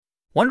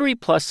Wondery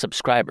Plus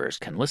subscribers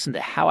can listen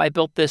to How I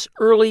Built This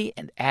early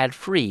and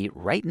ad-free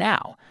right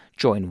now.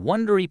 Join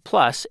Wondery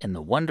Plus in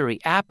the Wondery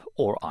app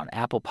or on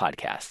Apple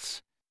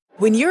Podcasts.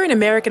 When you're an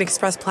American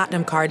Express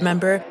Platinum card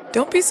member,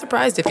 don't be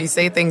surprised if you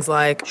say things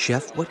like,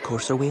 "Chef, what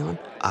course are we on?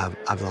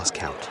 I've lost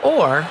count."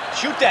 Or,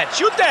 Shoot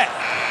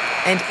that!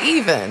 and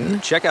even,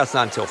 Checkout's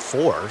not until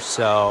 4,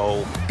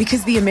 so...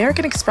 Because the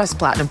American Express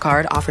Platinum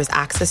Card offers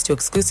access to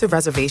exclusive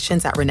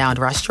reservations at renowned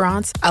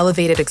restaurants,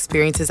 elevated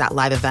experiences at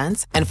live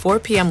events, and 4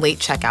 p.m. late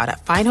checkout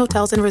at fine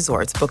hotels and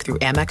resorts booked through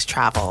Amex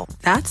Travel.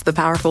 That's the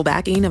powerful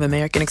backing of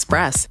American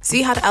Express.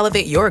 See how to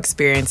elevate your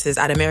experiences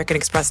at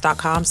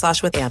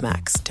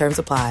americanexpress.com/withAmex. Terms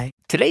apply.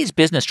 Today's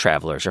business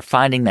travelers are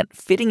finding that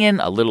fitting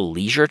in a little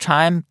leisure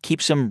time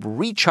keeps them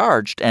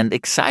recharged and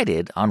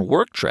excited on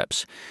work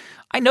trips.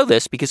 I know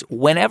this because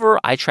whenever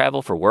I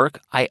travel for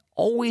work, I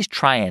always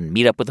try and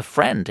meet up with a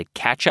friend to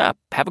catch up,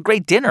 have a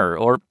great dinner,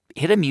 or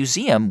hit a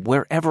museum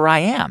wherever I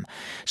am.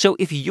 So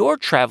if you're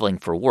traveling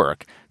for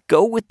work,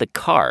 go with the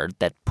card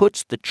that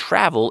puts the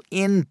travel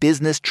in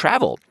business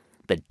travel.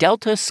 The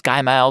Delta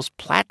SkyMiles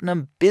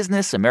Platinum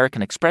Business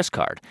American Express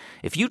card.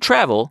 If you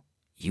travel,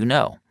 you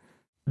know.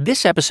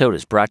 This episode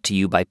is brought to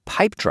you by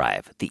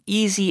Pipedrive, the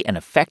easy and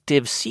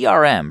effective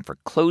CRM for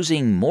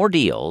closing more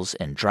deals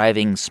and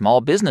driving small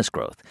business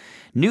growth.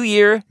 New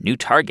year, new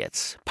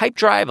targets.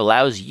 Pipedrive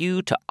allows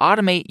you to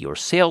automate your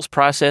sales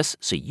process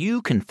so you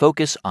can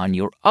focus on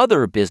your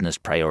other business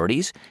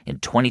priorities in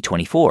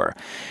 2024.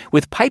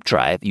 With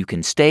Pipedrive, you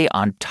can stay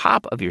on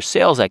top of your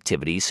sales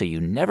activities so you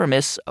never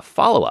miss a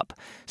follow-up.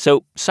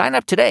 So sign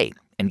up today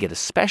and get a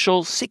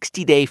special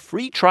 60-day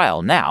free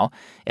trial now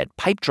at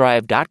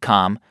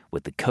pipedrive.com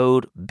with the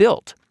code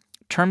BUILT.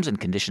 Terms and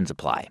conditions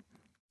apply.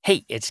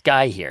 Hey, it's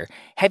Guy here.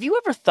 Have you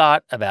ever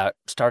thought about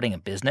starting a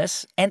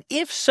business? And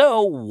if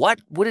so,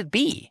 what would it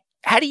be?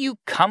 How do you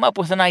come up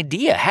with an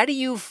idea? How do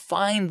you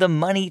find the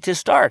money to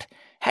start?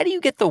 How do you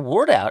get the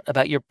word out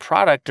about your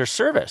product or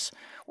service?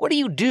 What do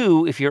you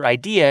do if your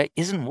idea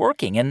isn't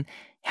working? And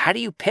how do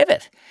you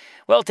pivot?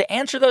 Well, to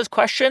answer those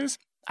questions,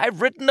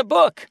 I've written a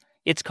book.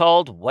 It's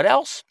called What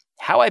Else?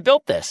 How I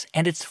Built This,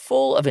 and it's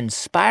full of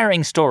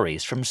inspiring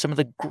stories from some of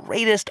the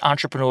greatest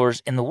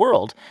entrepreneurs in the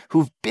world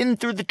who've been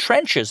through the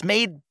trenches,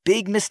 made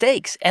big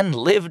mistakes, and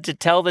lived to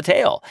tell the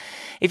tale.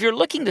 If you're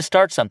looking to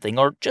start something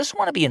or just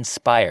want to be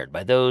inspired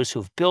by those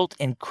who've built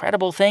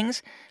incredible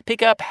things,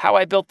 pick up How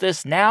I Built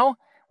This now,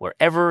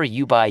 wherever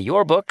you buy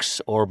your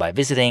books or by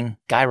visiting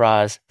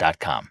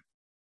GuyRaz.com.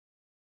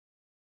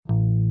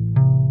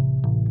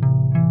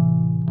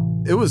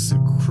 It was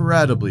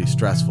incredibly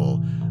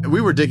stressful. We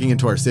were digging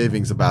into our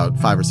savings about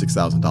 $5,000 or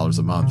 $6,000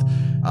 a month.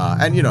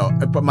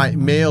 But my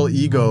male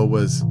ego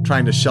was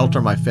trying to shelter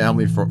my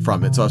family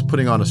from it. So I was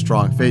putting on a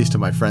strong face to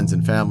my friends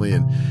and family.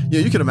 And,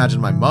 you can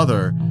imagine my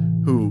mother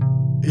who,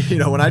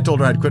 when I told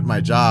her I'd quit my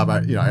job,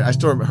 I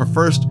still remember her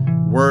first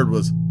word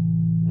was,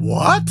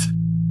 "What?"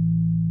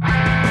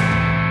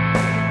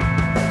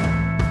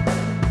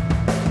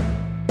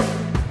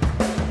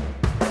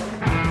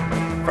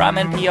 From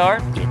NPR,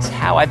 it's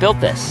How I Built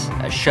This,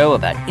 a show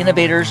about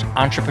innovators,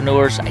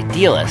 entrepreneurs,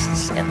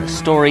 idealists, and the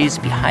stories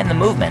behind the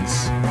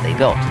movements they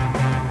built.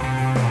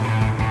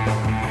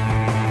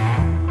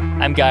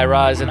 I'm Guy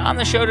Raz, and on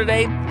the show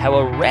today, how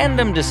a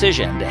random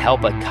decision to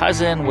help a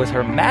cousin with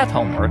her math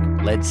homework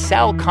led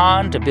Sal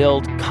Khan to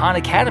build Khan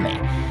Academy,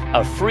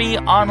 a free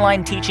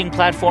online teaching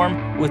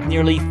platform with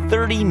nearly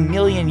 30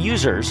 million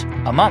users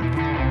a month.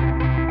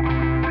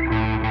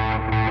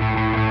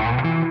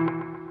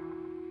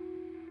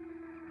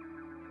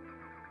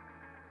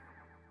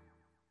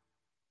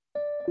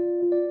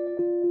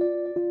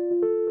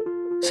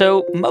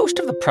 So most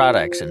of the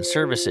products and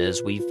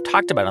services we've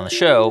talked about on the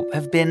show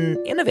have been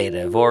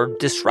innovative or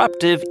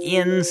disruptive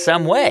in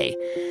some way.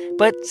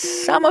 But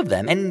some of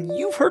them, and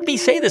you've heard me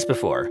say this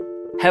before,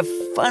 have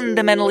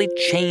fundamentally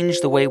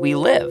changed the way we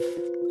live.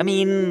 I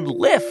mean,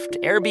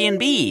 Lyft,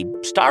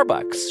 Airbnb,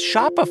 Starbucks,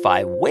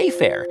 Shopify,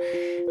 Wayfair.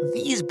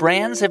 These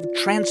brands have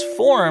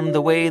transformed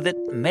the way that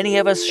many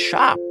of us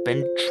shop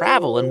and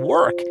travel and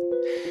work.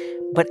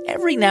 But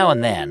every now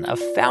and then, a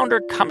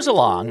founder comes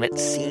along that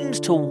seems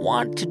to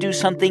want to do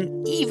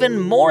something even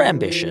more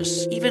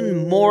ambitious,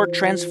 even more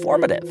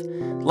transformative.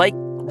 Like,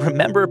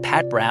 remember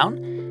Pat Brown?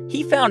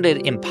 He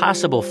founded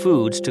Impossible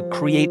Foods to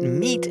create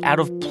meat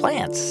out of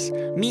plants.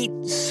 Meat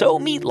so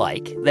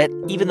meat-like that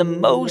even the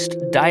most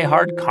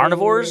diehard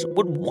carnivores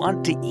would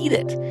want to eat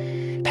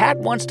it. Pat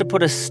wants to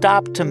put a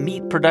stop to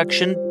meat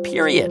production,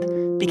 period,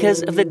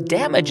 because of the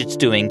damage it's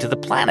doing to the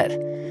planet.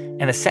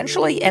 And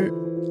essentially, and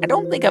I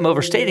don't think I'm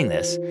overstating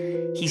this,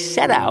 he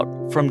set out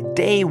from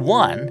day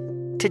one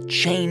to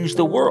change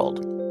the world.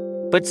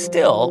 But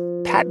still,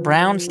 Pat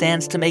Brown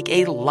stands to make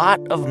a lot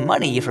of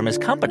money from his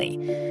company.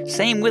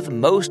 Same with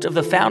most of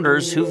the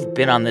founders who've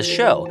been on this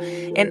show.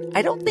 And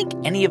I don't think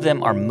any of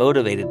them are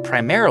motivated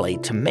primarily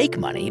to make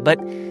money, but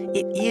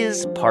it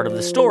is part of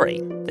the story.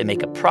 They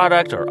make a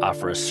product or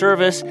offer a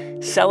service,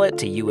 sell it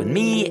to you and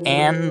me,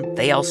 and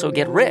they also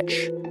get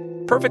rich.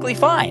 perfectly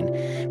fine.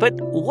 But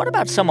what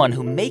about someone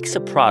who makes a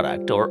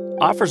product or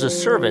offers a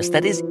service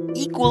that is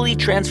equally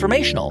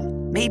transformational,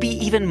 maybe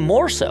even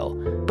more so,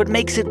 but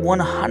makes it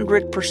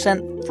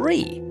 100%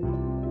 free?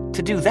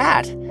 To do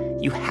that,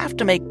 you have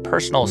to make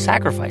personal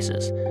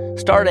sacrifices,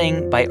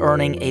 starting by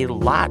earning a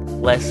lot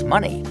less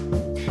money,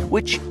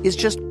 which is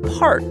just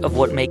part of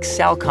what makes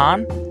Sal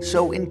Khan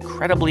so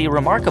incredibly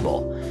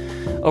remarkable.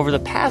 Over the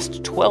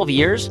past 12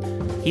 years,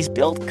 he's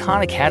built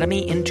Khan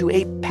Academy into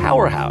a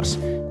powerhouse,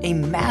 a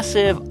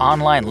massive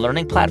online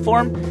learning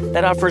platform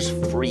that offers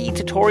free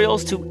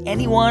tutorials to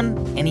anyone,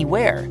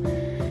 anywhere.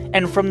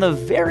 And from the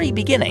very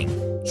beginning,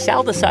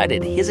 Sal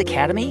decided his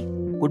academy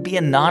would be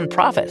a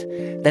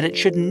nonprofit, that it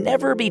should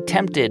never be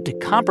tempted to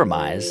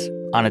compromise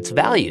on its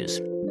values.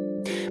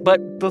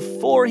 But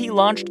before he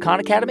launched Khan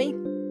Academy,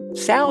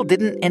 Sal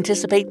didn't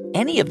anticipate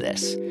any of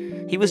this.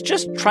 He was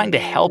just trying to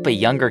help a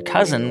younger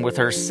cousin with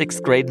her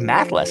 6th grade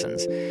math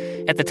lessons.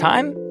 At the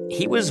time,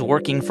 he was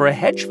working for a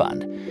hedge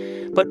fund.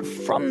 But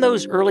from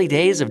those early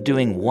days of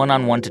doing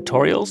one-on-one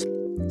tutorials,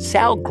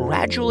 Sal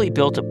gradually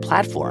built a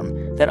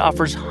platform that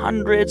offers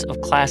hundreds of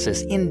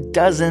classes in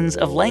dozens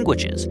of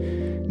languages.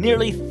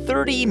 Nearly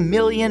 30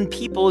 million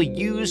people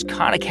use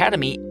Khan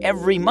Academy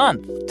every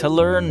month to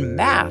learn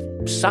math,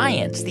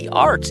 science, the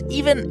arts,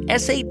 even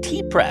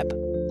SAT prep,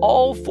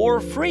 all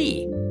for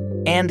free.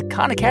 And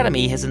Khan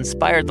Academy has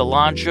inspired the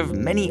launch of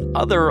many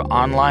other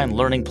online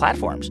learning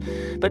platforms,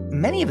 but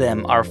many of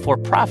them are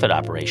for-profit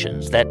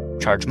operations that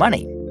charge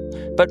money.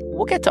 But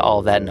we'll get to all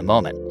of that in a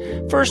moment.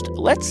 First,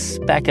 let's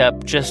back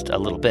up just a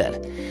little bit.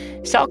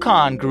 Sal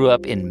Khan grew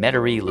up in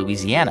Metairie,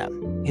 Louisiana.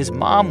 His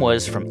mom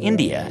was from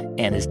India,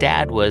 and his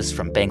dad was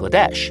from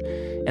Bangladesh.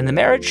 And the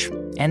marriage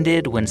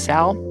ended when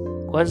Sal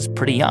was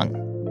pretty young.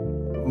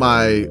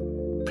 My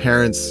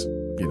parents,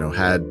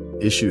 had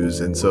issues,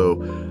 and so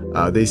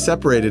they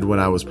separated when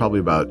I was probably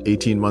about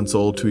 18 months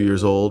old, 2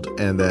 years old,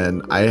 and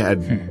then I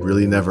had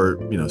really never,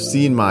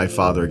 seen my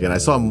father again. I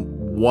saw him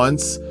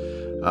once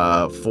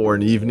for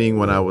an evening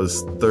when I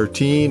was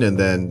 13, and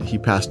then he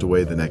passed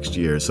away the next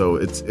year. So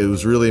it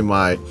was really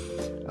my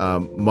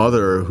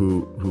mother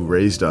who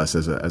raised us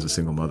as a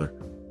single mother.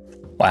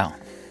 Wow.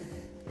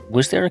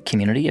 Was there a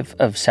community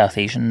of South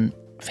Asian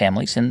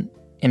families in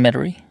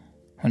Metairie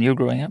when you were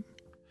growing up?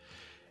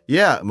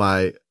 Yeah,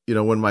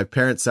 when my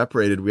parents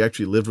separated, we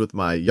actually lived with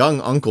my young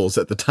uncles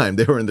at the time.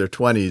 They were in their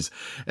 20s.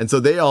 And so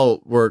they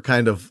all were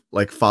kind of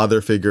like father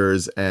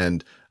figures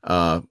and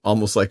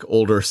almost like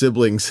older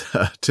siblings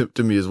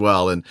to me as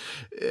well. And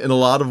in a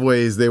lot of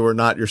ways, they were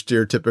not your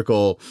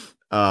stereotypical,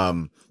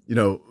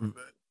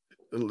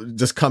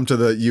 just come to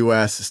the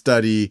U.S.,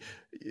 study,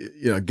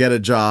 get a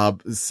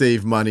job,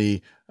 save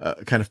money,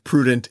 kind of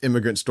prudent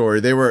immigrant story.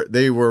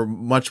 They were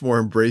much more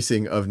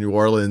embracing of New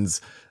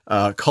Orleans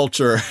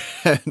culture,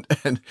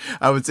 and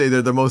I would say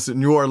they're the most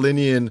New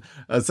Orleanian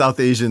South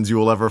Asians you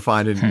will ever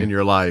find in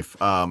your life.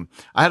 I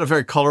had a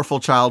very colorful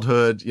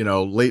childhood,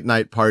 late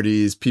night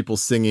parties, people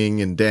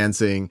singing and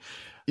dancing.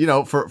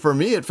 For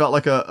me, it felt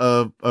like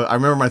I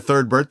remember my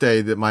 3rd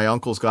birthday that my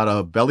uncles got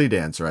a belly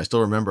dancer. I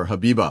still remember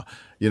Habiba,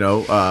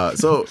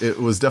 so it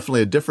was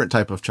definitely a different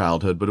type of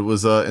childhood, but it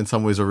was in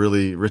some ways a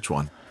really rich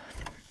one.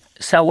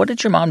 Sal, what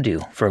did your mom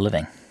do for a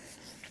living?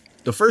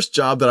 The first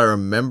job that I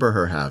remember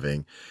her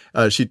having,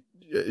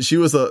 she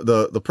was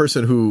the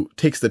person who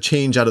takes the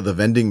change out of the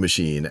vending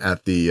machine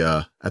at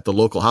the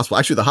local hospital,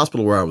 actually the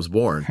hospital where I was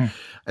born.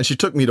 And she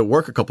took me to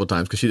work a couple of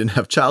times because she didn't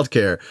have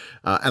childcare.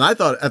 And I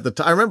thought at the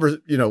time, I remember,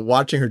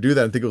 watching her do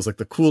that and think it was like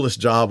the coolest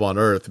job on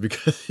earth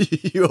because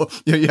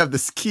you have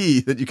this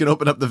key that you can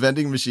open up the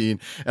vending machine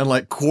and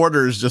like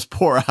quarters just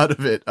pour out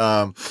of it.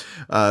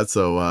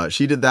 So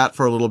she did that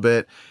for a little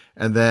bit.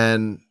 And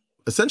then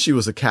essentially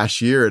was a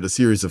cashier at a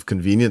series of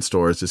convenience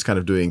stores, just kind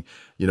of doing,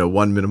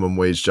 one minimum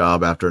wage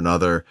job after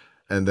another.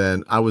 And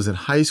then I was in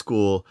high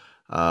school.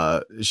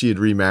 She had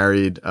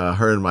remarried.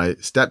 Her and my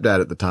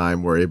stepdad at the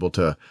time were able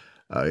to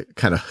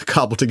kind of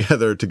cobble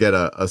together to get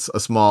a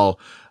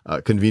small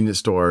convenience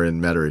store in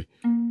Metairie.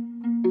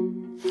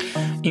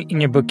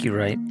 In your book, you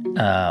write,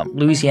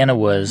 Louisiana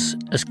was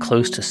as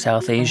close to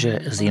South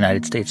Asia as the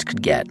United States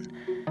could get.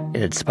 It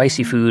had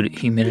spicy food,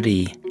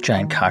 humidity,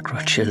 giant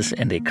cockroaches,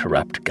 and a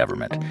corrupt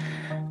government,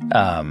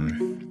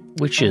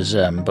 which is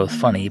both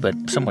funny but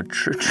somewhat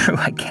true,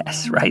 I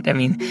guess, right? I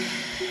mean,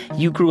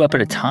 you grew up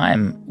at a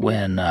time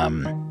when,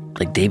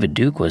 David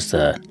Duke was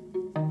the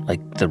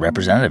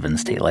representative in the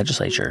state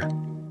legislature.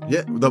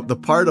 Yeah, the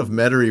part of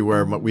Metairie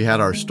where we had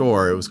our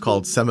store, it was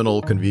called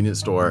Seminole Convenience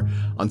Store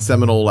on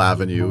Seminole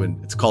Avenue,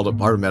 and it's called a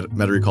part of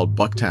Metairie called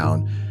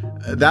Bucktown.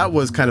 That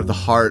was kind of the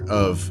heart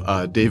of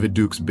David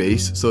Duke's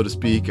base, so to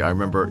speak. I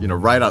remember,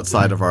 right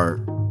outside of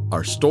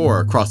our store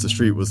across the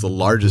street was the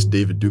largest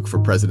David Duke for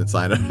President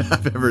sign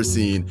I've ever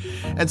seen.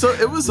 And so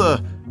it was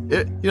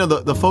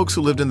the folks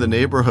who lived in the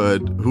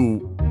neighborhood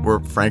who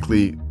were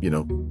frankly,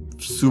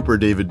 super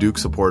David Duke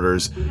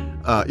supporters.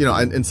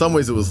 In some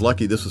ways it was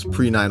lucky. This was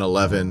pre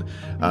 9/11.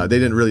 They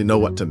didn't really know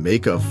what to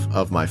make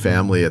of my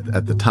family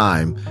at the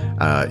time.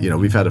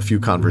 We've had a few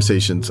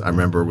conversations, I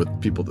remember, with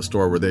people at the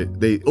store where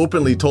they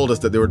openly told us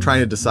that they were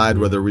trying to decide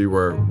whether we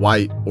were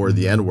white or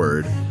the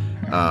N-word.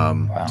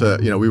 Wow.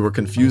 We were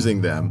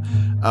confusing them.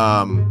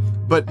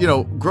 But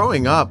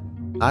growing up,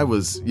 I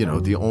was,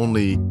 the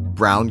only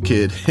brown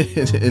kid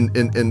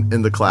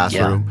in the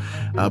classroom.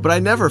 Yeah. But I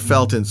never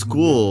felt in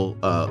school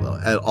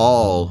at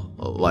all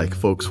like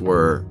folks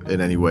were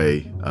in any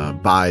way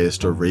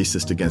biased or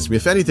racist against me.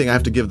 If anything, I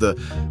have to give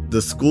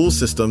the school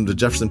system, the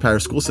Jefferson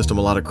Parish school system,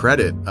 a lot of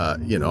credit.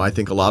 I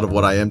think a lot of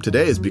what I am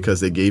today is because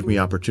they gave me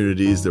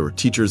opportunities. There were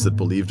teachers that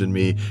believed in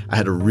me. I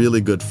had a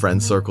really good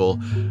friend circle.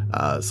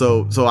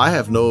 So I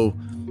have no,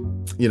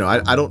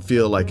 I don't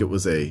feel like it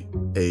was a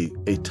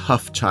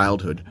tough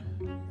childhood.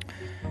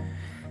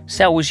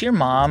 Sal, was your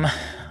mom,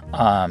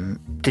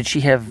 did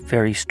she have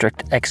very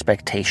strict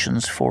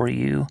expectations for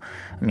you?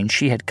 I mean,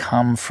 she had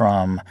come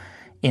from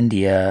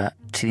India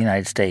to the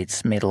United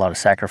States, made a lot of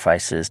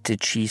sacrifices.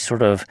 Did she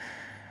sort of,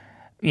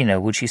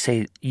 would she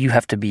say, you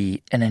have to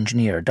be an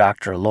engineer, a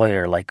doctor, a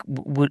lawyer? Like,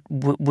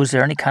 was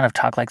there any kind of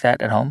talk like that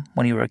at home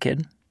when you were a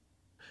kid?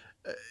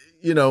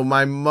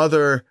 My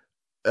mother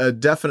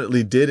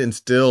definitely did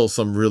instill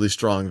some really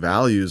strong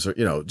values,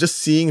 or, just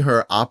seeing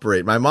her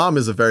operate. My mom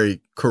is a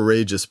very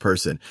courageous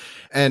person.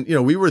 And,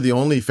 we were the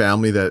only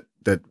family that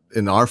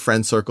in our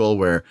friend circle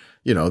where,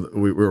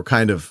 we were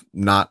kind of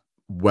not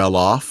well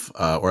off,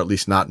 or at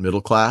least not middle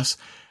class.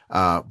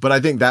 But I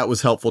think that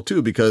was helpful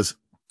too, because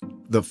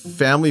the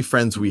family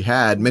friends we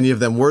had, many of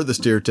them were the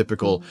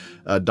stereotypical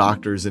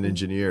doctors and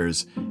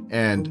engineers.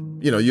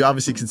 And, you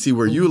obviously can see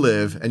where you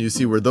live and you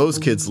see where those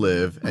kids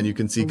live, and you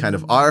can see kind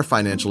of our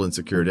financial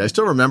insecurity. I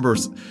still remember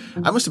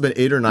I must have been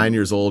 8 or 9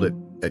 years old at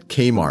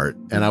Kmart,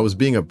 and I was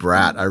being a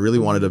brat. I really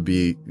wanted to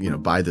be,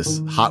 buy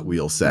this Hot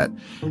Wheels set.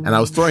 And I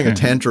was throwing a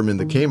tantrum in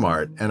the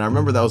Kmart. And I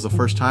remember that was the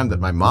first time that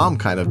my mom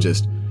kind of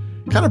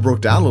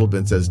broke down a little bit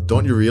and says,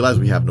 "Don't you realize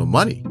we have no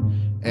money?"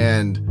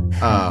 And,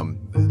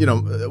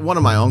 one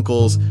of my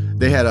uncles,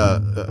 they had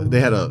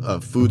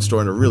a food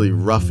store in a really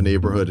rough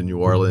neighborhood in New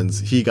Orleans.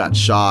 He got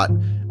shot.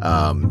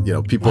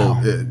 People,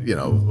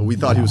 wow. We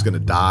thought he was going to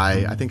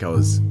die. I think I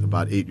was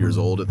about 8 years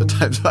old at the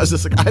time. So I was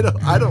just like,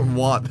 I don't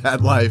want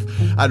that life.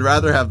 I'd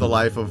rather have the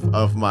life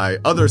of my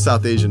other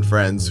South Asian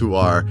friends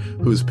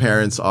whose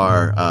parents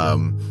are,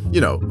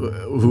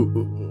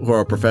 who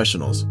are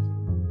professionals.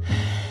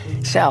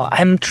 Sal,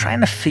 I'm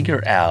trying to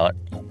figure out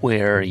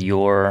where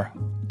your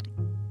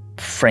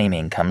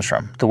framing comes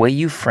from. The way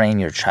you frame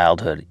your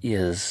childhood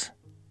is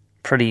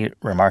pretty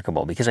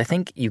remarkable, because I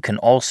think you can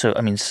also,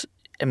 I mean,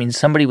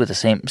 somebody with the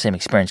same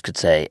experience could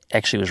say,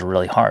 actually, it was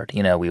really hard.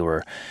 We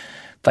were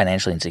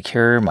financially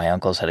insecure. My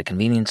uncles had a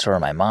convenience store.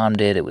 My mom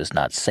did. It was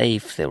not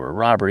safe. There were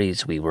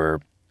robberies. We were,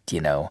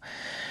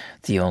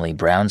 the only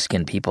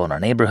brown-skinned people in our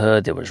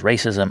neighborhood. There was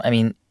racism. I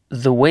mean,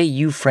 the way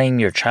you frame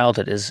your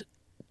childhood is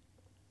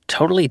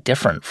totally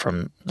different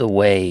from the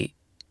way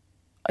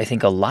I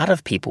think a lot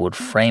of people would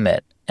frame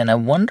it. And I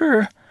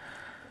wonder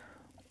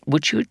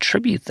what you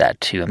attribute that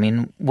to. I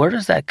mean, where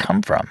does that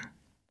come from?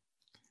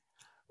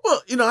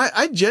 Well,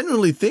 I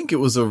genuinely think it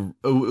was a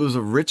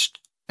rich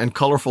and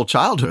colorful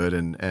childhood,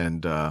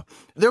 and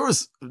there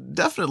was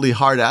definitely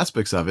hard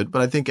aspects of it,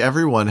 but I think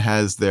everyone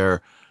has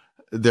their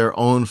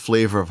own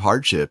flavor of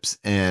hardships.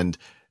 And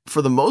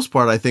for the most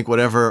part, I think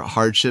whatever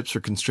hardships or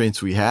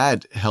constraints we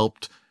had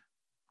helped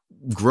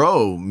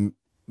grow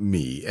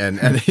me, and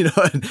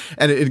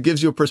it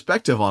gives you a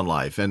perspective on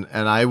life. And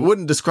I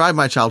wouldn't describe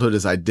my childhood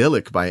as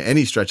idyllic by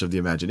any stretch of the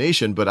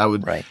imagination, but I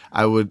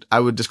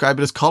would describe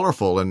it as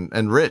colorful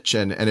and rich.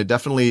 And it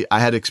definitely, I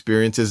had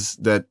experiences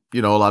that, a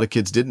lot of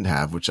kids didn't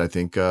have, which I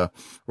think,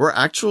 were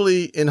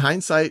actually in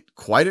hindsight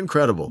quite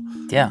incredible.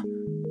 Yeah.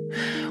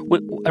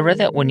 I read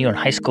that when you were in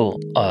high school,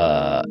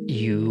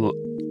 you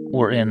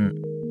were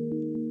in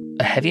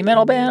a heavy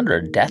metal band or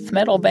a death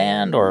metal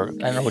band, or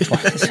I don't know which one.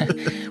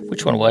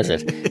 Which one was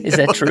it? Is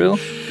that true?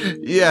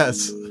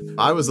 Yes.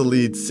 I was a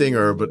lead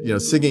singer, but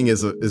singing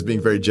is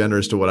being very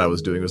generous to what I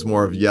was doing. It was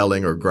more of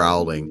yelling or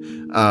growling.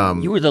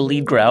 You were the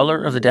lead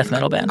growler of the death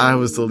metal band? I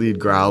was the lead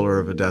growler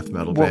of a death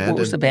metal band. What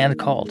was the band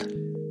called?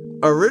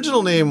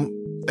 Original name,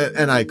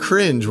 and I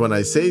cringe when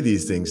I say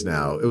these things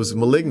now, it was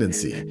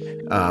Malignancy.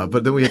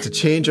 But then we had to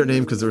change our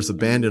name because there was a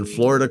band in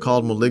Florida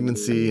called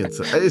Malignancy. And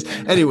so,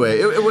 anyway,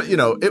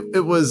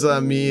 it was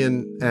me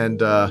and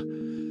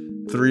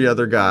 3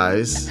 other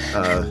guys.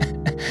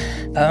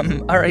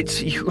 All right,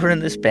 so you were in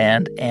this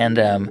band, and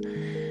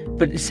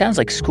but it sounds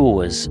like school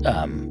was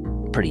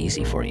pretty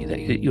easy for you. That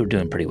you were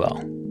doing pretty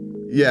well.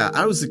 Yeah,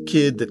 I was a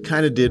kid that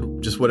kind of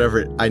did just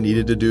whatever I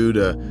needed to do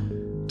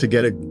to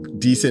get a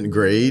decent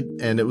grade.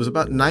 And it was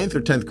about 9th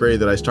or 10th grade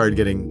that I started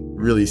getting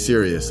really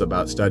serious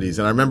about studies.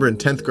 And I remember in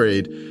 10th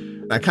grade,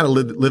 I kind of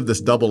lived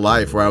this double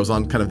life where I was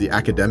on kind of the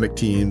academic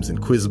teams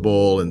and Quiz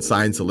Bowl and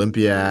Science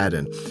Olympiad.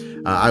 And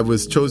I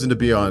was chosen to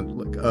be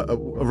on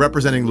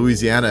representing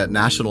Louisiana at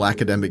National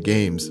Academic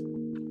Games.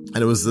 And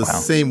it was the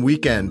same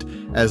weekend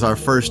as our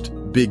first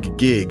big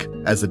gig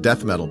as a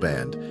death metal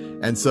band.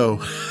 And so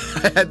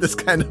I had this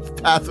kind of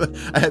path.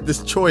 I had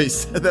this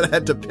choice that I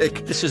had to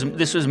pick. This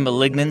was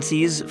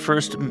Malignancy's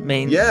first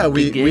main. Yeah,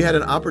 big gig? we had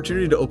an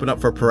opportunity to open up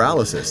for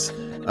Paralysis,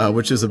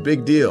 which is a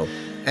big deal.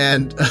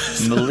 And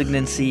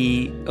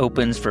Malignancy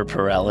opens for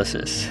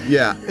Paralysis.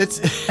 Yeah, it's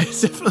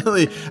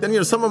definitely.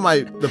 And some of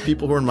the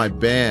people who were in my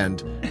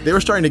band, they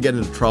were starting to get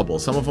into trouble.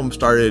 Some of them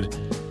started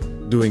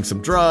doing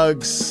some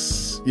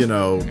drugs.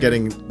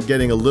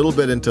 Getting a little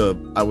bit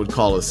into, I would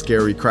call, a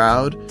scary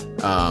crowd.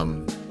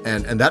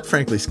 And that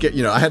frankly scared.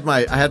 I had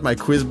my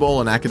Quiz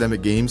Bowl and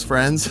academic games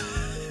friends,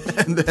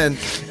 and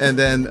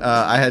then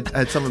I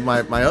had some of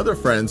my other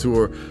friends who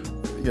were,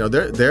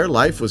 their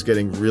life was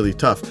getting really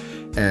tough,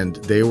 and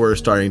they were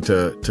starting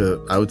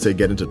to I would say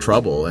get into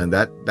trouble, and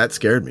that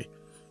scared me.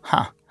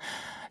 Huh.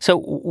 So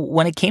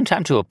when it came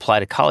time to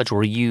apply to college,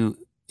 were you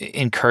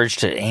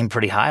encouraged to aim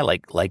pretty high,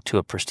 like to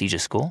a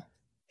prestigious school?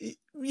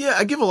 Yeah,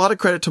 I give a lot of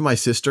credit to my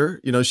sister.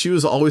 She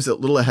was always a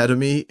little ahead of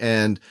me,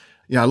 and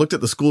I looked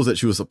at the schools that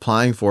she was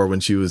applying for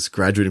when she was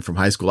graduating from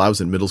high school. I was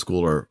in middle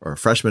school or a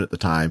freshman at the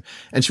time,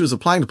 and she was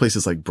applying to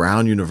places like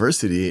Brown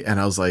University.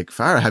 And I was like,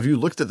 Farah, have you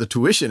looked at the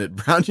tuition at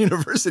Brown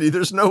University?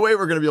 There's no way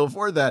we're going to be able to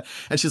afford that.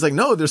 And she's like,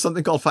 no, there's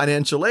something called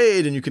financial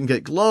aid, and you can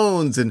get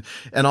loans and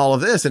all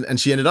of this. And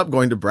she ended up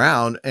going to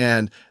Brown,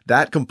 and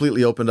that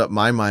completely opened up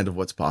my mind of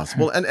what's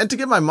possible. And to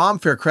give my mom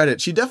fair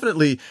credit, she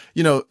definitely,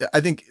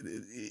 I think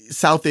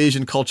South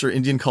Asian culture,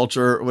 Indian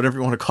culture, whatever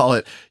you want to call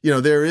it,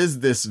 there is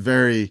this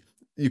very,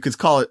 you could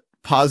call it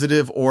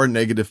positive or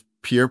negative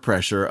peer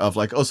pressure of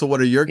like, oh, so what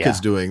are your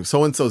kids doing?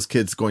 So-and-so's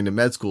kid's going to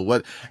med school.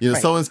 What,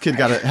 so-and-so's kid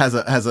has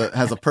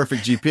a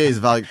perfect GPA, is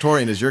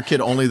valedictorian. Is your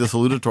kid only the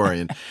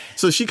salutatorian?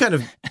 So she kind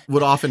of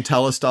would often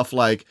tell us stuff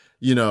like,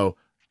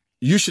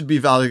 you should be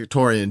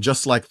valedictorian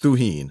just like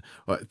Thuhin.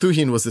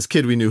 Thuhin was this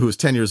kid we knew who was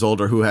 10 years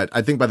older, who had,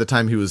 I think by the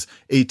time he was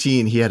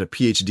 18, he had a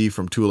PhD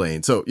from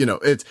Tulane. So,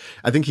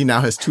 I think he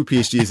now has 2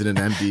 PhDs and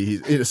an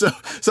MD.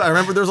 So I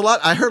remember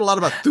I heard a lot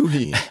about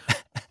Thuhin.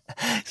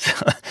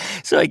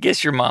 So I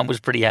guess your mom was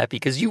pretty happy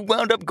because you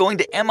wound up going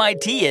to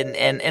MIT,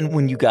 and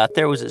when you got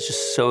there, was it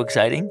just so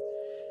exciting?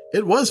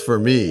 It was for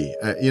me.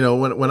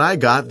 When I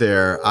got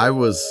there,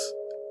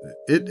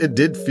 it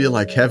did feel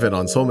like heaven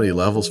on so many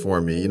levels for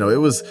me. It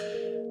was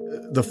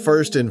the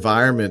first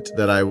environment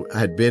that I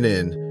had been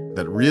in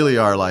that really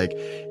are like,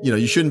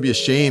 you shouldn't be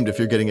ashamed if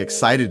you're getting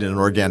excited in an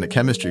organic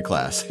chemistry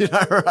class.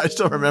 I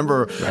still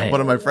remember one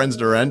of my friends,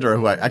 Narendra,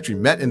 who I actually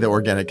met in the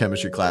organic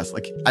chemistry class.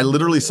 Like, I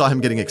literally saw him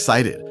getting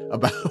excited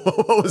about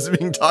what was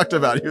being talked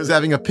about. He was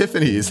having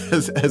epiphanies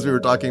as we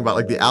were talking about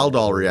like the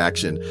Aldol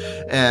reaction.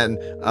 And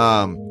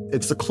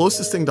it's the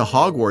closest thing to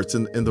Hogwarts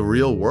in the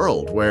real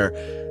world, where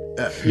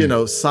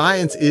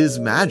science is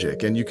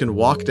magic, and you can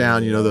walk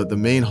down, the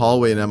main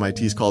hallway in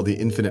MIT is called the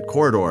Infinite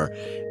Corridor.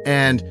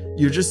 And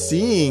you're just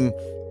seeing,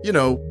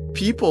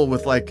 people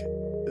with like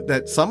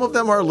that. Some of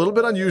them are a little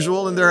bit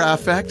unusual in their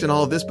affect and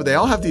all of this, but they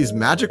all have these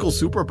magical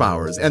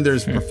superpowers. And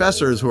there's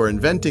professors who are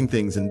inventing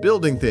things and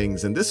building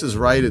things. And this is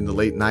right in the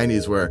late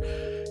 90s, where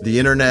the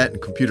internet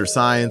and computer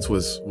science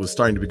was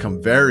starting to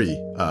become very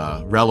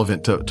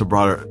relevant to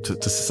broader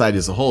to society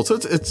as a whole. So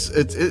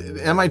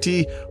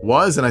MIT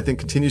was, and I think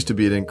continues to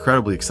be, an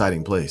incredibly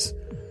exciting place.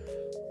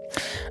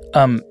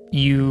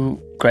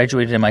 You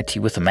graduated MIT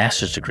with a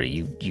master's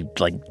degree. You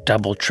like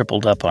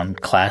tripled up on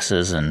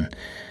classes, and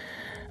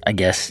I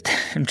guess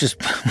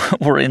just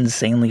were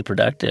insanely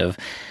productive,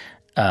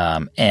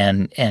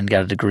 and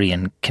got a degree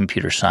in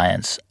computer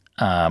science.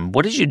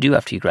 What did you do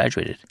after you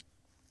graduated?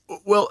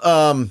 Well,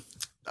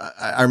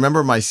 I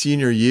remember my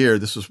senior year,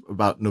 this was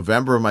about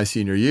November of my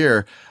senior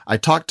year, I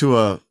talked to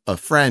a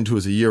friend who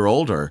was a year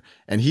older,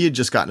 and he had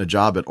just gotten a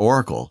job at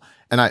Oracle.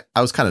 And I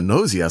was kind of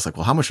nosy. I was like,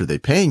 well, how much are they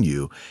paying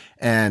you?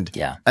 And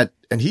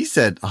he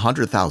said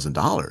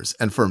 $100,000.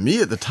 And for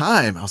me at the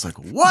time, I was like,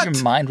 what?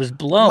 Your mind was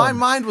blown. My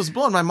mind was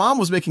blown. My mom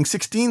was making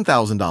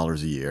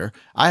 $16,000 a year.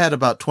 I had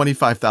about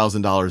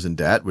 $25,000 in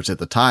debt, which at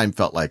the time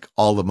felt like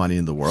all the money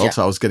in the world. Yeah.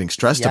 So I was getting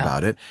stressed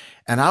about it.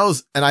 And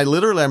I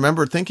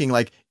remember thinking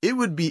like, it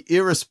would be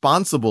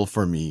irresponsible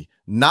for me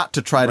not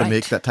to try to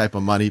make that type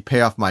of money,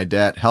 pay off my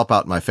debt, help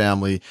out my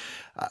family,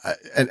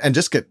 and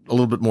just get a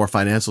little bit more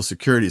financial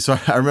security. So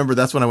I remember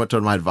that's when I went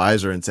to my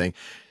advisor and saying,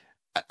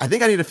 I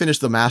think I need to finish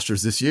the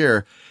master's this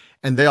year.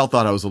 And they all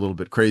thought I was a little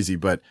bit crazy,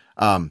 but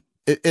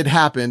it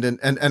happened. And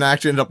I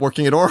actually ended up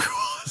working at Oracle.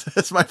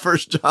 That's my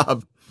first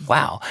job.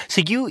 Wow.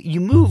 So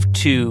you moved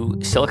to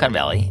Silicon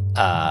Valley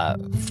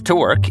to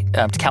work,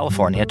 to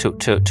California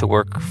to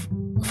work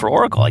for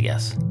Oracle, I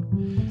guess.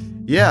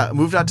 Yeah,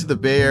 moved out to the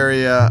Bay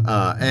Area,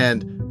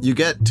 and you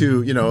get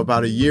to,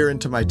 about a year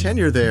into my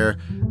tenure there,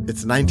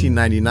 it's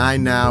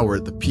 1999 now. We're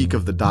at the peak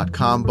of the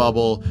 .com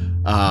bubble.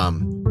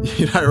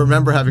 I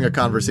remember having a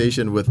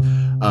conversation with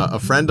a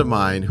friend of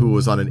mine who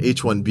was on an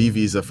H-1B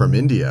visa from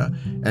India,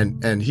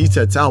 and he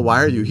said, Sal,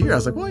 why are you here? I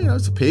was like, well,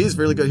 the pay is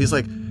really good. He's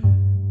like,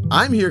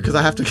 I'm here because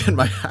I have to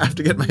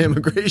get my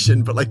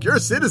immigration, but like, you're a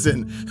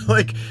citizen.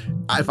 Like,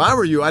 if I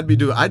were you, I'd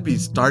be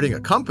starting a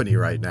company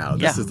right now.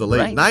 This is the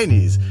late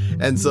 90s.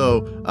 And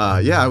so,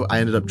 I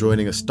ended up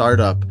joining a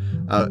startup.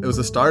 It was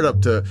a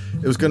startup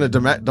it was going to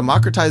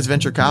democratize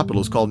venture capital. It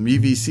was called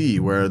MeVC,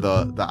 where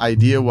the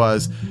idea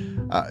was,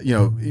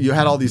 you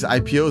had all these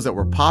IPOs that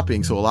were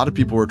popping. So a lot of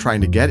people were trying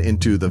to get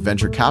into the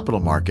venture capital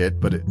market,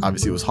 but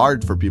obviously it was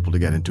hard for people to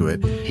get into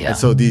it. Yeah. And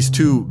so these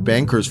two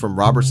bankers from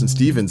Robertson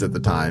Stephens at the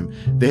time,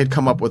 they had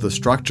come up with a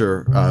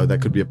structure that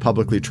could be a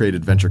publicly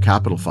traded venture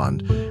capital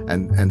fund.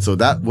 And so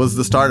that was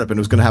the startup, and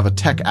it was going to have a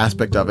tech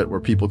aspect of it where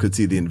people could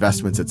see the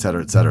investments, et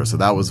cetera, et cetera. So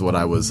that was what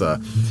I was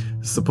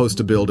supposed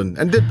to build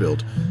and did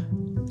build.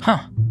 Huh.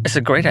 It's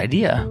a great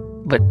idea,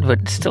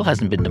 but still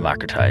hasn't been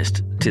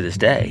democratized to this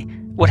day.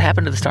 What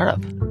happened to the startup?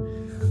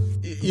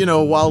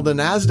 While the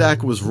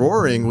NASDAQ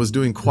was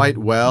doing quite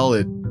well,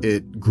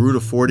 it grew to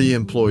 40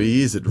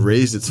 employees. It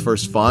raised its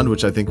first fund,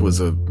 which I think was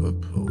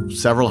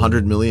several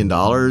 $100 million.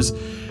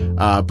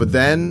 But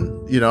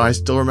then, I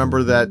still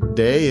remember that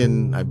day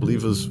in, I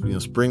believe it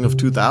was, spring of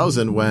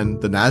 2000 when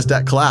the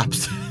NASDAQ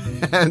collapsed.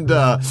 And,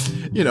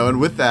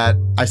 and with that,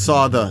 I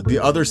saw the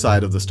other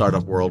side of the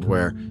startup world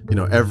where,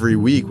 every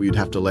week we'd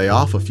have to lay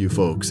off a few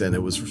folks, and it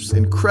was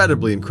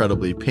incredibly,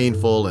 incredibly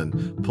painful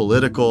and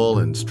political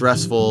and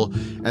stressful.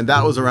 And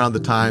that was around the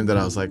time that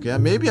I was like, yeah,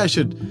 maybe I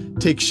should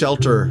take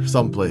shelter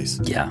someplace.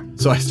 Yeah.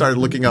 So I started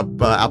looking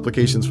up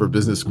applications for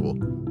business school.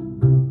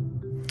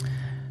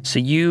 So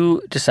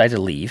you decided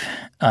to leave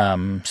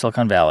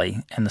Silicon Valley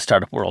and the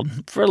startup world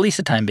for at least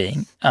the time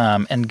being,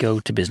 and go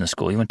to business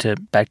school. You went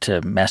back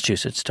to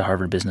Massachusetts to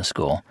Harvard Business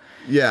School.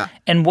 Yeah.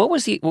 And what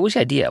was the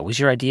idea? Was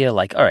your idea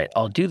like, all right,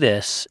 I'll do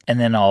this and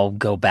then I'll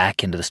go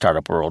back into the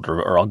startup world,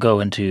 or I'll go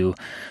into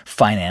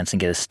finance and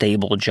get a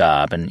stable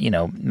job and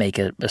make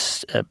a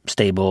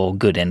stable,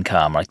 good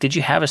income? Like, did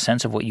you have a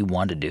sense of what you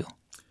wanted to do?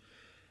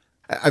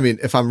 I mean,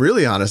 if I'm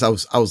really honest, I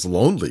was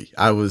lonely.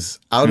 I was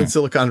out in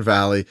Silicon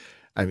Valley.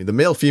 I mean, the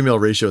male-female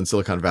ratio in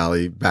Silicon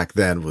Valley back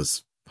then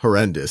was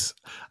horrendous.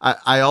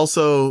 I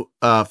also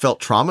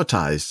felt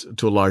traumatized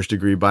to a large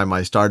degree by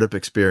my startup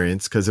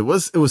experience because it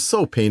was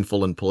so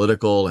painful and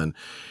political, and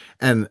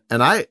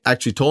I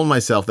actually told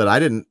myself that I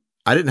didn't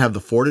have the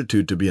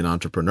fortitude to be an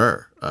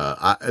entrepreneur.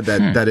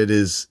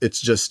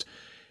 It's just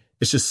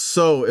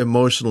so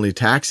emotionally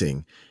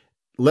taxing.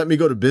 Let me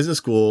go to business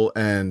school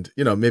and,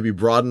 maybe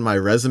broaden my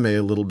resume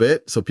a little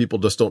bit so people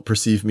just don't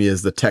perceive me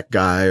as the tech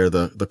guy or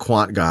the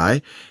quant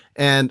guy.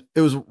 And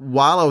it was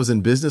while I was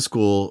in business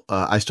school,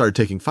 I started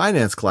taking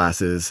finance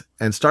classes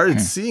and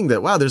started seeing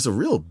that, wow, there's a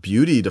real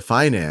beauty to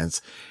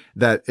finance,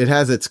 that it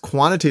has its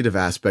quantitative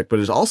aspect, but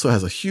it also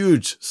has a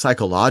huge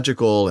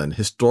psychological and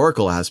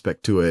historical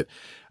aspect to it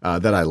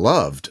that I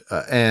loved.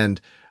 And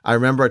I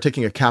remember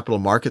taking a capital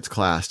markets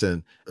class,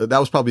 and that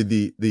was probably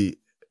the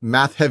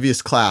math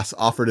heaviest class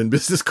offered in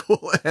business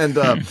school. And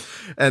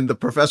the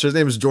professor's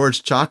name is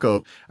George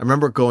Chaco. I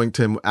remember going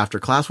to him after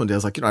class one day. I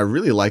was like, I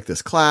really like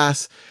this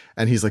class.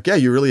 And he's like, yeah,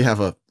 you really have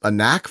a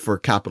knack for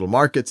capital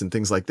markets and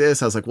things like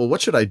this. I was like, well,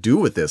 what should I do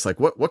with this? Like,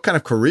 what kind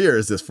of career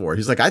is this for?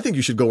 He's like, I think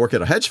you should go work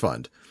at a hedge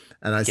fund.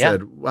 And I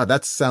said, wow,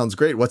 that sounds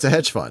great. What's a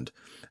hedge fund?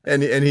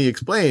 And he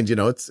explained,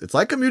 it's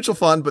like a mutual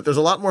fund, but there's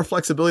a lot more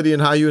flexibility in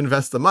how you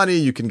invest the money.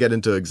 You can get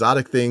into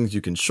exotic things.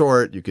 You can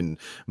short, you can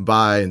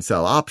buy and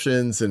sell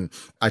options. And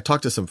I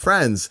talked to some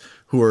friends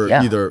who were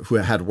who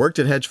had worked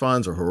at hedge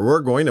funds or who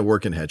were going to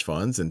work in hedge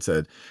funds, and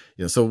said,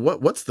 so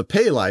what's the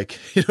pay like?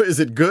 Is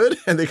it good?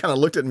 And they kind of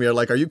looked at me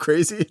like, are you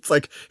crazy? It's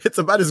like, it's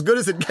about as good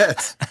as it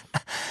gets.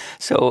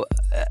 So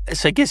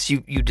I guess you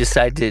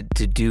decided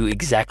to do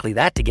exactly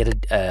that, to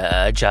get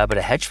a job at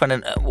a hedge fund.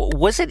 And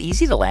was it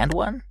easy to land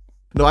one?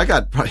 No, I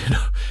got, my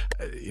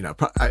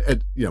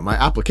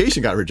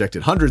application got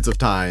rejected hundreds of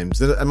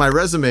times, and my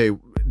resume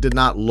did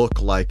not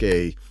look like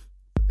a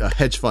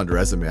hedge fund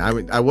resume. I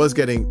mean, I was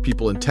getting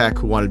people in tech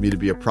who wanted me to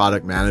be a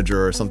product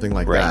manager or something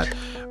like that.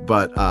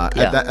 But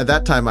at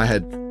that time,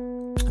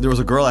 there was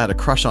a girl I had a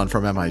crush on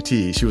from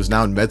MIT. She was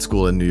now in med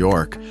school in New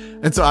York,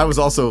 and so I was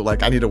also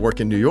like, I need to work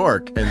in New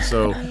York, and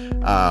so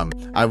I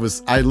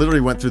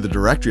literally went through the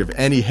directory of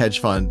any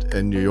hedge fund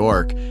in New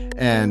York,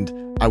 and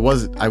I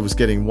was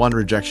getting one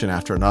rejection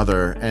after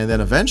another. And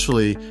then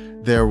eventually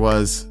there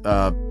was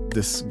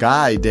this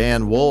guy,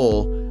 Dan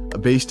Wohl,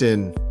 based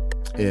in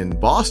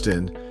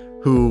Boston,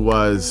 who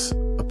was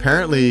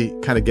apparently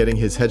kind of getting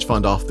his hedge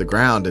fund off the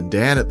ground. And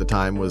Dan at the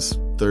time was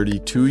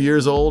 32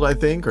 years old, I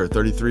think, or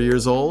 33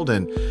 years old.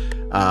 And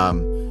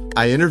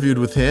I interviewed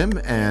with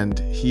him, and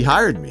he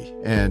hired me.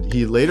 And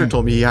he later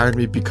told me he hired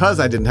me because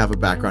I didn't have a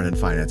background in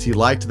finance. He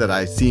liked that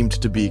I seemed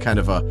to be kind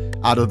of a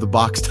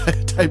out-of-the-box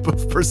type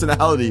of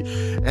personality.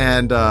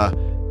 And,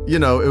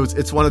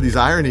 it's one of these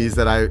ironies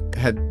that I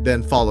had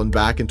then fallen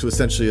back into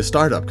essentially a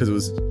startup, because it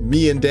was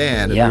me and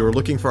Dan, and we were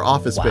looking for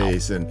office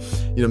space and,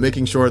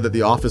 making sure that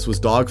the office was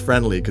dog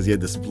friendly, because he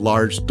had this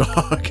large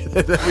dog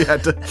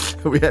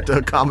that we had to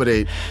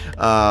accommodate.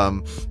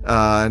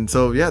 And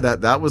so,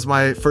 that was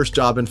my first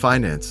job in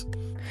finance.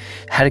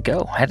 How'd it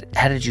go?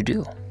 How did you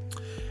do?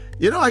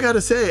 I got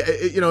to say,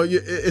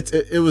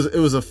 it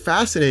was a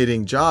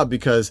fascinating job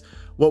because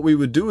what we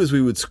would do is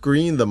we would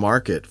screen the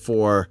market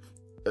for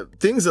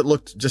things that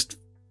looked just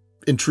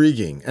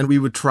intriguing, and we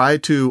would try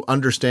to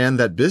understand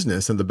that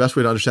business. And the best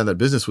way to understand that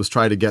business was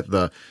try to get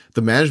the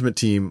management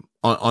team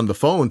on the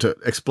phone to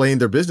explain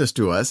their business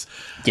to us.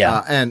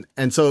 Yeah.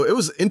 And so it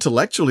was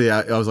intellectually,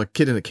 I was like a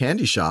kid in a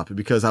candy shop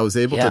because I was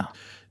able to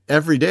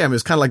every day. I mean,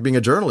 it's kind of like being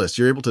a journalist.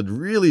 You're able to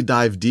really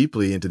dive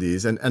deeply into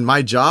these. And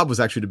my job was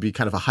actually to be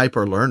kind of a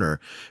hyper learner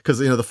because,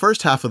 the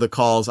first half of the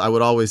calls, I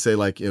would always say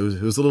like, it was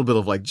a little bit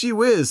of like, gee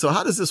whiz. So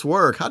how does this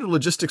work? How do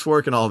logistics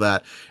work and all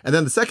that? And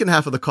then the second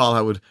half of the call,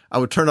 I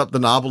would turn up the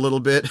knob a little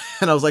bit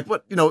and I was like,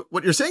 what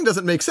you're saying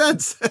doesn't make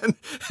sense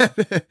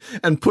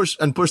and push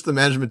the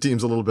management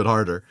teams a little bit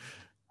harder.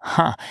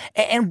 Huh.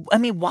 And I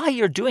mean, while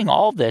you're doing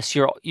all this,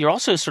 you're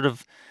also sort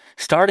of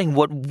starting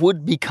what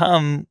would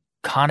become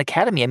Khan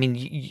Academy. I mean,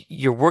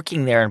 you're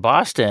working there in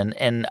Boston,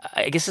 and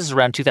I guess this is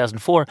around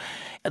 2004.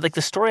 Like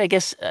the story, I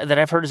guess, that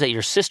I've heard is that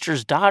your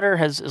sister's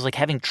daughter is like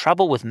having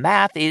trouble with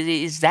math.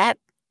 Is that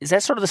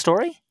sort of the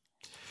story?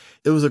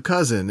 It was a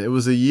cousin. It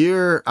was I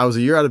was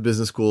a year out of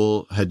business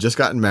school, had just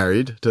gotten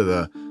married to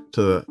the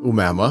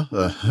umama,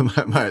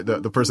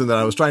 the person that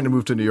I was trying to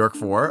move to New York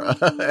for.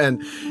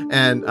 and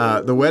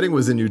the wedding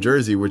was in New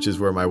Jersey, which is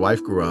where my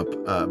wife grew up.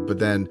 But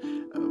then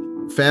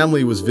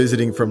family was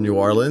visiting from New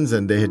Orleans,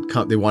 and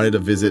they wanted to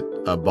visit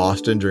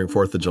Boston during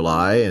 4th of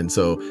July. And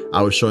so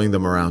I was showing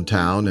them around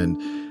town, and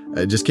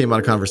it just came out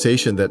of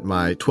conversation that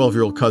my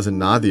 12-year-old cousin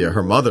Nadia,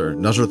 her mother,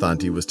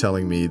 Najrathanti, was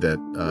telling me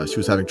that she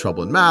was having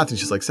trouble in math. And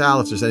she's like, Sal,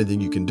 if there's anything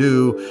you can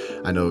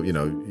do, I know,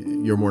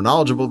 you're more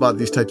knowledgeable about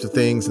these types of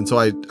things. And so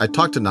I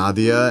talked to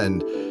Nadia,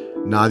 and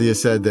Nadia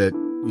said that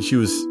she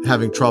was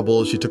having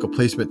trouble. She took a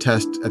placement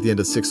test at the end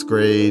of 6th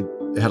grade.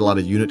 It had a lot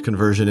of unit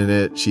conversion in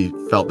it. She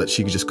felt that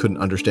she just couldn't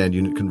understand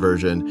unit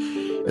conversion.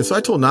 And so I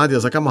told Nadia, I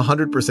was like, I'm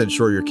 100%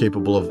 sure you're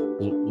capable of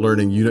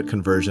learning unit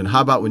conversion. How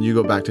about when you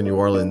go back to New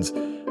Orleans,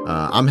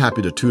 I'm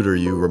happy to tutor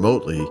you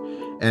remotely.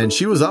 And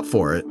she was up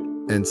for it.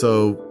 And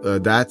so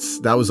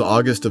that was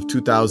August of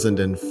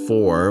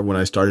 2004 when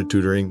I started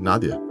tutoring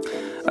Nadia.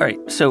 All right.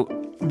 So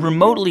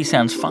remotely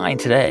sounds fine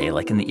today,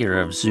 like in the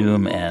era of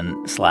Zoom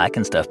and Slack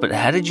and stuff. But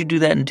how did you do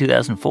that in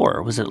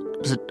 2004? Was it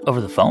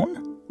over the phone?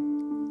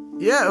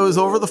 Yeah, it was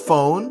over the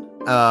phone.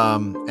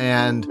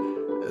 And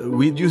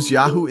we'd use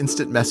Yahoo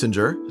Instant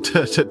Messenger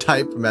to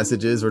type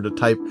messages or to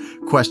type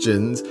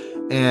questions.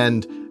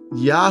 And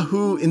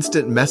Yahoo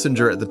Instant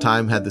Messenger at the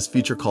time had this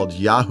feature called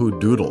Yahoo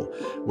Doodle,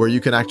 where you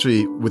can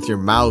actually, with your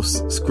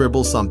mouse,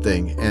 scribble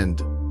something and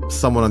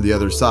someone on the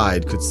other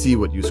side could see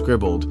what you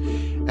scribbled.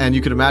 And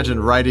you could imagine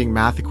writing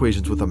math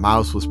equations with a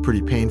mouse was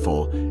pretty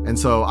painful. And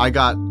so I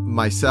got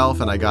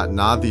myself and I got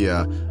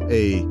Nadia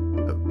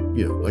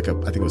I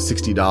think it was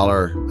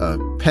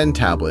 $60 pen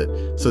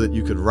tablet so that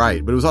you could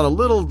write. But it was on a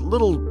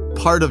little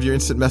part of your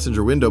instant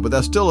messenger window, but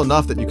that's still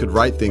enough that you could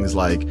write things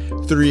like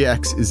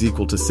 3x is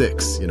equal to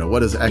 6. What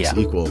does x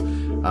equal?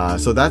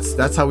 So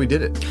that's how we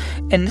did it.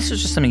 And this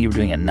was just something you were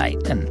doing at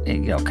night and,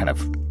 kind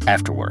of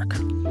after work.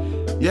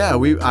 Yeah,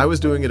 I was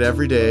doing it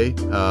every day,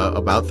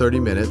 about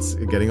 30 minutes,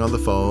 getting on the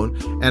phone.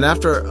 And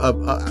after,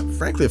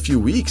 frankly, a few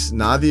weeks,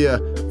 Nadia,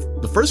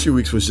 the first few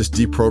weeks was just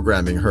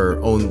deprogramming her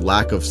own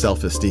lack of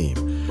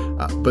self-esteem.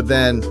 But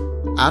then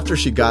after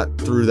she got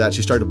through that,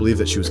 she started to believe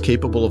that she was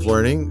capable of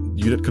learning.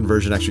 Unit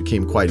conversion actually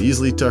came quite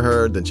easily to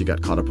her. Then she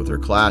got caught up with her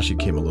class. She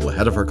came a little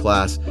ahead of her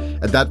class.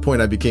 At that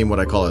point, I became what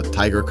I call a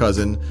tiger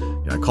cousin.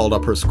 I called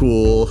up her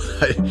school.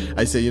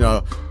 I say,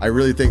 I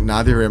really think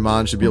Nadia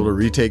Rehman should be able to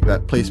retake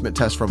that placement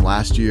test from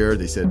last year.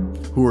 They said,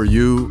 who are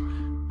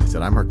you? I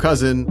said, I'm her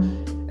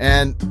cousin.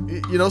 And,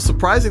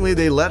 surprisingly,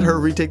 they let her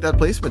retake that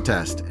placement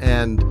test.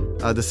 And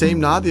the same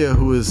Nadia,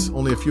 who was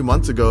only a few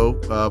months ago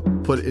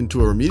put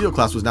into a remedial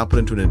class, was now put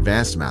into an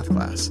advanced math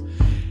class.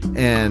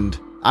 And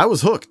I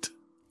was hooked.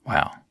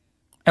 Wow.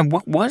 And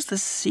what was the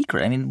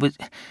secret?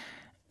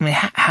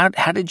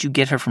 How did you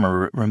get her from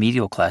a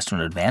remedial class to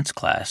an advanced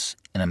class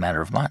in a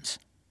matter of months?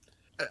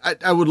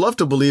 I would love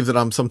to believe that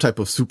I'm some type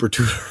of super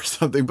tutor or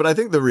something, but I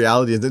think the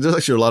reality is that there's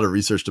actually a lot of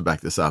research to back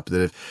this up,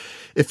 that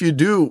if you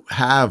do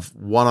have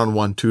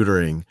one-on-one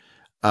tutoring,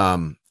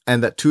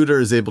 and that tutor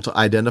is able to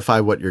identify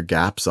what your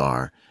gaps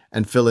are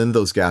and fill in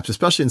those gaps,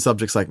 especially in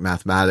subjects like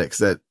mathematics,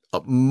 that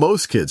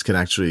most kids can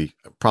actually,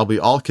 probably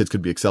all kids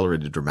could be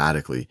accelerated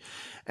dramatically.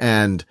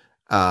 And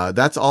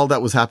that's all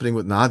that was happening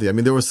with Nadia.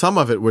 There was some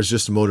of it was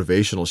just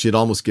motivational. She had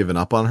almost given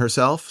up on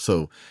herself.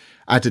 So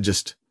I had to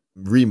just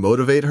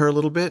remotivate her a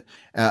little bit.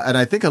 And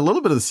I think a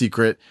little bit of the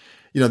secret,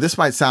 this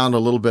might sound a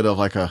little bit of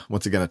like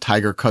once again, a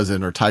tiger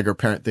cousin or tiger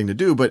parent thing to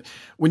do. But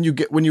when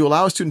you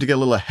allow a student to get a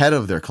little ahead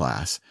of their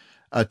class,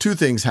 two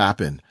things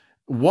happen.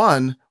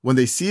 One, when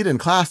they see it in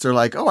class, they're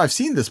like, oh, I've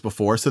seen this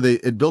before. So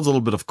it builds a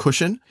little bit of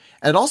cushion,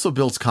 and it also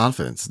builds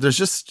confidence. There's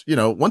just,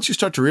 once you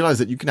start to realize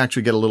that you can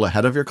actually get a little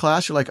ahead of your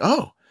class, you're like,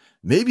 oh,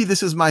 maybe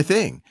this is my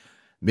thing.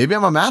 Maybe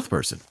I'm a math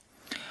person.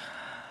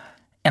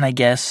 And I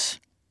guess,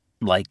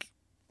 like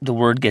the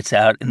word gets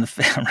out in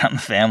around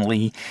the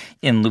family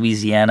in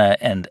Louisiana,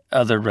 and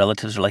other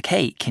relatives are like,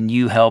 hey, can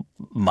you help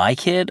my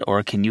kid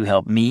or can you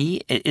help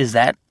me? Is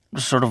that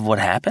sort of what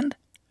happened?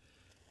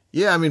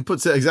 Yeah, I mean,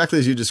 put exactly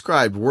as you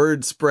described,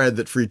 word spread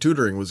that free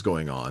tutoring was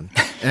going on.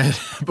 And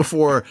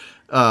before,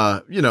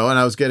 and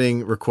I was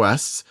getting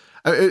requests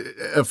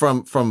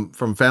from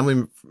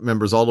family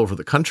members all over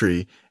the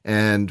country.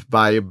 And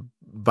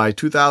by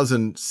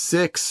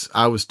 2006,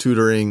 I was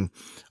tutoring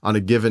on a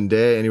given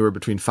day anywhere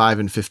between 5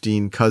 and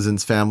 15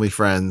 cousins, family,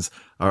 friends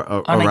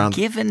around. On a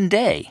given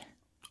day?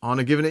 On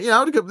a given day.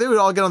 Yeah, they would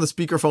all get on the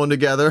speakerphone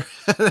together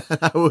and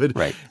I would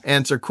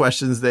answer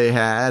questions they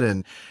had.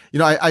 And,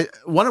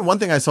 one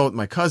thing I saw with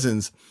my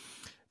cousins,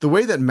 the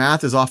way that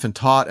math is often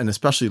taught and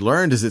especially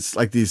learned is it's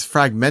like these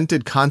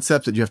fragmented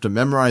concepts that you have to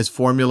memorize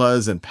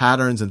formulas and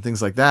patterns and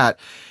things like that.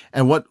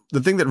 And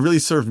the thing that really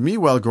served me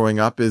well growing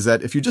up is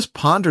that if you just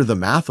ponder the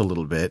math a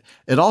little bit,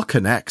 it all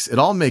connects. It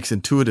all makes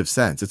intuitive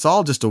sense. It's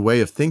all just a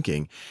way of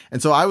thinking.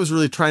 And so I was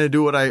really trying to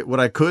do what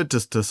I could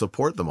to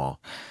support them all.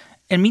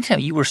 And meantime,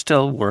 you were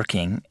still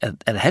working at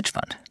a hedge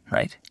fund,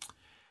 right?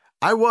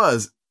 I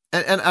was.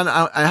 And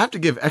I have to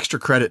give extra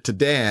credit to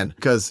Dan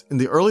because in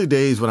the early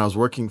days when I was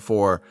working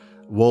for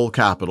Wohl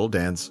Capital,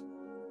 Dan's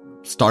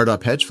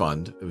startup hedge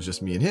fund, it was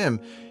just me and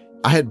him,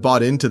 I had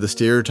bought into the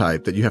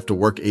stereotype that you have to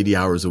work 80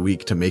 hours a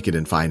week to make it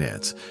in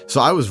finance. So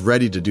I was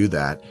ready to do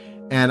that.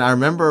 And I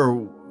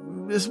remember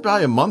this is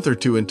probably a month or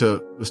two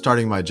into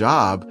starting my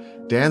job.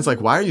 Dan's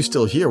like, why are you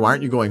still here? Why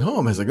aren't you going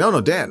home? I was like, no,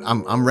 Dan,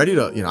 I'm ready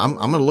to, I'm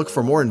going to look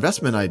for more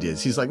investment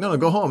ideas. He's like, no,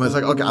 go home. I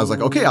was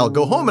like, okay, I'll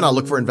go home and I'll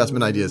look for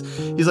investment ideas.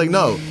 He's like,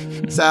 no,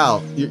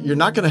 Sal, you're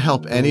not going to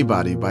help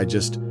anybody by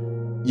just,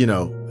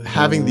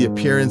 having the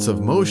appearance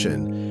of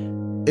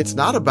motion. It's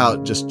not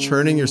about just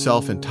churning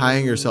yourself and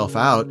tying yourself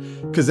out,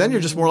 because then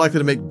you're just more likely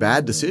to make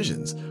bad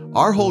decisions.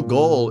 Our whole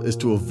goal is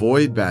to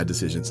avoid bad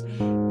decisions.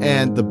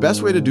 And the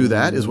best way to do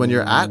that is when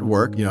you're at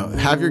work,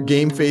 have your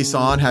game face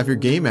on, have your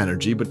game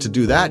energy. But to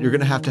do that, you're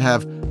going to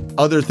have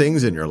other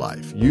things in your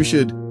life. You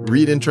should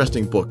read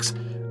interesting books,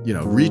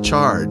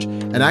 recharge.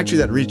 And actually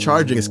that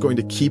recharging is going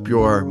to keep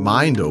your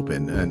mind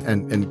open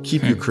and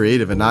keep you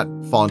creative and not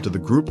fall into the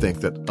groupthink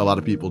that a lot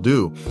of people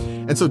do.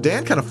 And so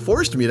Dan kind of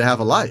forced me to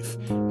have a life.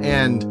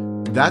 And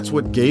that's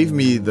what gave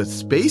me the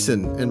space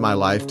in my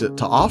life to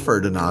offer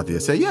to Nadia.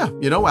 Say,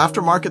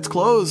 after markets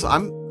close,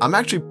 I'm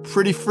actually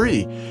pretty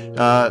free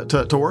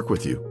to work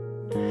with you.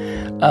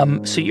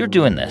 So you're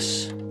doing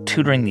this,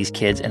 tutoring these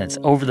kids, and it's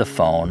over the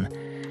phone.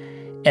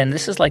 And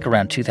this is like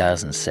around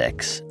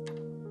 2006.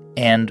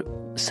 And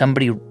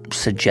somebody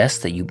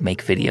suggests that you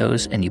make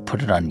videos and you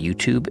put it on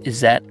YouTube.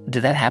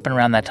 Did that happen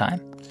around that time?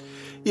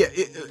 Yeah,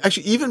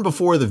 actually, even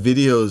before the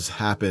videos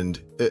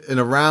happened, in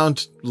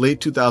around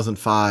late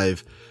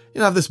 2005, I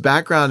have this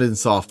background in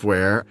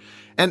software.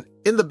 And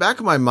in the back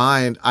of my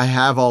mind, I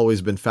have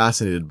always been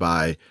fascinated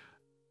by,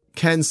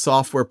 can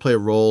software play a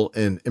role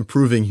in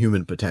improving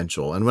human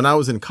potential? And when I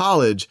was in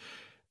college,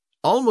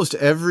 almost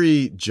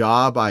every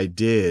job I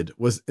did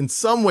was in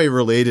some way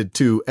related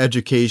to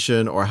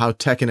education or how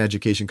tech and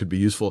education could be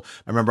useful.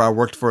 I remember I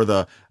worked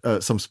for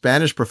some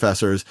Spanish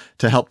professors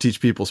to help teach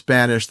people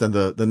Spanish. Then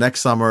the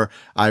next summer,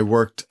 I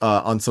worked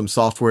on some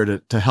software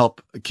to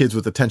help kids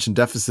with attention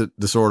deficit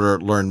disorder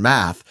learn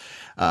math.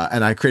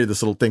 And I created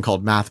this little thing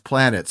called Math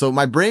Planet. So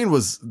my brain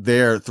was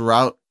there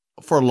throughout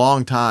for a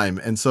long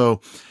time. And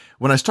so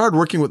when I started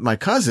working with my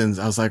cousins,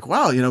 I was like,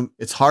 wow,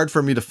 it's hard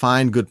for me to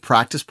find good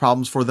practice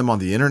problems for them on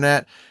the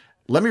internet.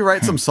 Let me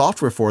write some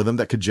software for them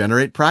that could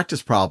generate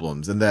practice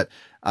problems and that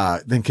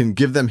then can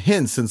give them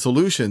hints and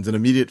solutions and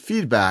immediate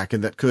feedback,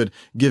 and that could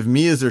give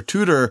me as their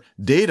tutor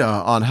data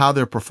on how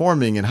they're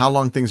performing and how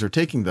long things are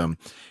taking them.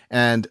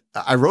 And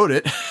I wrote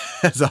it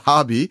as a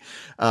hobby.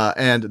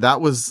 And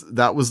that was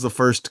the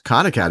first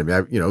Khan Academy.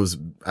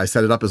 I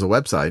set it up as a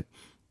website.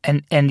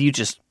 And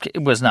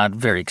it was not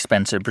very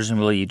expensive.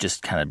 Presumably you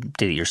just kind of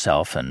did it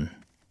yourself and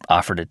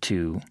offered it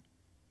to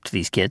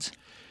these kids?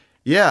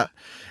 Yeah.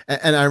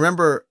 And I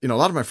remember, a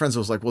lot of my friends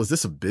was like, well, is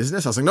this a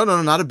business? I was like,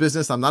 no, not a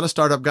business. I'm not a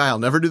startup guy. I'll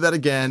never do that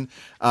again.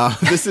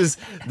 This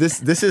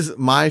is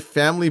my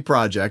family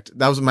project.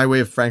 That was my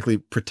way of frankly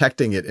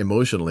protecting it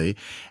emotionally.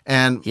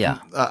 And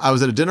I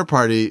was at a dinner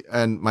party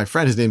and my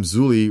friend, his name's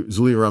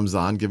Zuli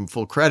Ramzan, give him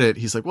full credit.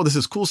 He's like, well, this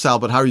is cool, Sal,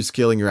 but how are you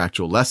scaling your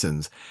actual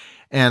lessons?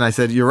 And I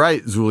said, you're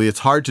right, Zuli. It's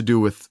hard to do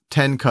with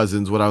 10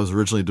 cousins what I was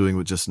originally doing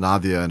with just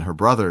Nadia and her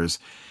brothers.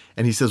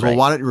 And he says, well,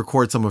 why don't you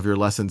record some of your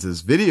lessons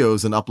as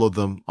videos and upload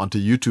them onto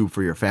YouTube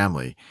for your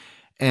family?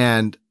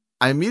 And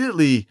I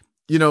immediately,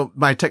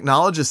 my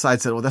technologist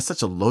side said, well, that's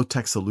such a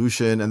low-tech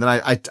solution. And then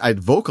I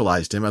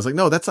vocalized him. I was like,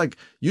 no, that's like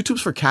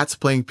YouTube's for cats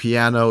playing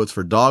piano. It's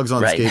for dogs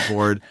on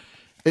skateboard.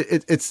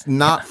 It's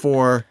not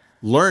for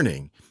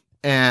learning.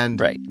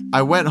 And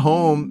I went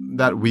home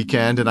that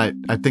weekend and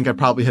I think I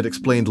probably had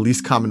explained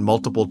least common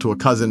multiple to a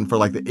cousin for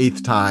like the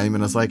 8th time.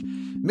 And I was like,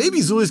 maybe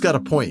Zuli's got a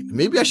point.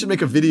 Maybe I should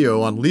make a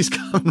video on least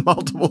common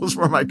multiples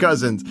for my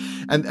cousins.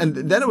 And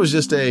then it was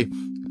just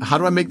how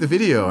do I make the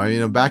video? I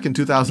mean, back in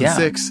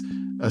 2006,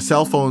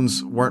 cell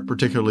phones weren't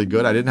particularly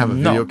good. I didn't have a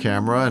video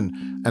camera,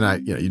 and I,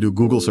 you do a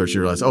Google search and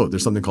you realize, oh,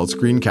 there's something called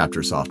screen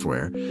capture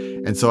software.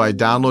 And so I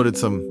downloaded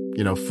some,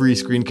 free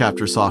screen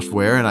capture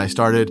software, and I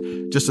started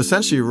just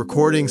essentially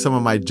recording some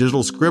of my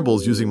digital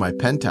scribbles using my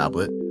pen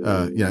tablet.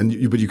 But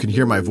you can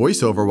hear my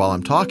voiceover while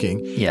I'm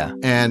talking. Yeah.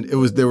 And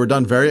they were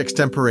done very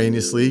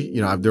extemporaneously.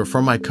 They were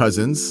from my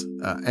cousins,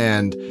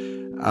 and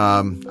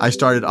I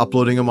started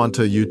uploading them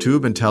onto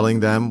YouTube and telling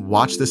them,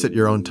 watch this at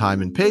your own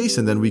time and pace,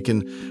 and then we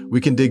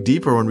can dig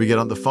deeper when we get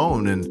on the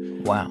phone.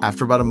 And wow.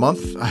 After about a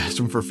month, I asked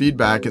them for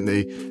feedback, and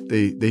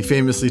they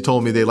famously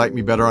told me they liked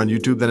me better on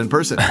YouTube than in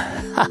person.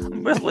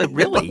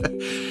 Really?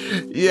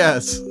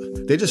 Yes.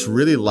 They just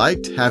really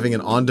liked having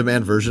an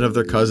on-demand version of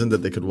their cousin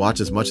that they could watch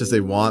as much as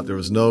they want. There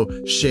was no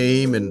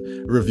shame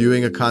in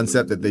reviewing a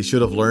concept that they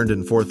should have learned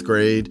in 4th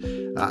grade.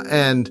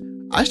 And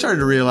I started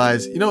to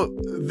realize,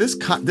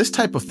 this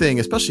type of thing,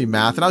 especially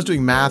math, and I was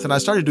doing math, and I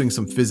started doing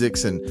some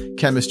physics and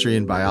chemistry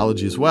and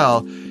biology as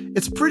well.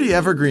 It's pretty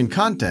evergreen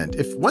content.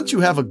 If once you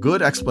have a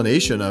good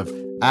explanation of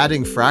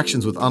adding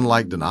fractions with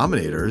unlike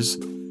denominators,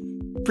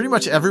 pretty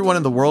much everyone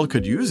in the world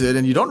could use it,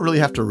 and you don't really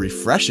have to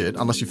refresh it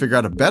unless you figure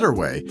out a better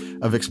way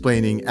of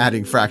explaining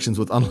adding fractions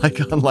with unlike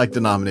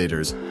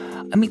denominators.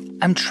 I mean,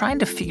 I'm trying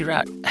to figure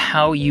out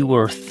how you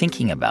were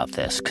thinking about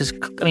this, because,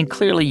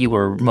 clearly you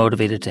were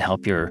motivated to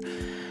help your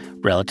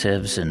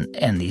relatives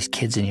and these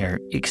kids in your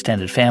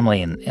extended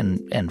family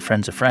and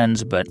friends of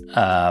friends. But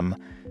I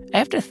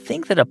have to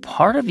think that a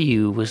part of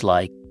you was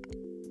like,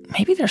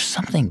 maybe there's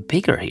something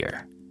bigger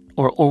here.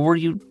 Or were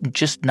you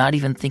just not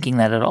even thinking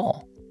that at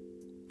all?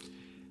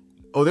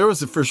 Oh, there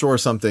was for sure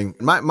something.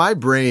 My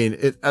brain,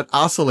 it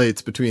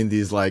oscillates between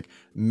these like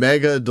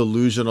mega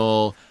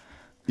delusional,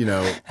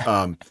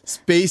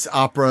 space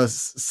opera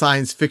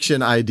science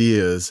fiction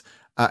ideas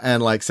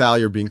and like, Sal,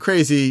 you're being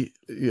crazy.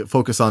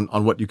 Focus on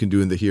what you can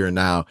do in the here and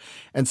now.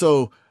 And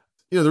so,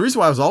 the reason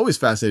why I was always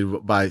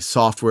fascinated by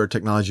software,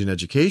 technology, and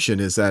education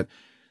is that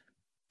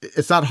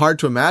it's not hard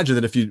to imagine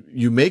that if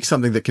you make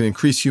something that can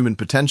increase human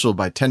potential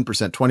by 10%,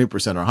 20%,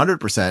 or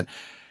 100%,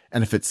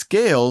 and if it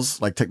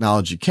scales like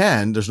technology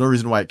can, there's no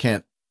reason why it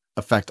can't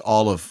affect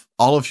all of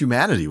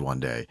humanity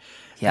one day.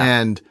 Yeah.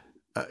 And,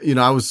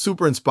 I was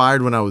super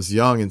inspired when I was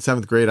young. In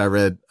 7th grade, I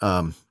read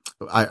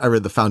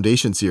the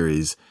Foundation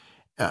series,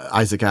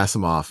 Isaac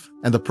Asimov.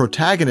 And the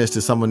protagonist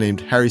is someone named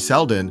Harry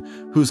Seldon,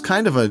 who's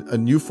kind of a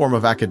new form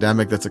of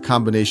academic that's a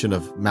combination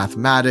of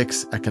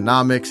mathematics,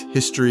 economics,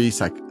 history,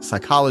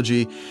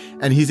 psychology,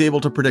 and he's able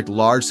to predict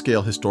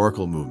large-scale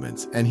historical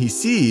movements. And he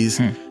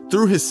sees,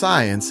 through his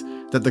science,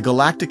 that the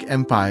galactic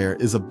empire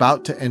is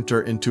about to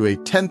enter into a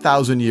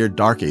 10,000-year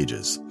dark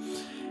ages.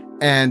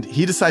 And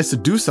he decides to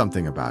do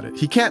something about it.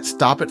 He can't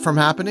stop it from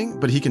happening,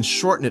 but he can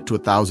shorten it to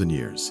 1,000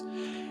 years.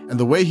 And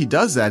the way he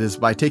does that is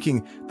by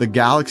taking the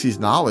galaxy's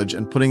knowledge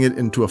and putting it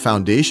into a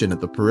foundation at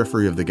the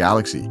periphery of the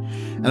galaxy.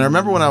 And I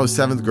remember when I was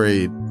 7th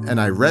grade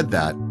and I read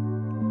that,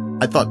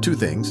 I thought two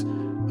things.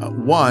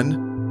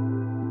 One,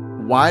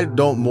 why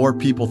don't more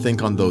people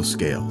think on those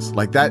scales?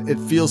 Like that, it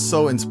feels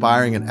so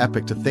inspiring and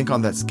epic to think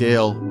on that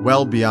scale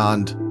well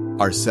beyond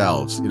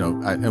ourselves.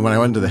 And when I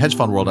went into the hedge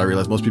fund world, I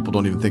realized most people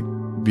don't even think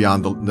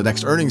beyond the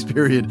next earnings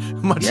period,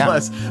 much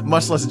less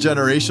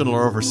generational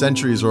or over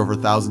centuries or over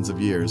thousands of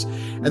years.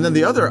 And then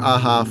the other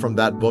aha from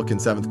that book in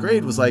 7th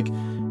grade was like,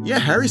 yeah,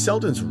 Harry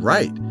Seldon's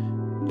right.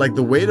 Like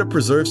the way to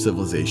preserve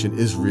civilization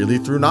is really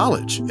through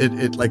knowledge.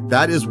 It like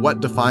that is what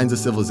defines a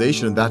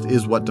civilization, and that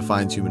is what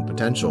defines human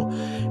potential.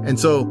 And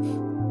so,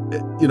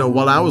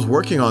 while I was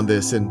working on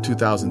this in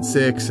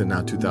 2006 and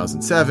now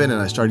 2007, and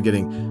I started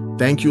getting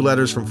thank you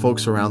letters from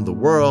folks around the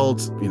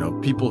world,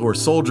 people who are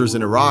soldiers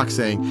in Iraq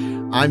saying,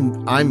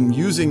 I'm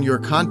using your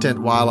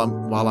content while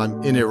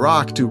I'm in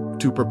Iraq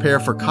to prepare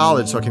for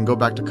college so I can go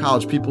back to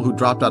college. People who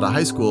dropped out of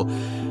high school.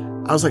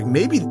 I was like,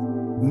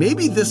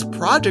 maybe this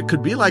project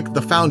could be like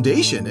the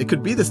foundation. It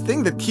could be this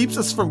thing that keeps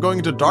us from going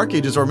into dark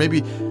ages or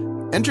maybe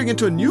entering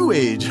into a new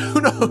age.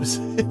 Who knows?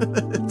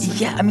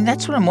 Yeah,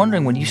 that's what I'm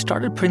wondering. When you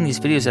started putting these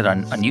videos out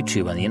on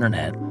YouTube, on the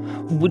internet,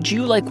 would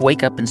you like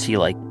wake up and see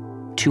like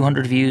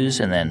 200 views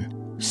and then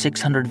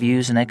 600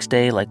 views the next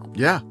day? Like,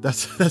 yeah,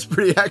 that's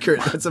pretty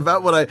accurate. That's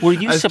about what I. Were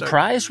you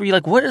surprised? Were you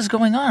like, what is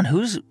going on?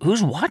 Who's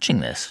watching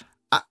this?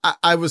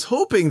 I was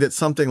hoping that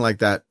something like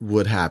that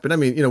would happen.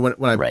 When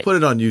I put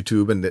it on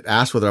YouTube and it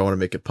asked whether I want to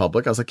make it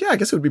public, I was like, yeah, I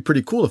guess it would be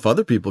pretty cool if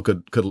other people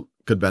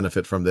could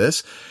benefit from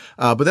this.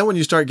 But then when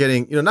you start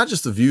getting, not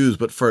just the views,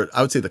 but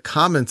I would say the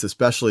comments,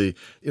 especially,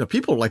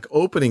 people like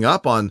opening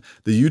up on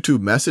the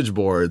YouTube message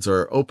boards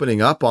or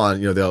opening up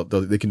on,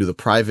 they can do the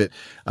private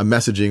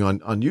messaging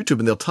on YouTube,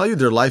 and they'll tell you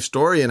their life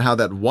story and how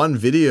that one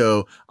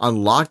video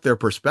unlocked their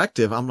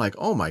perspective. I'm like,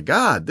 oh my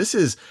God, this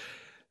is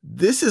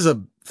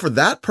for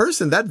that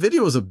person, that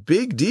video was a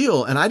big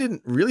deal, and I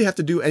didn't really have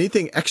to do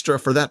anything extra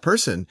for that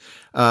person.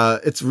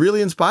 It's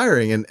really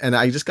inspiring, and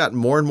I just got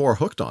more and more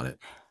hooked on it.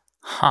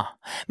 Huh.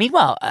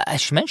 Meanwhile, I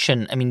should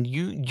mention,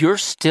 you're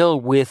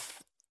still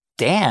with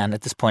Dan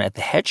at this point at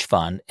the hedge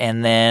fund,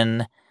 and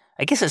then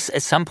I guess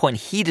at some point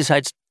he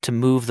decides to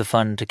move the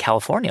fund to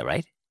California,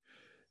 right?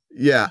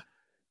 Yeah.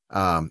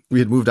 We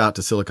had moved out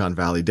to Silicon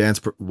Valley.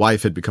 Dan's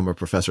wife had become a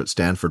professor at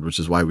Stanford, which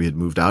is why we had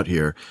moved out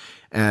here.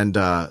 And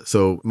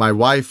so my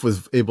wife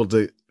was able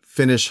to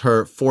finish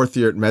her 4th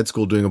year at med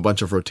school doing a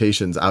bunch of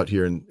rotations out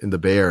here in the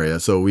Bay Area.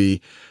 So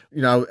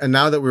and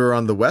now that we were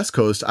on the West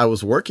Coast, I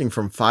was working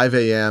from 5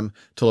 a.m.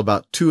 till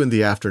about 2 in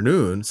the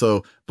afternoon.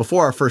 So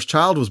before our first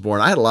child was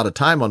born, I had a lot of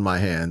time on my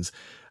hands.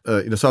 So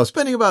I was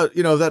spending about,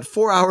 that 4 to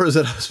 5 hours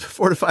that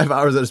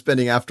I was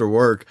spending after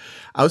work,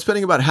 I was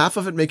spending about half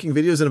of it making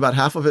videos and about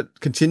half of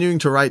it continuing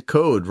to write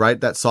code,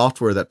 write that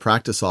software, that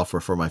practice software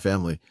for my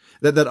family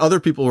that other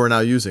people were now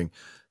using.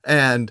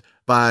 And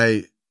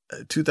by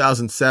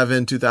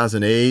 2007,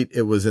 2008,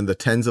 it was in the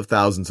tens of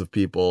thousands of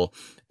people.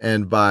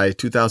 And by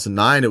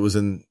 2009, it was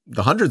in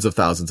the hundreds of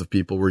thousands of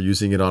people were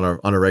using it on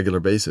a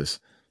regular basis.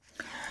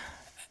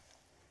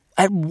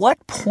 At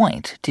what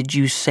point did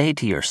you say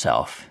to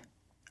yourself,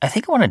 I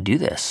think I want to do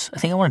this. I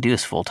think I want to do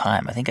this full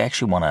time. I think I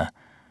actually want to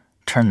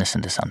turn this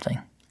into something?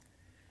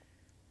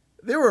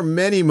 There were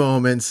many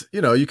moments,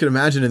 you can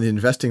imagine in the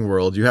investing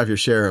world, you have your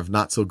share of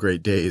not so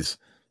great days.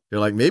 You're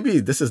like, maybe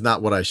this is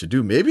not what I should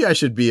do. Maybe I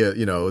should be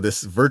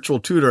this virtual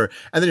tutor.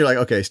 And then you're like,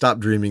 okay, stop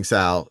dreaming,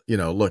 Sal.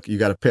 Look, you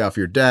got to pay off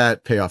your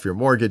debt, pay off your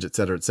mortgage, et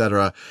cetera, et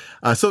cetera.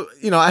 So,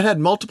 I had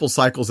multiple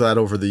cycles of that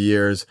over the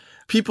years.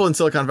 People in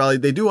Silicon Valley,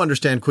 they do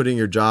understand quitting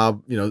your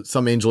job.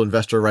 Some angel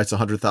investor writes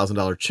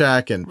 $100,000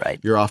 check and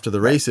you're off to the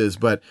races.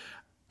 But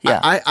yeah.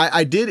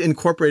 I did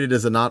incorporate it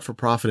as a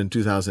not-for-profit in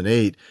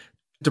 2008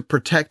 to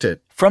protect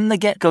it. From the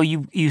get-go,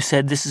 you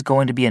said this is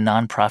going to be a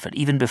nonprofit,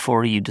 even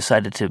before you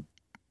decided to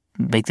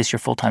make this your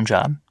full-time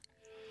job?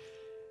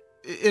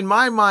 In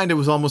my mind, it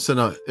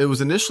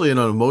was initially an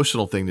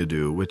emotional thing to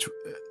do, which,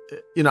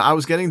 I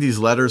was getting these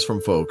letters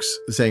from folks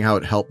saying how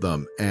it helped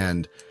them.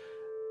 And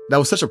that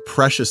was such a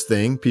precious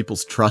thing,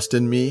 people's trust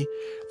in me,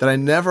 that I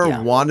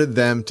never wanted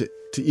them to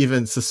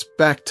even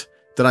suspect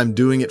that I'm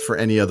doing it for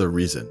any other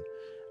reason.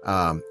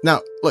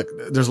 Now, look,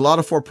 there's a lot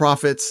of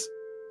for-profits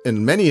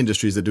in many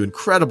industries that do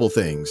incredible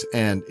things.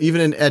 And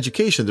even in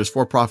education, there's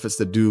for-profits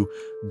that do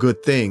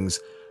good things.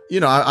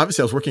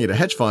 Obviously I was working at a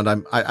hedge fund.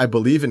 I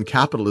believe in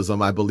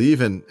capitalism. I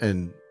believe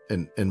in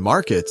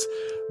markets.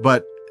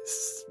 But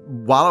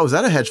while I was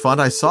at a hedge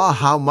fund, I saw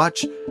how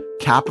much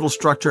capital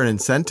structure and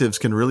incentives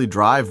can really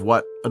drive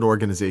what an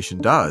organization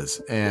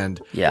does. And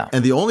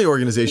the only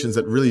organizations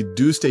that really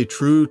do stay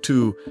true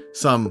to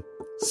some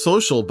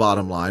social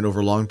bottom line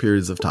over long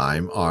periods of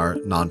time are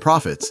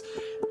nonprofits.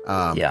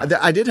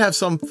 I did have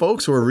some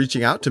folks who were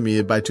reaching out to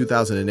me by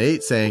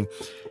 2008 saying,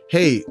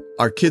 hey,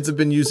 our kids have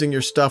been using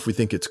your stuff. We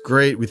think it's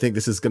great. We think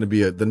this is going to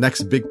be the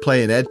next big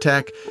play in ed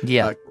tech.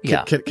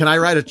 Can I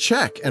write a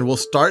check and we'll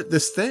start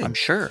this thing? I'm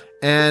sure.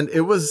 And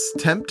it was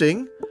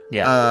tempting.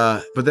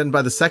 Yeah. But then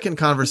by the second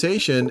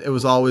conversation, it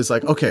was always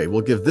like, okay,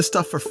 we'll give this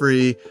stuff for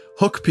free,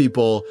 hook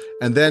people,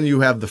 and then you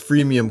have the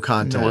freemium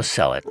content. We'll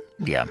sell it.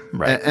 Yeah,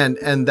 right.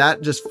 And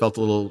that just felt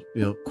a little,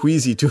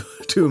 queasy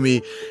to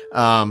me.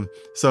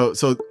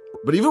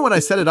 But even when I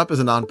set it up as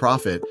a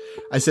nonprofit,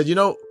 I said,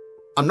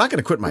 I'm not going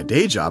to quit my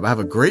day job. I have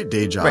a great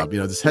day job. Right.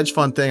 This hedge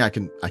fund thing, I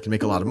can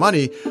make a lot of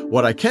money.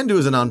 What I can do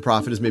as a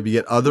nonprofit is maybe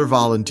get other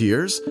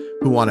volunteers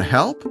who want to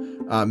help.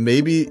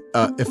 Maybe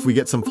if we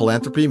get some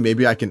philanthropy,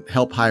 maybe I can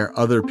help hire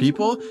other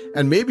people.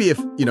 And maybe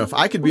if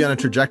I could be on a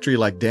trajectory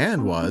like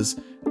Dan was,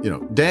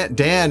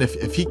 Dan,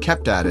 if he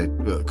kept at it,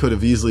 could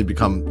have easily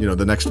become,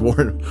 the next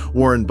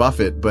Warren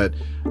Buffett. But,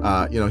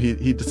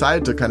 he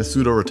decided to kind of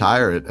pseudo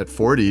retire at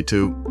 40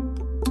 to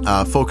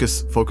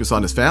focus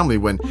on his family,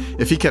 when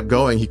if he kept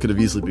going, he could have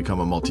easily become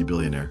a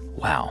multi-billionaire.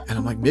 Wow. And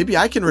I'm like, maybe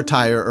I can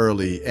retire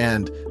early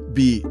and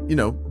be,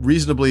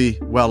 reasonably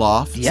well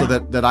off so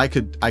that I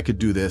could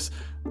do this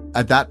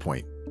at that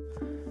point.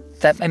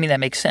 That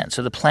makes sense.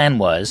 So the plan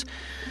was,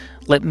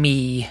 let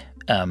me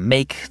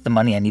make the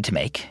money I need to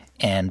make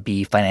and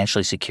be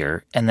financially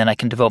secure, and then I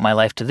can devote my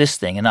life to this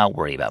thing and not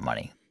worry about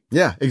money.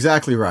 Yeah,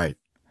 exactly right.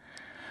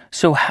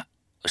 So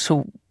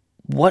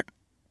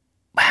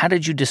how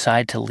did you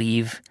decide to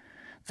leave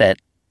that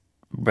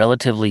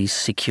relatively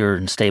secure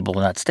and stable,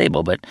 not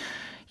stable, but,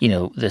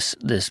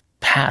 this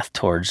path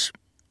towards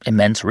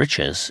immense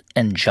riches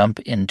and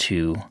jump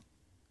into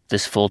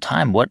this full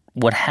time?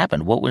 What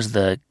happened? What was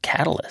the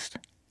catalyst?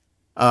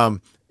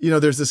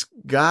 There's this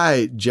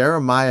guy,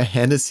 Jeremiah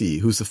Hennessy,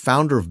 who's the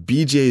founder of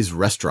BJ's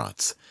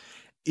Restaurants.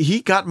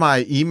 He got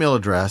my email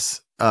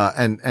address,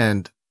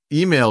 and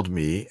emailed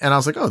me, and I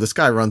was like, oh, this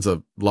guy runs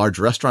a large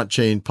restaurant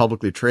chain,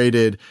 publicly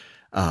traded.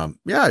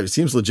 It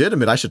seems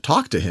legitimate. I should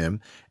talk to him.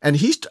 And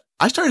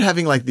I started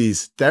having like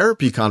these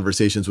therapy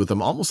conversations with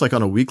him almost like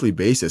on a weekly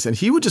basis. And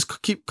he would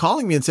just keep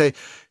calling me and say,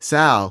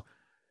 Sal,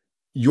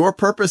 your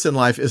purpose in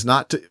life is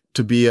not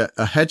to be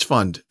a hedge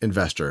fund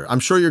investor. I'm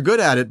sure you're good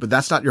at it, but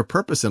that's not your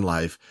purpose in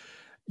life.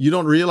 You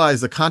don't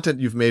realize the content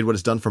you've made, what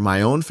it's done for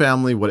my own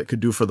family, what it could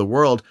do for the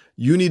world.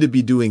 You need to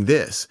be doing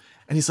this.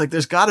 And he's like,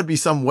 there's got to be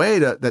some way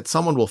that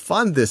someone will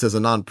fund this as a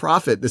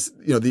nonprofit. This,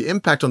 the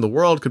impact on the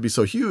world could be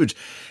so huge.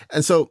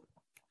 And so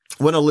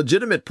when a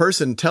legitimate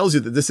person tells you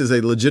that this is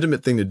a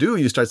legitimate thing to do,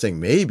 you start saying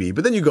maybe,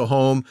 but then you go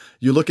home,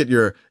 you look at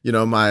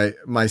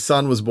my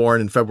son was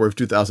born in February of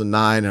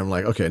 2009, and I'm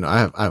like, okay, no,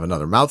 I have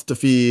another mouth to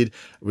feed.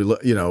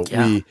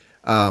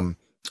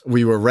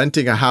 We were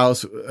renting a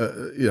house,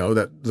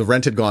 that the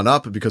rent had gone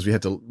up because we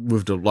had to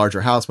move to a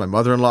larger house. My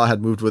mother-in-law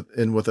had moved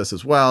in with us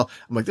as well.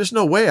 I'm like, there's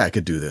no way I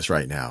could do this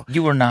right now.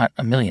 You were not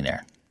a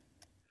millionaire.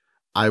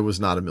 I was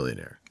not a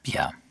millionaire.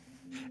 Yeah.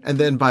 And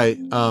then by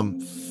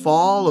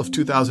fall of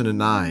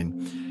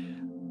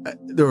 2009,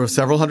 there were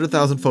several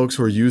 100,000 folks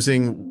who were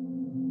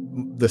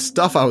using the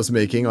stuff I was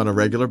making on a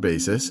regular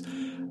basis.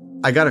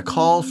 I got a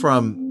call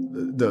from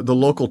the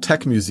local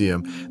tech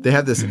museum. They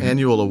had this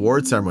annual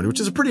award ceremony, which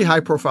is a pretty high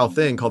profile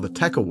thing called the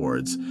Tech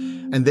Awards.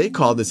 And they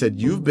called and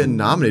said, you've been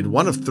nominated,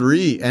 one of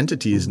 3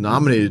 entities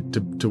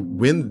nominated to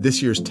win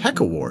this year's Tech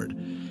Award.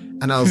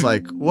 And I was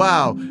like,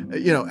 wow,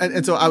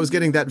 and so I was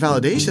getting that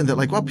validation that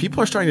like, wow,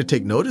 people are starting to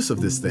take notice of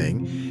this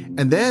thing.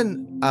 And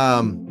then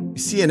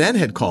CNN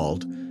had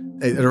called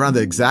at around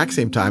the exact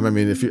same time. I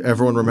mean, if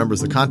everyone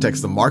remembers the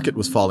context, the market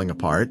was falling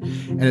apart.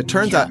 And it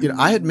turns out,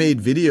 I had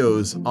made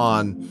videos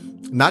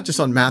not just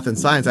on math and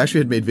science. I actually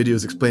had made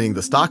videos explaining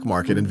the stock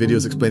market and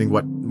videos explaining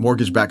what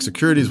mortgage-backed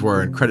securities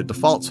were and credit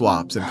default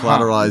swaps and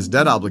collateralized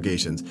debt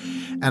obligations.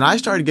 And I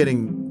started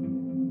getting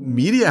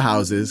media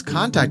houses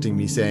contacting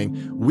me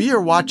saying, we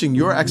are watching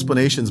your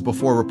explanations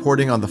before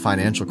reporting on the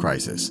financial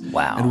crisis.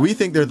 Wow. And we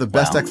think they're the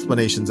best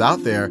explanations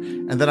out there.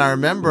 And then I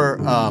remember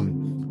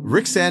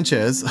Rick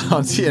Sanchez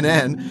on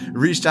CNN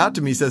reached out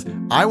to me, says,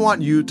 I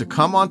want you to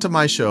come onto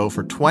my show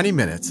for 20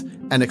 minutes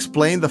and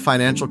explain the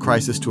financial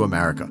crisis to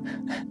America.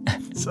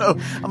 So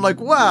I'm like,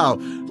 wow,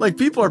 like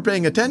people are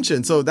paying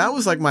attention. So that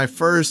was like my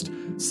first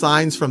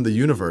signs from the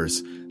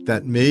universe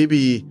that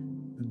maybe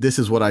this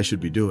is what I should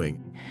be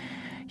doing.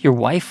 Your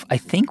wife, I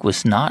think,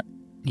 was not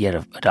yet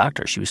a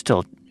doctor. She was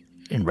still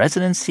in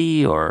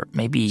residency, or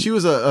maybe she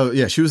was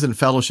she was in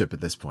fellowship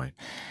at this point.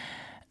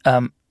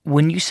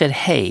 When you said,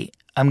 "Hey,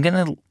 I'm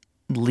going to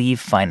leave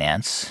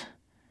finance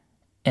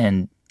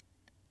and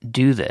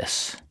do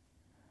this,"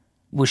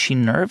 was she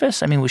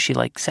nervous? I mean, was she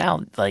like,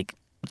 "Sal, like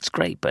it's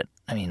great, but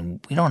I mean,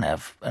 we don't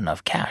have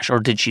enough cash," or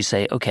did she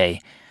say,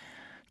 "Okay,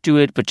 do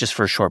it, but just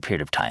for a short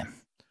period of time"?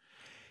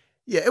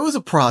 Yeah, it was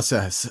a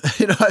process,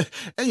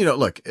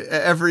 look,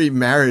 every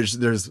marriage,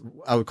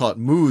 I would call it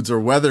moods or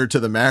weather to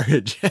the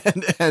marriage.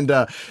 And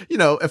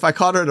if I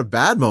caught her at a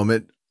bad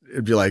moment,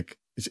 it'd be like,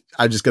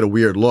 I just get a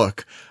weird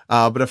look.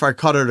 But if I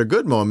caught her at a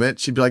good moment,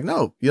 she'd be like,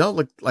 no,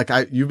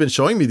 you've been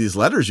showing me these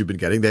letters you've been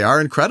getting. They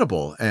are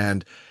incredible.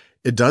 And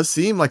it does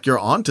seem like you're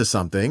onto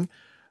something.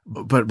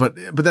 But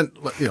then,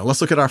 let's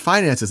look at our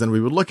finances. And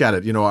we would look at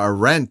it, our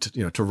rent,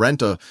 to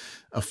rent a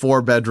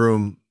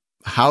 4-bedroom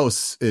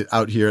house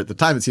out here at the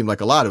time, it seemed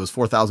like a lot. It was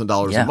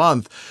 $4,000 a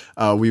month.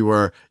 We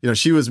were,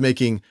 she was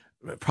making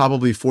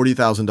probably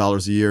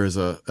 $40,000 a year as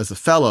a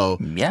fellow.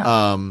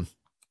 Yeah.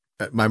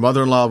 My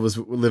mother-in-law was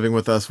living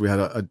with us. We had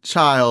a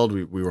child.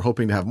 We were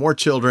hoping to have more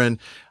children.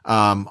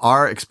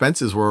 Our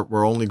expenses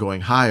were only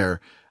going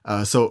higher.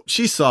 So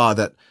she saw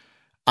that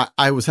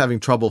I was having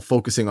trouble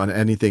focusing on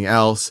anything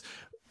else.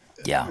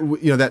 Yeah.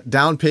 That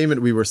down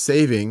payment we were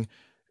saving,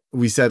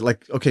 we said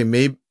like, okay,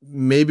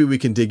 maybe we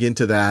can dig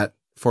into that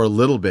for a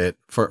little bit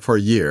for a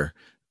year.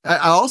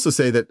 I also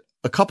say that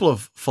a couple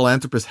of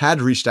philanthropists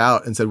had reached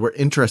out and said, we're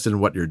interested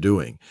in what you're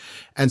doing.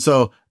 And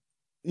so,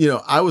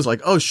 I was like,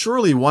 oh,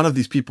 surely one of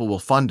these people will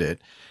fund it.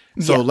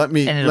 So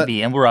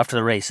and we're off to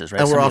the races, right?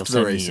 And Somebody we're off to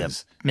the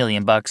races. $1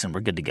 million and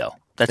we're good to go.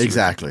 That's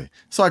exactly.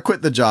 So I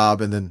quit the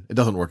job, and then it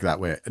doesn't work out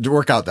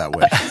that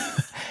way.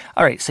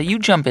 All right. So you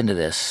jump into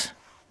this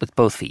with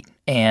both feet.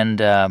 And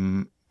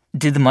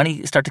did the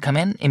money start to come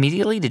in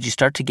immediately? Did you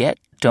start to get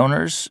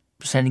donors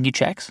sending you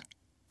checks?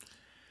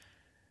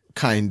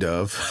 Kind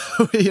of.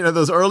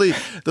 Those early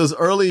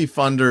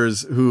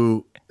funders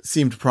who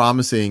seemed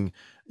promising,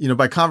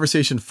 by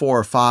conversation 4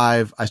 or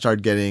 5, I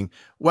started getting,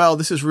 well,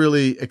 this is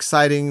really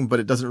exciting, but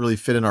it doesn't really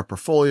fit in our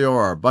portfolio,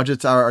 or our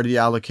budgets are already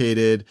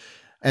allocated.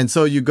 And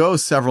so you go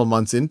several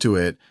months into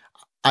it.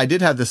 I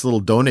did have this little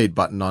donate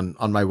button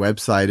on my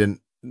website, and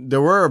there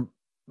were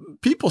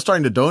people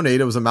starting to donate.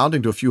 It was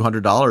amounting to a few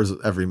 $100s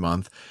every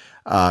month.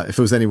 If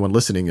it was anyone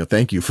listening,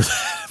 thank you for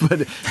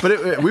that.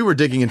 But we were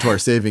digging into our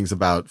savings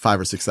about $5,000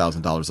 or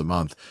 $6,000 a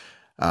month.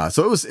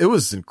 So it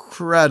was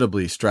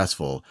incredibly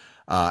stressful.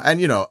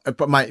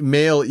 But my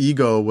male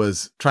ego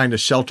was trying to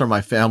shelter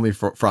my family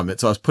from it.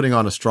 So I was putting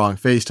on a strong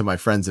face to my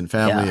friends and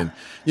family. Yeah. And,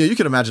 you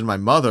can imagine my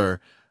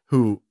mother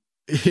who,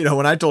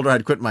 when I told her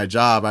I'd quit my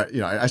job,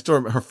 I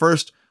still, her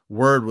first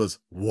word was,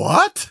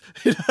 what?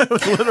 It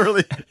was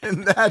literally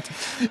in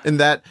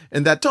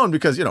that tone,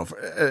 because,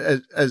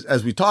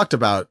 as we talked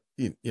about,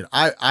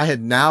 I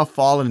had now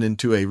fallen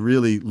into a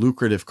really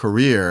lucrative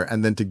career,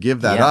 and then to give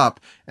that up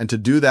and to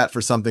do that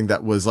for something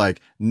that was like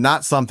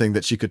not something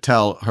that she could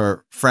tell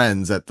her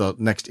friends at the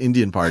next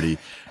Indian party.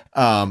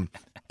 Not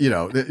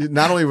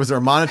only was there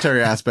a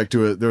monetary aspect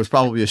to it, there was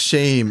probably a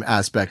shame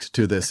aspect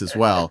to this as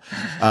well.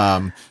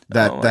 Was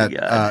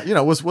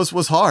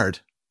hard.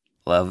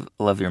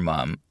 Love your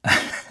mom.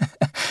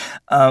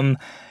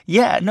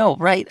 Yeah, no,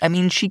 right. I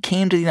mean, she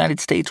came to the United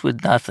States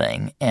with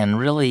nothing and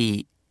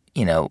really,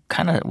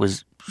 kind of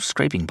was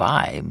scraping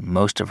by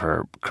most of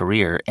her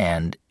career.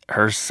 And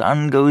her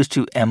son goes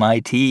to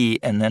MIT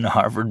and then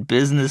Harvard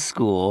Business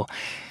School.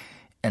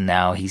 And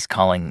now he's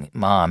calling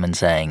mom and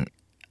saying,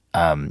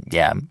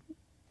 yeah, I'm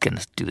going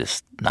to do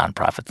this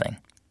nonprofit thing.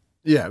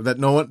 Yeah, that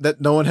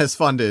no one has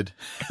funded,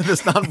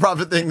 this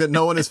nonprofit thing that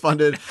no one has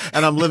funded,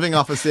 and I'm living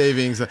off of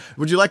savings.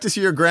 Would you like to see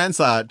your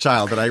grandchild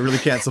that I really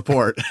can't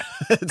support?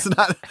 It's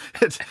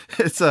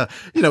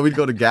we'd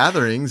go to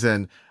gatherings,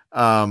 and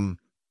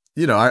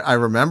I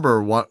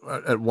remember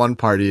at one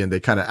party, and they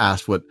kind of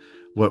asked what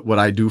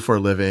I do for a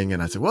living,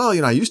 and I said,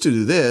 well, I used to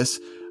do this.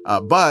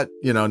 But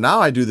now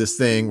I do this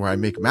thing where I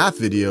make math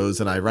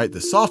videos and I write the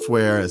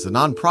software as a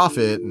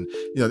nonprofit, and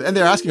and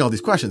they're asking all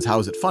these questions. How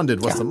is it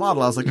funded? What's the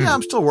model? I was like, yeah,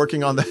 I'm still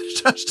working on that.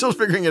 I'm still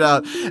figuring it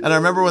out. And I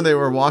remember when they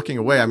were walking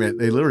away, I mean,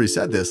 they literally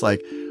said this,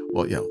 like,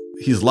 well,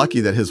 he's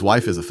lucky that his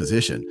wife is a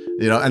physician,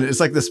 and it's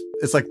like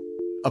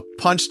a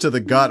punch to the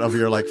gut of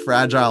your like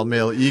fragile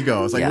male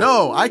ego. It's like,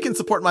 no, I can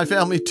support my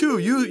family too.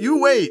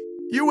 You wait.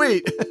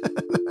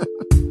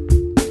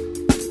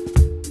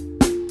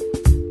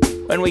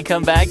 When we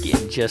come back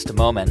in just a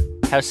moment,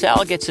 how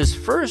Sal gets his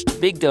first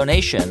big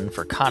donation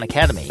for Khan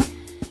Academy,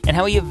 and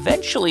how he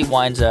eventually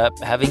winds up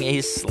having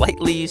a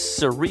slightly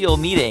surreal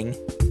meeting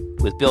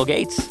with Bill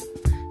Gates.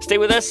 Stay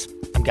with us.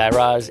 I'm Guy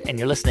Raz, and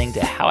you're listening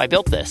to How I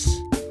Built This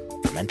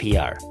from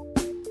NPR.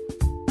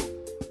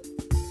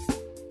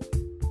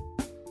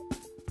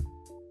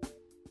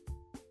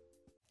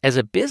 As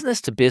a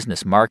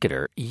business-to-business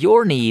marketer,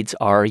 your needs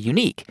are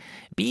unique.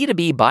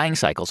 B2B buying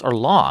cycles are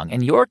long,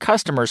 and your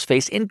customers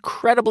face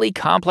incredibly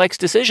complex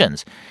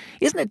decisions.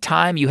 Isn't it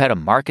time you had a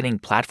marketing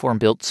platform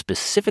built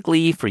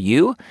specifically for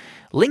you?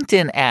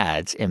 LinkedIn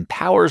Ads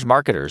empowers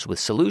marketers with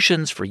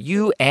solutions for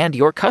you and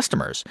your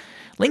customers.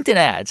 LinkedIn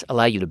Ads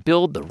allow you to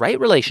build the right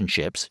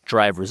relationships,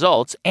 drive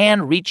results,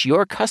 and reach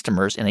your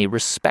customers in a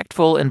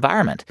respectful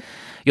environment.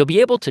 You'll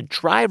be able to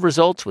drive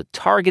results with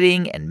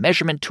targeting and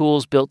measurement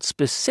tools built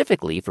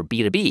specifically for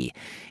B2B.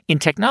 In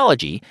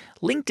technology,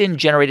 LinkedIn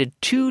generated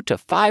 2 to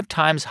 5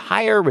 times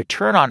higher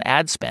return on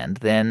ad spend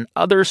than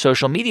other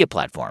social media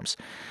platforms.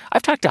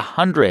 I've talked to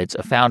hundreds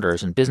of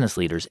founders and business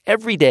leaders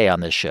every day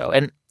on this show,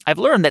 and I've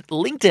learned that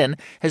LinkedIn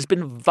has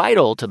been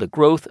vital to the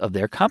growth of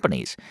their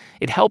companies.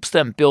 It helps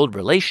them build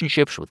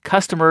relationships with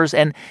customers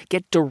and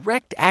get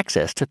direct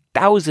access to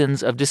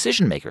thousands of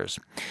decision makers.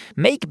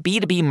 Make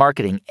B2B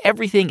marketing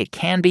everything it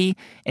can be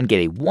and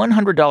get a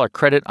 $100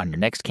 credit on your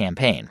next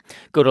campaign.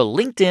 Go to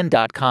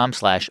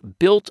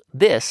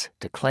linkedin.com/builtthis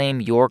to claim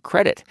your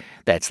credit.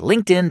 That's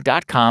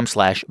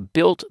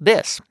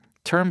linkedin.com/builtthis.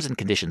 Terms and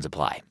conditions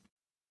apply.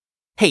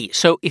 Hey,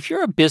 so if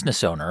you're a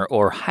business owner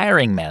or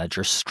hiring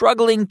manager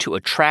struggling to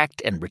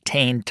attract and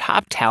retain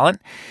top talent,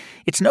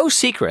 it's no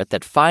secret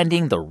that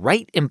finding the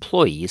right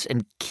employees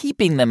and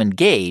keeping them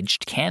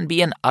engaged can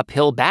be an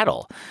uphill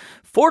battle.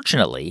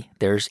 Fortunately,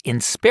 there's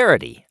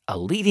Insperity, a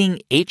leading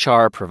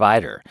HR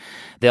provider.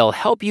 They'll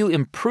help you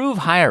improve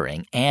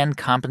hiring and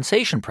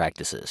compensation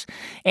practices,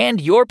 and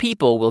your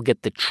people will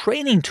get the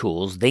training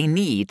tools they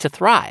need to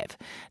thrive.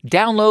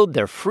 Download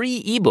their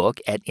free ebook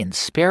at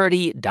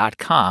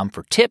Insperity.com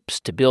for tips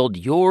to build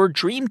your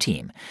dream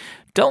team.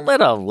 Don't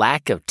let a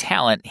lack of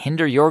talent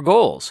hinder your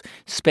goals.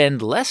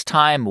 Spend less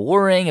time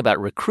worrying about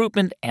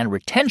recruitment and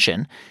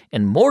retention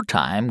and more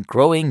time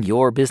growing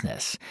your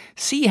business.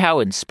 See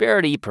how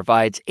Insperity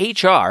provides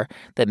HR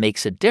that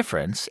makes a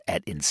difference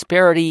at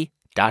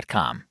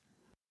Insperity.com.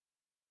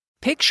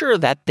 Picture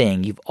that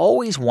thing you've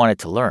always wanted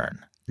to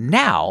learn.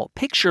 Now,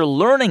 picture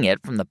learning it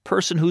from the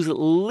person who's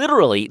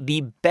literally the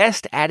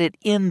best at it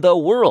in the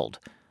world.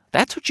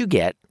 That's what you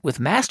get with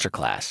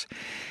Masterclass.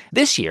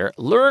 This year,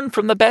 learn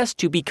from the best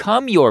to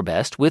become your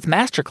best with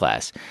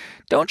Masterclass.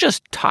 Don't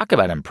just talk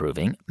about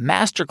improving.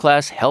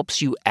 Masterclass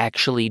helps you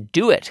actually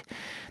do it.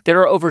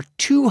 There are over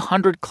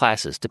 200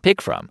 classes to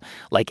pick from,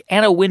 like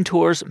Anna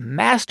Wintour's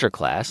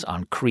Masterclass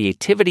on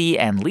creativity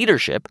and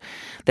leadership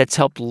that's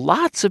helped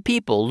lots of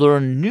people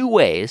learn new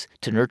ways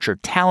to nurture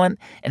talent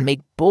and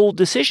make bold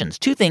decisions,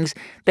 2 things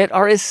that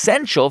are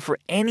essential for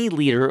any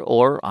leader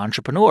or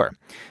entrepreneur.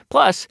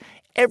 Plus,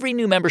 every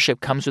new membership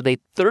comes with a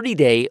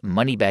 30-day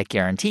money-back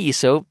guarantee,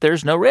 so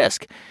there's no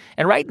risk.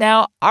 And right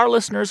now, our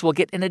listeners will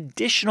get an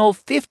additional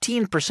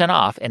 15%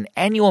 off an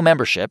annual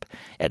membership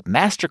at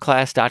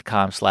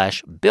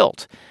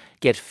masterclass.com/built.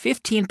 Get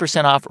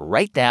 15% off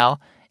right now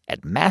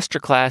at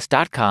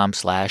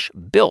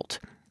masterclass.com/built.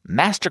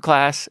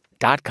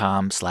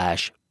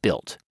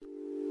 masterclass.com/built.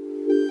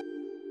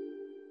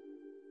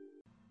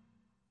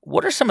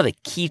 What are some of the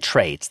key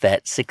traits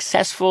that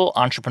successful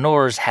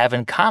entrepreneurs have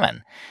in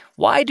common?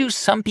 Why do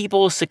some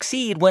people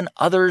succeed when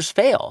others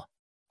fail?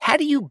 How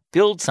do you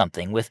build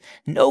something with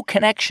no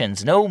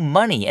connections, no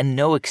money, and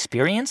no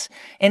experience?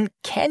 And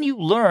can you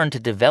learn to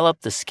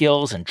develop the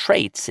skills and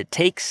traits it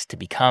takes to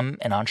become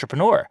an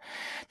entrepreneur?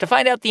 To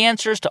find out the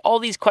answers to all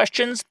these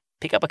questions,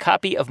 pick up a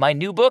copy of my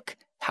new book,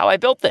 How I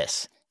Built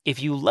This. If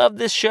you love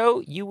this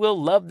show, you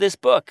will love this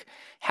book.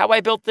 How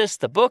I Built This,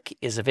 the book,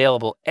 is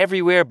available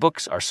everywhere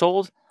books are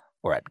sold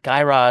or at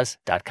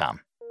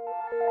GuyRaz.com.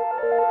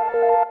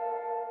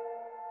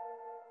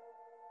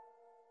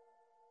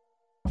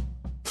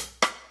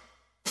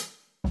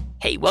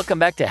 Hey, welcome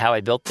back to How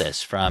I Built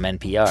This from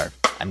NPR.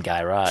 I'm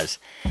Guy Raz.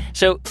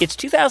 So it's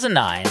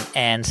 2009,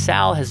 and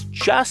Sal has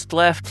just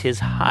left his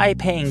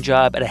high-paying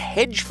job at a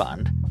hedge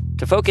fund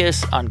to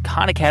focus on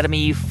Khan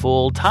Academy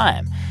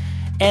full-time.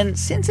 And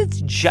since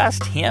it's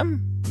just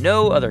him,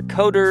 no other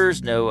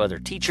coders, no other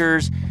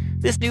teachers,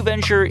 this new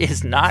venture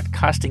is not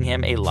costing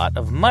him a lot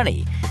of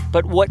money.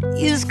 But what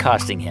is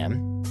costing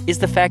him is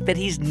the fact that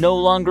he's no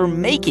longer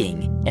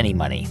making any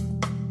money.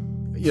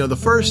 The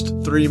first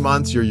 3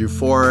 months, you're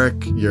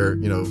euphoric.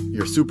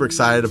 You're super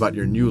excited about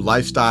your new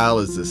lifestyle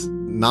as this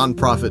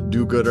nonprofit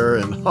do-gooder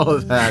and all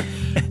of that.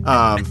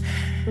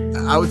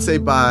 I would say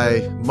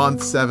by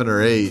month 7 or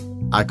 8,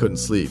 I couldn't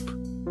sleep.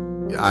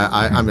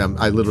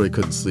 I literally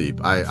couldn't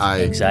sleep.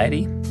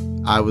 Anxiety?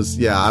 I was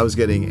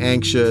getting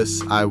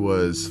anxious. I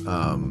was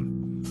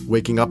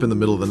waking up in the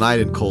middle of the night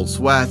in cold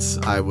sweats.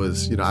 I would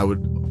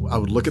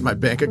look at my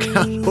bank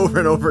account over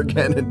and over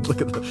again and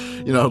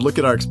look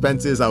at our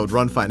expenses. I would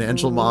run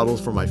financial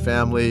models for my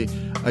family,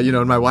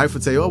 and my wife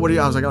would say, "Oh, what are you?"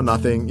 I was like, "Oh,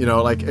 nothing." In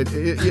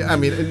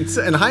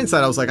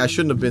hindsight, I was like, I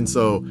shouldn't have been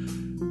so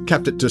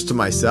kept it just to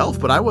myself,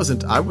 but I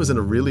wasn't. I was in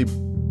a really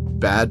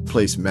bad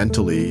place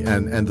mentally,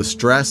 and the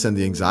stress and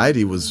the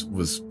anxiety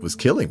was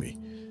killing me.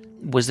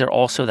 Was there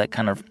also that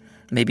kind of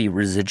maybe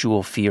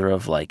residual fear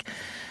of like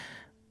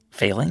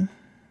failing?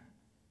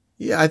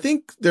 Yeah, I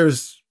think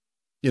there's.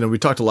 We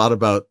talked a lot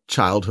about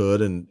childhood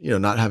and,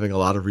 not having a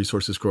lot of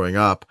resources growing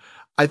up.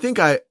 I think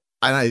I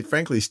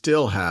frankly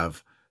still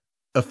have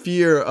a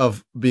fear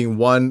of being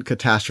one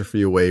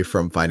catastrophe away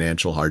from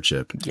financial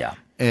hardship. Yeah.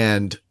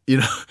 And,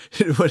 in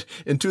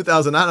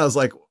 2009, I was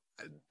like,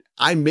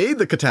 I made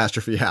the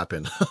catastrophe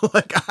happen.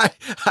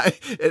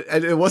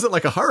 It wasn't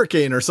like a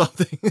hurricane or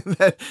something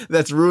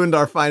that's ruined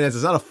our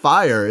finances. It's not a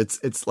fire.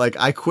 It's like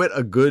I quit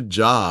a good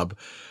job,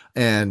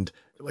 and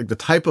like the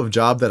type of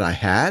job that I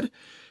had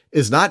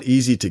is not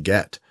easy to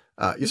get.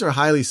 These are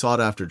highly sought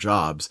after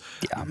jobs.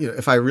 Yeah.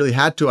 If I really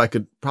had to, I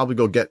could probably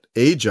go get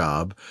a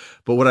job,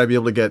 but would I be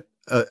able to get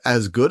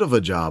as good of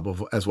a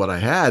job as what I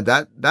had?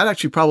 That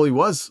actually probably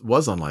was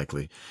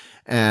unlikely.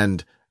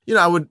 And,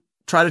 I would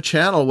try to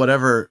channel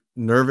whatever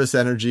nervous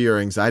energy or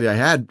anxiety I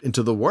had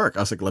into the work.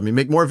 I was like, let me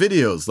make more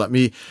videos. Let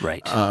me,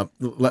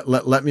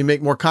 let me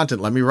make more content.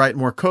 Let me write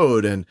more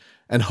code and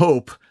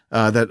hope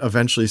that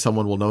eventually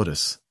someone will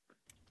notice.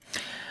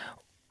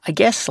 I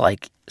guess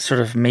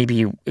sort of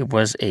maybe it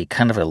was a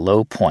kind of a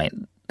low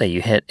point that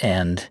you hit,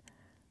 and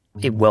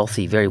a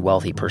very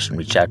wealthy person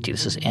reached out to you.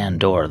 This is Ann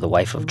Doerr, the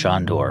wife of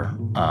John Doerr,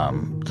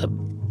 the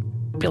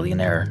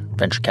billionaire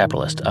venture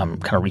capitalist,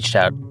 kind of reached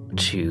out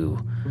to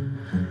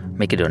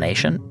make a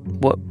donation.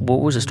 What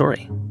was the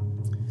story?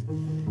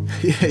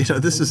 Yeah,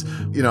 this is,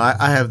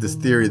 I have this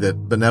theory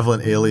that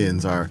benevolent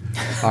aliens are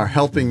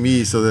helping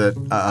me so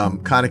that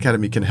Khan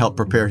Academy can help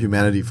prepare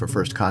humanity for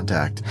first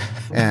contact.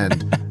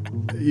 And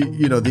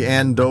the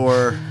Ann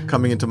Doerr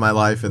coming into my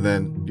life, and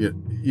then,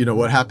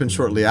 what happened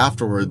shortly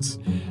afterwards,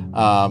 it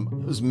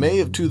was May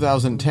of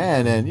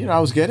 2010, and, I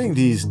was getting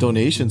these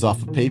donations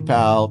off of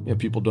PayPal,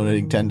 people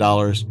donating $10,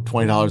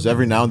 $20,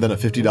 every now and then a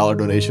 $50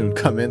 donation would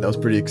come in. That was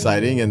pretty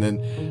exciting. And then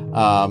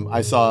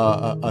I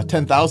saw a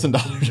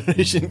 $10,000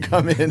 donation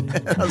come in,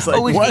 and I was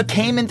like, what? It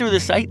came in through the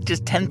site,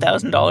 just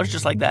 $10,000,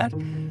 just like that?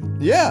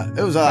 Yeah,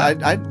 it was,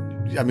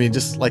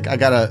 just like I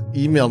got an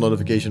email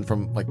notification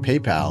from like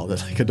PayPal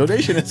that like a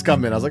donation has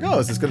come in. I was like, oh,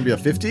 is this going to be a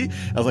 50?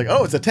 I was like,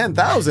 oh, it's a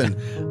 10,000.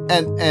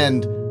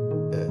 And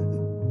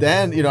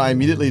then, I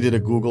immediately did a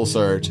Google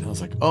search, and I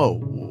was like, oh,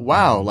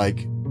 wow,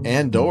 like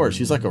Ann Doerr,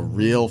 she's like a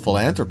real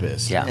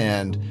philanthropist. Yeah.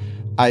 And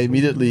I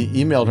immediately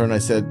emailed her and I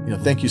said,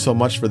 thank you so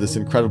much for this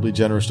incredibly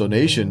generous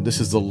donation. This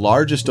is the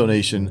largest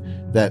donation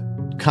that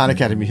Khan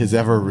Academy has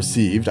ever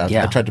received.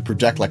 I tried to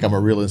project like I'm a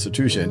real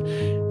institution.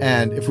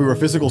 And if we were a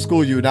physical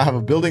school, you would now have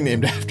a building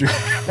named after you.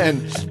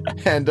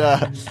 And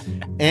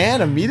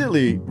Ann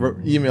immediately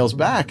emails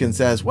back and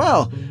says,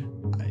 well,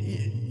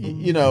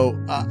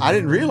 I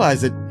didn't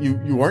realize that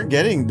you weren't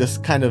getting this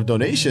kind of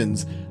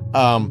donations.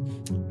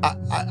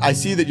 I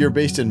see that you're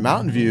based in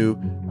Mountain View.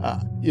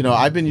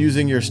 I've been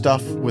using your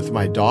stuff with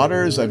my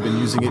daughters. I've been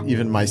using it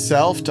even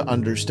myself to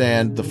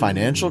understand the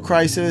financial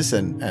crisis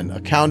and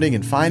accounting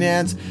and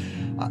finance.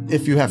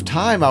 If you have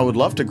time, I would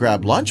love to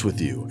grab lunch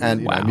with you.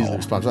 And I immediately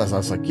responded to that. I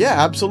was like,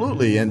 yeah,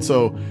 absolutely. And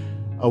so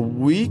a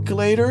week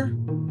later,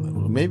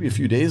 maybe a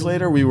few days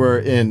later, we were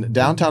in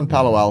downtown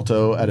Palo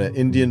Alto at an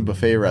Indian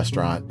buffet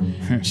restaurant.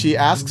 She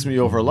asks me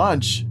over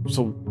lunch,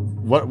 so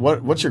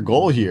what's your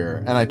goal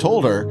here? And I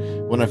told her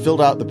when I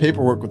filled out the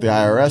paperwork with the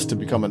IRS to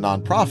become a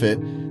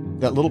nonprofit,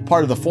 that little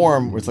part of the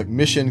form where it's like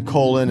mission,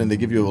 and they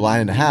give you a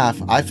line and a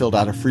half, I filled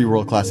out a free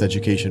world-class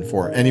education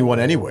for anyone,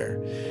 anywhere.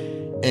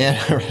 And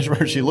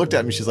she looked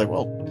at me, she's like,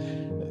 well,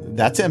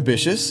 that's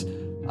ambitious.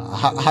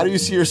 How do you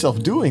see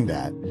yourself doing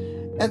that?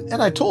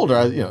 And I told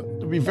her,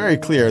 be very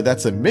clear,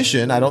 that's a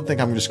mission. I don't think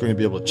I'm just going to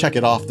be able to check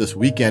it off this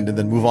weekend and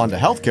then move on to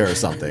healthcare or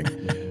something.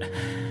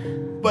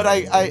 But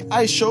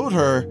I showed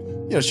her,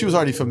 she was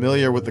already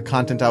familiar with the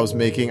content I was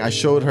making. I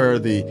showed her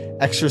the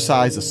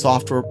exercise, the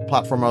software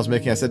platform I was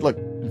making. I said, look,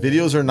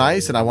 videos are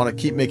nice and I want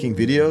to keep making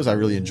videos. I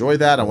really enjoy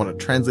that. I want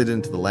to translate it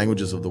into the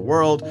languages of the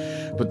world.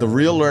 But the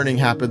real learning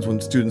happens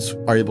when students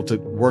are able to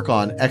work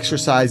on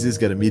exercises,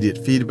 get immediate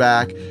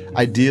feedback.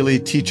 Ideally,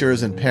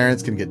 teachers and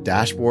parents can get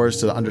dashboards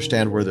to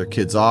understand where their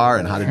kids are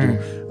and how to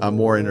do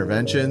more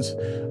interventions.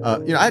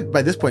 I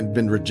by this point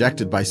been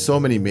rejected by so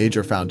many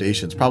major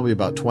foundations, probably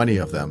about 20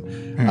 of them.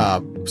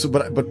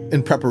 But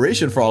in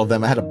preparation for all of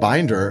them, I had a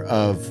binder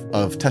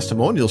of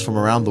testimonials from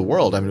around the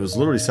world. I mean, it was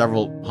literally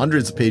several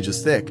hundreds of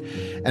pages thick,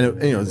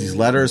 and these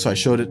letters. So I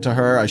showed it to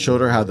her. I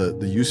showed her how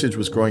the usage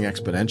was growing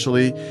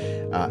exponentially,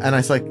 and I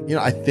was like,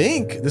 I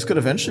think this could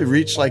eventually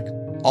reach like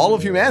all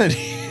of humanity.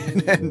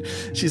 And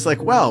she's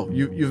like, well,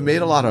 you've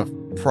made a lot of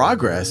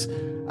progress.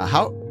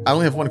 I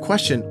only have one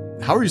question.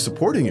 How are you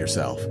supporting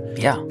yourself?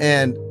 Yeah.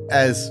 And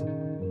as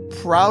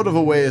proud of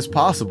a way as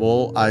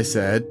possible, I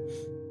said,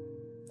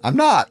 I'm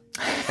not.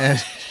 And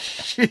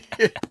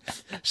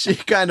she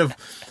kind of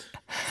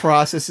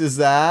processes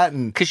that,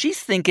 and because she's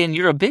thinking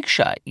you're a big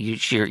shot.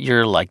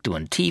 You're like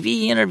doing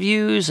TV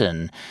interviews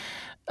and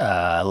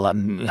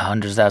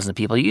hundreds of thousands of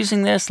people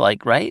using this,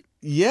 like, right?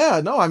 Yeah,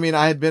 no, I mean,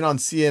 I had been on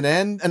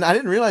CNN, and I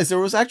didn't realize there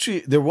was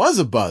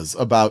a buzz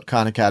about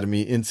Khan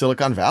Academy in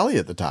Silicon Valley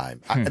at the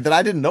time that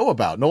I didn't know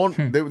about. No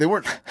one, they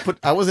weren't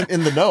I wasn't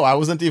in the know. I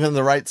wasn't even in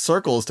the right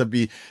circles to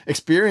be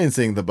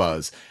experiencing the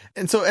buzz.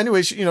 And so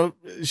anyway,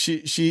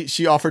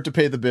 she offered to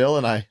pay the bill,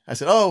 and I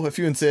said, oh, if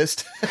you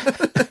insist.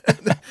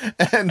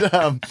 and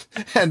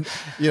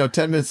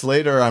 10 minutes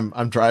later,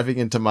 I'm driving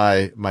into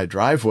my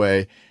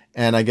driveway,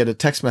 and I get a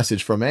text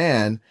message from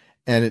Anne,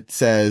 and it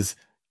says,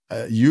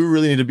 you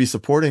really need to be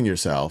supporting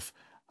yourself.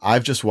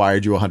 I've just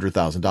wired you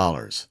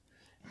 $100,000.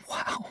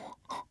 Wow.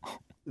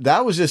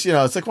 That was just,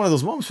 it's like one of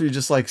those moments where you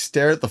just like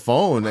stare at the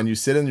phone and you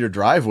sit in your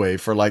driveway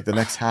for like the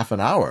next half an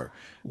hour.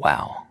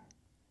 Wow.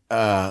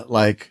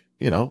 Holy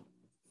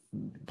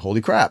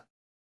crap.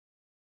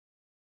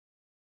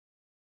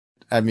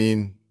 I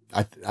mean,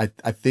 I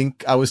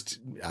think I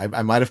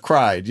might have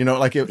cried,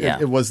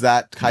 it was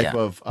that type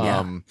of,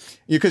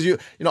 because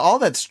all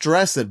that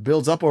stress that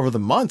builds up over the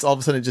months, all of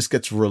a sudden it just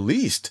gets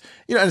released,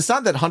 and it's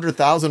not that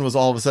 100,000 was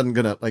all of a sudden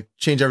going to like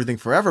change everything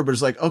forever, but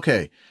it's like,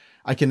 okay,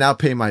 I can now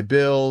pay my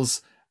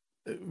bills.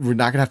 We're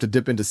not going to have to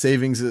dip into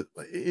savings.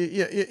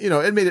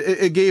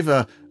 It gave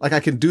I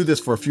can do this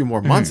for a few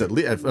more months, at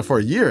least for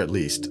a year at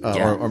least,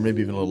 or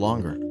maybe even a little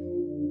longer.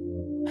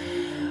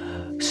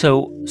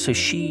 So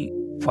she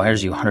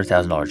fires you a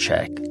 $100,000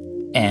 check,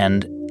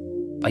 and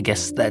I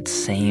guess that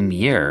same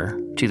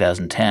year,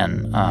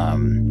 2010,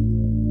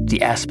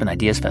 the Aspen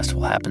Ideas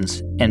Festival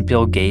happens, and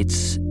Bill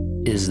Gates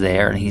is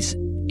there, and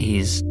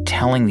he's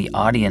telling the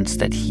audience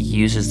that he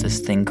uses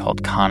this thing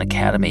called Khan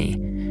Academy.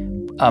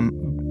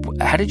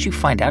 How did you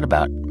find out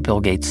about Bill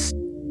Gates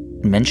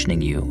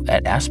mentioning you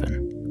at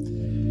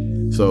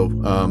Aspen? So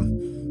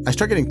I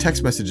start getting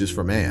text messages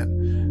from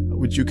Anne,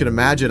 which you can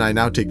imagine I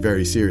now take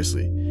very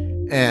seriously,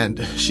 and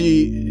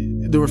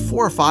there were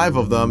 4 or 5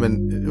 of them,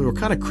 and they were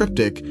kind of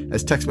cryptic,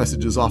 as text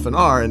messages often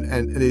are.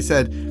 And they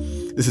said,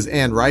 this is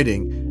Anne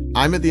writing,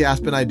 I'm at the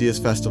Aspen Ideas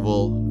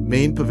Festival,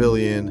 main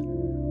pavilion,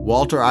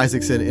 Walter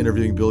Isaacson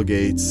interviewing Bill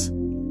Gates.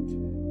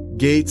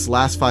 Gates,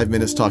 last 5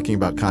 minutes talking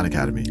about Khan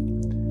Academy.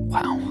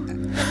 Wow.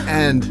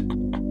 And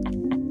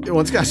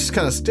once again, I just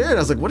kind of stared. I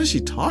was like, what is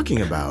she talking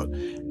about?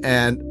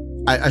 And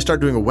I started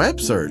doing a web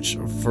search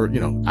for,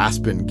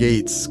 Aspen,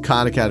 Gates,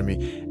 Khan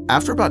Academy.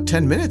 After about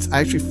 10 minutes,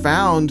 I actually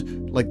found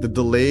like the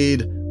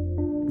delayed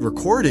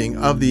recording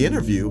of the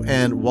interview,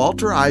 and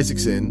Walter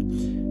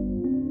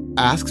Isaacson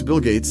asks Bill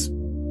Gates,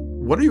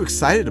 what are you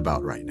excited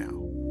about right now?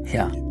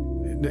 Yeah.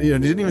 He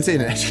didn't even say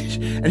it.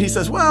 And he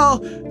says, well,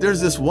 there's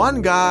this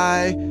one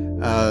guy,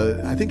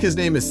 I think his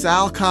name is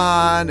Sal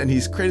Khan, and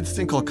he's created this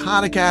thing called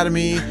Khan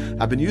Academy.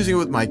 I've been using it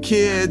with my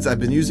kids. I've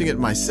been using it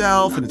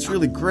myself, and it's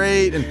really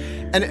great. And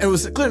it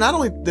was clear, not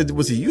only that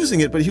was he using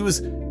it, but he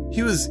was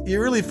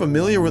eerily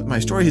familiar with my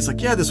story. He's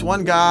like, yeah, this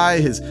one guy,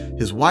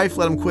 his wife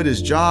let him quit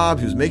his job.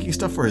 He was making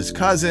stuff for his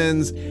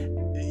cousins.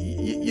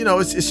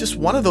 It's just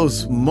one of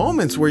those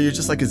moments where you're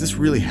just like, is this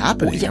really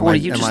happening? Yeah, were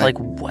you just like,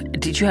 what?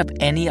 Did you have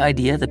any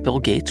idea that Bill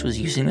Gates was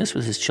using this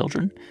with his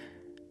children?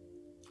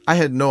 I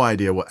had no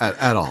idea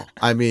at all.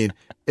 I mean,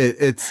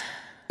 it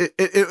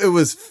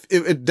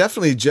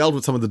definitely gelled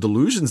with some of the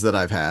delusions that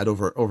I've had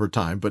over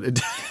time, but it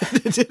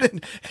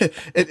didn't.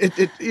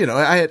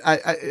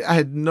 I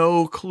had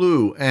no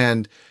clue.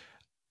 And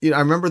I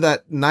remember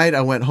that night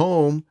I went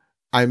home.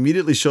 I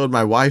immediately showed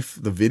my wife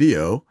the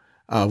video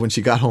when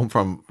she got home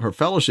from her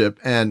fellowship,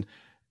 and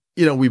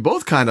we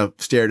both kind of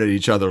stared at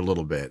each other a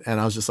little bit. And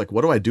I was just like,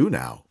 what do I do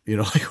now?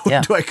 Do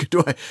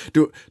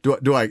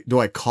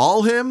I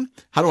call him?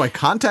 How do I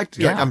contact?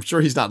 Yeah. I'm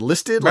sure he's not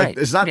listed. Right. Like,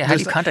 it's not. Yeah, how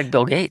do you contact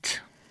Bill Gates?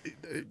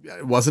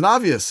 It wasn't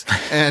obvious.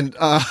 And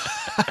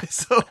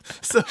So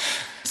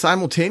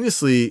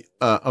simultaneously,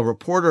 a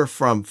reporter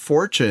from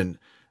Fortune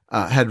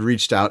had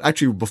reached out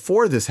actually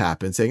before this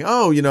happened saying,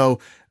 oh,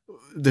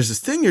 there's this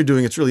thing you're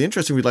doing. It's really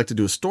interesting. We'd like to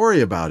do a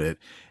story about it.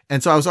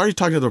 And so I was already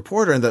talking to the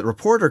reporter, and that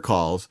reporter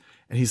calls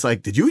and he's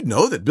like, did you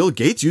know that Bill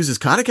Gates uses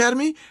Khan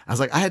Academy? I was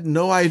like, I had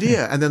no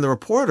idea. And then the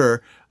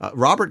reporter,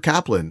 Robert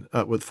Kaplan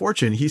with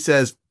Fortune, he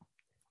says,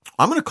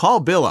 I'm going to call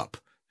Bill up.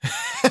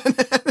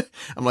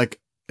 I'm like,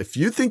 if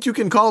you think you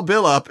can call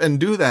Bill up and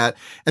do that.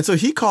 And so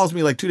he calls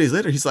me like 2 days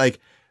later. He's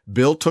like,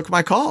 Bill took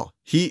my call.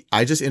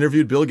 I just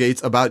interviewed Bill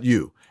Gates about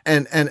you.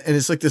 And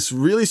it's like this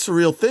really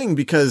surreal thing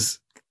because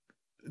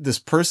this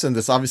person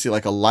that's obviously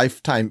like a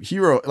lifetime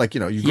hero, like,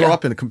 you grow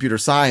up in computer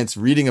science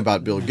reading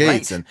about Bill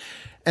Gates. Right.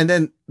 And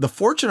then the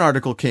Fortune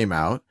article came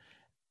out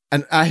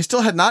and I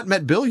still had not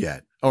met Bill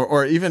yet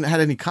or even had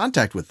any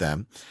contact with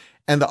them.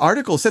 And the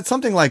article said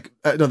something like,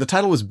 the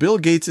title was Bill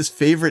Gates'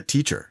 favorite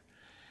teacher.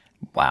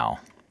 Wow.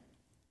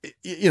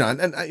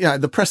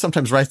 The press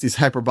sometimes writes these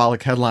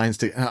hyperbolic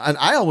headlines and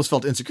I almost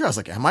felt insecure. I was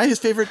like, am I his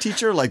favorite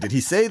teacher? Like, did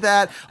he say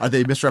that? Are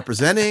they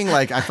misrepresenting?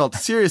 Like, I felt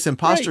serious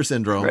imposter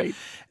syndrome. Right.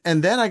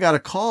 And then I got a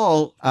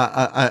call,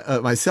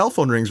 my cell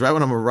phone rings right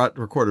when I'm going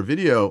to record a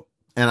video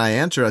and I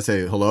answer, I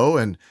say, hello.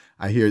 And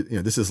I hear,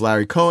 this is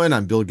Larry Cohen.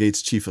 I'm Bill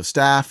Gates' chief of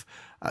staff.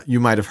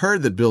 You might have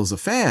heard that Bill's a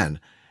fan.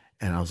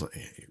 And I was like,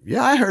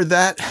 yeah, I heard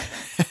that.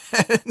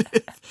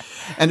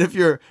 And if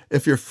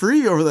you're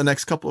free over the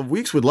next couple of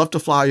weeks, we'd love to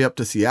fly you up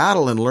to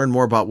Seattle and learn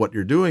more about what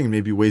you're doing and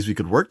maybe ways we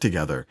could work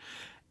together.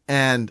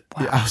 And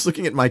wow. I was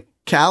looking at my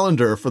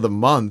calendar for the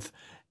month.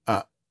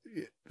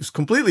 It was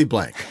completely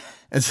blank.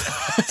 And so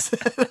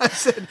I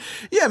said,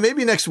 yeah,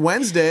 maybe next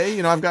Wednesday,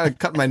 I've got to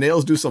cut my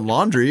nails, do some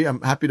laundry. I'm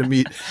happy to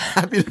meet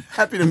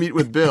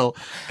with Bill,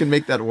 can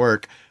make that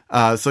work.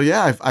 I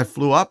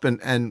flew up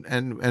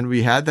and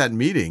we had that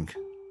meeting.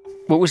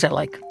 What was that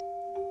like?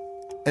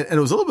 And it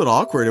was a little bit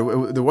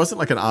awkward. There wasn't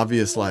like an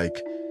obvious like,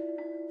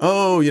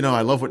 oh,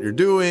 I love what you're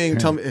doing.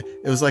 Tell me.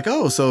 It was like,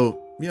 oh,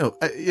 so,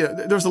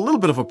 there was a little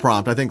bit of a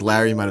prompt. I think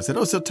Larry might have said,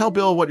 oh, so tell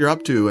Bill what you're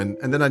up to. And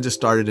then I just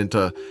started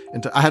into,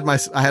 I had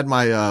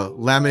my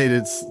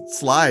laminated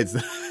slides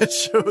that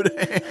showed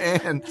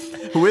Anne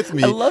with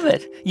me. I love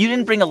it. You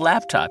didn't bring a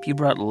laptop. You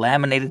brought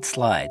laminated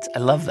slides. I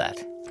love that.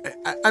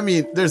 I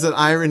mean, there's an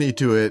irony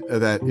to it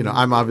that,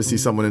 I'm obviously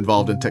someone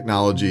involved in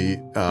technology.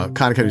 Khan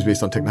Academy is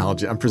based on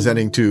technology. I'm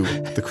presenting to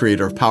the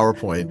creator of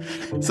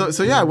PowerPoint.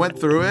 So I went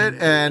through it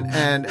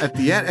and at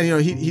the end,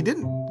 and, he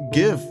didn't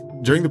give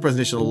during the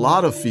presentation a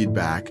lot of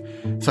feedback.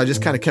 So I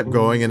just kind of kept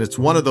going. And it's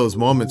one of those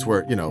moments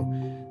where,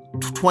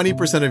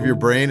 20% of your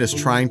brain is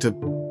trying to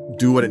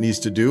do what it needs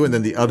to do. And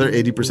then the other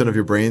 80% of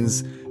your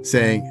brain's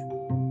saying,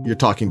 you're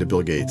talking to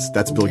Bill Gates.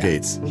 That's Bill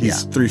Gates.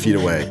 He's 3 feet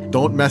away.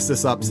 Don't mess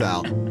this up,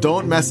 Sal.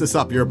 Don't mess this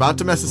up. You're about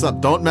to mess this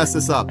up. Don't mess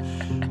this up.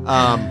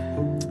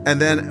 And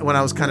then when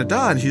I was kind of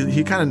done,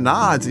 he kind of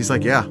nods. He's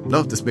like, yeah,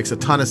 no, this makes a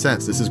ton of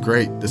sense. This is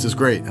great. This is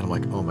great. And I'm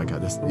like, oh my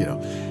God, this,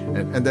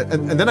 and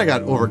then I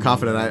got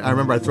overconfident. I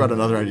remember I threw out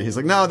another idea. He's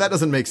like, no, that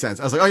doesn't make sense.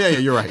 I was like, oh yeah,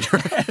 you're right.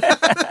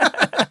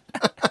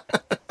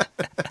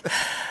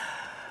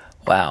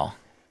 Wow.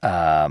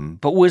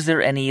 But was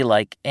there any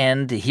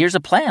and here's a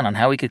plan on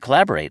how we could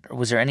collaborate?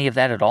 Was there any of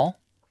that at all?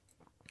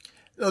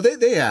 No,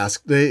 they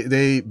asked,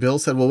 Bill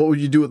said, well, what would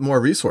you do with more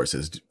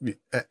resources?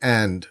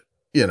 And,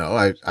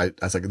 I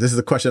was like, this is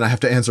a question I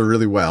have to answer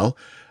really well.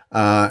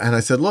 And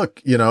I said,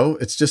 look,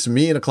 it's just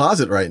me in a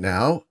closet right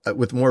now.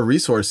 With more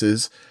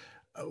resources,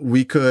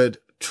 we could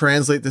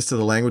translate this to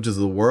the languages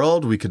of the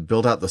world. We could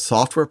build out the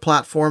software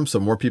platform so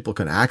more people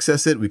can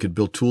access it. We could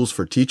build tools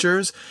for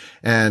teachers.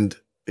 And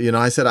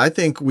I said, I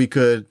think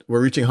we're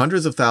reaching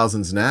hundreds of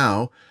thousands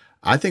now.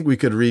 I think we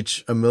could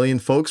reach 1 million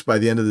folks by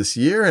the end of this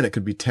year, and it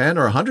could be 10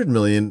 or 100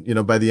 million,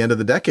 by the end of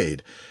the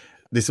decade.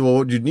 They said, well, what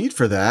would you need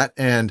for that?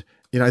 And,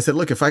 I said,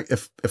 look, if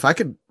I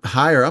could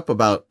hire up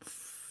about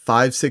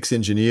 5-6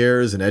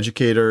 engineers and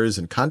educators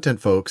and content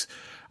folks,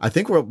 I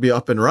think we'll be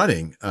up and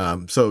running.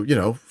 So,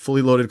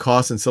 fully loaded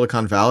costs in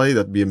Silicon Valley,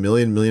 that'd be $1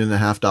 million,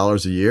 $1.5 million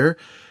a year.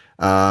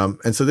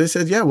 And so they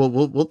said, yeah,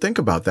 we'll think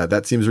about that.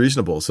 That seems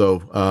reasonable.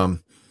 So,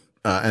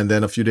 and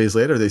then a few days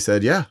later, they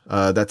said, yeah,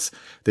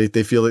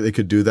 they feel like they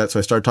could do that. So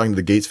I started talking to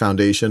the Gates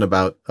Foundation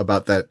about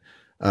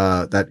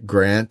that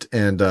grant.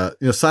 And,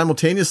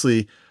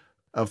 simultaneously,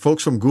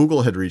 folks from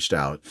Google had reached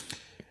out.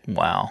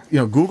 Wow.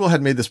 Google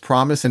had made this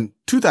promise in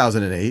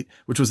 2008,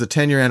 which was the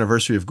 10-year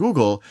anniversary of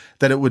Google,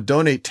 that it would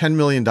donate $10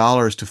 million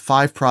to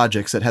 5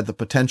 projects that had the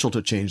potential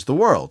to change the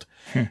world.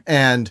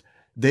 And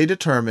they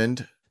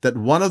determined that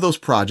one of those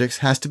projects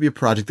has to be a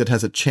project that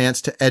has a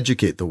chance to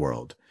educate the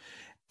world.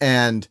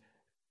 And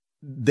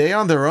they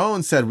on their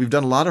own said, we've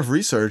done a lot of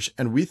research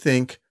and we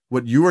think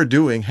what you are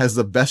doing has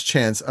the best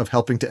chance of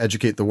helping to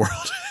educate the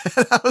world.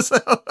 And I was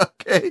like, oh,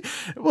 okay,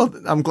 well,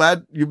 I'm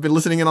glad you've been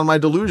listening in on my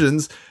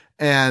delusions.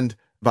 And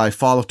by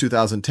fall of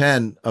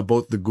 2010,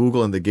 both the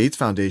Google and the Gates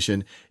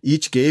Foundation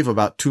each gave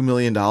about $2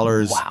 million.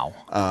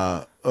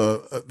 Wow.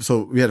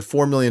 So we had a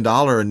 $4 million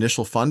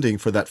initial funding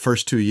for that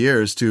first 2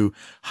 years to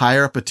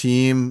hire up a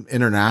team,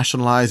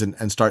 internationalize,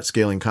 and start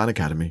scaling Khan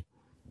Academy.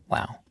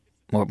 Wow.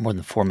 more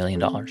than $4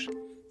 million.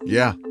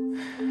 Yeah.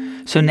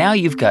 So now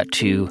you've got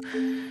to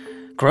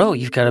grow.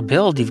 You've got to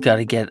build. You've got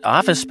to get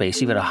office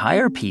space. You've got to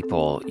hire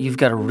people. You've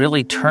got to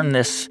really turn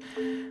this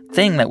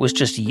thing that was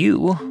just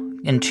you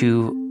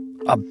into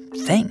a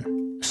thing.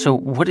 So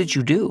what did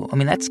you do? I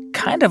mean, that's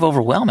kind of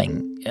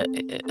overwhelming,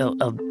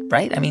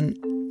 right? I mean,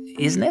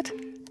 isn't it?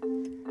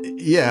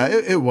 Yeah,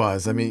 it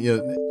was. I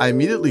mean, I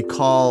immediately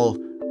call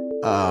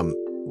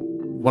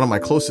one of my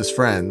closest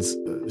friends,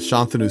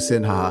 Shantanu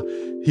Sinha.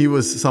 He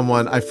was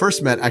someone I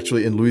first met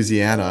actually in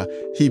Louisiana.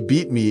 He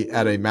beat me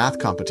at a math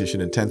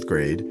competition in 10th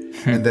grade.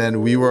 And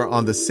then we were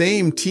on the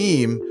same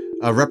team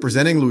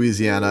representing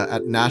Louisiana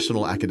at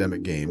national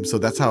academic games. So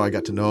that's how I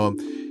got to know him.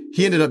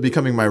 He ended up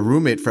becoming my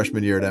roommate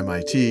freshman year at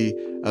MIT.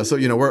 So,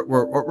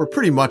 we're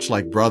pretty much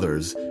like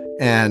brothers.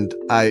 And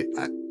I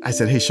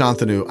said, hey,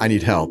 Shantanu, I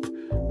need help.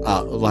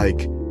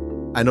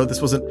 I know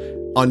this wasn't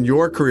on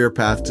your career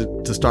path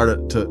to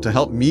start to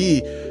help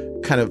me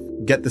kind of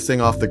get this thing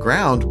off the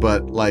ground,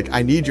 but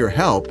I need your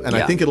help, and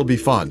I think it'll be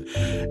fun.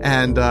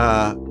 And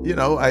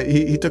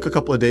he took a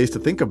couple of days to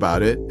think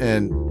about it,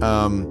 and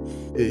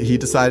he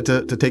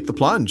decided to take the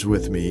plunge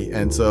with me.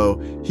 And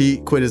so he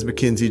quit his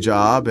McKinsey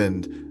job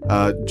and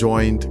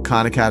joined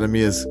Khan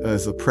Academy as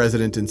a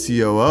president and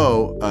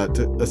COO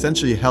to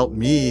essentially help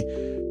me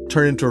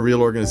turn into a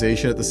real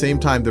organization. At the same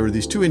time, there were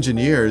these two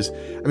engineers.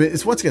 I mean,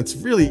 it's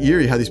really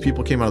eerie how these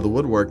people came out of the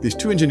woodwork. These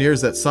two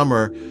engineers that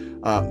summer,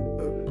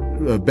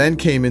 Ben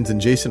Kamens and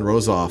Jason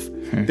Rosoff,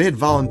 they had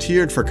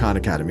volunteered for Khan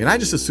Academy. And I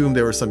just assumed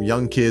they were some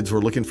young kids who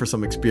were looking for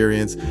some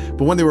experience.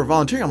 But when they were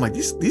volunteering, I'm like,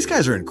 these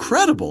guys are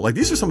incredible.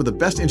 These are some of the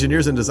best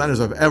engineers and designers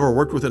I've ever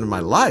worked with in my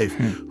life.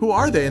 Who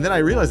are they? And then I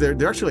realized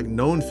they're actually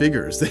known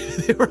figures.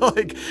 They were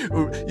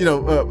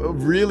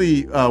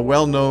really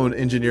well-known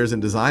engineers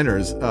and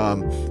designers.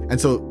 And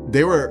so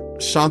they were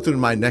Shantanu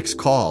and my next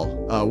call,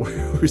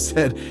 who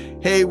said,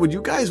 hey, would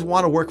you guys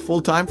want to work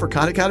full-time for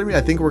Khan Academy?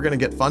 I think we're going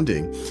to get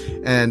funding.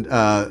 And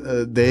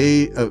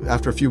they,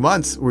 after a few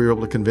months, we were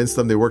able to convince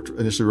them. They worked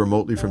initially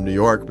remotely from New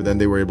York, but then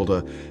they were able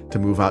to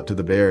move out to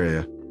the Bay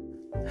Area.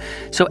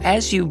 So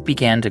as you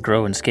began to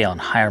grow and scale and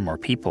hire more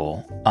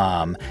people,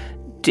 I'm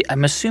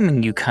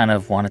assuming you kind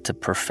of wanted to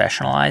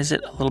professionalize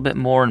it a little bit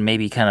more and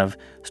maybe kind of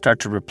start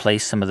to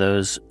replace some of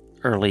those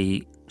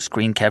early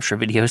screen capture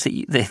videos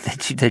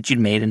that you'd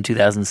made in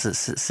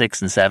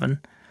 2006 and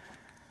 7?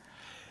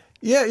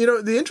 Yeah,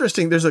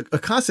 there's a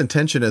constant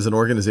tension as an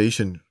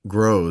organization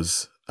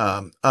grows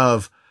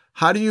of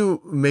how do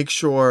you make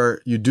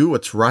sure you do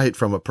what's right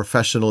from a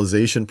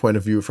professionalization point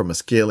of view, from a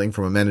scaling,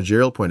 from a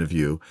managerial point of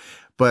view,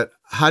 but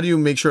how do you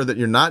make sure that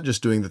you're not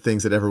just doing the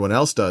things that everyone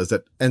else does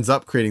that ends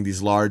up creating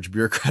these large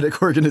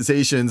bureaucratic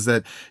organizations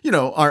that,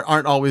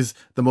 aren't always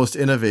the most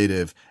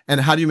innovative?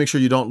 And how do you make sure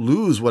you don't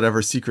lose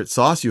whatever secret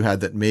sauce you had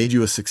that made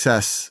you a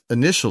success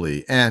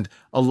initially? And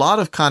a lot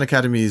of Khan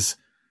Academy's,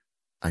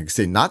 I can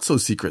say, not so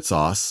secret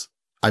sauce,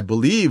 I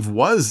believe,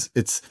 was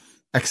its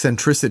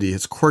eccentricity,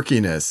 its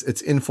quirkiness,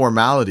 its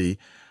informality,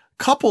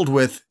 coupled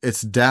with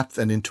its depth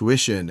and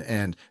intuition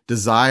and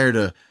desire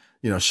to,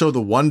 show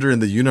the wonder in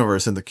the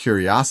universe and the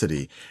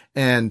curiosity.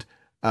 And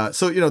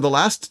so the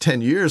last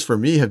 10 years for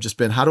me have just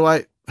been, how do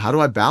I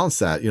balance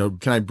that?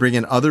 Can I bring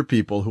in other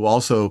people who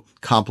also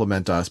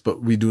complement us,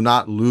 but we do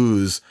not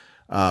lose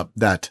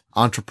that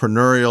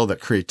entrepreneurial, that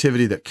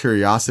creativity, that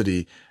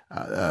curiosity,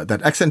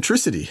 that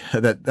eccentricity,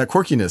 that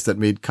quirkiness that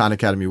made Khan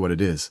Academy what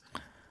it is.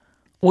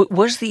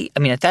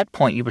 At that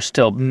point, you were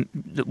still,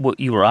 what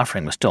you were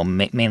offering was still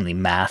mainly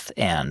math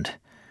and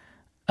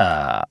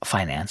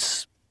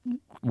finance.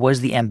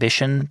 Was the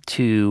ambition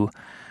to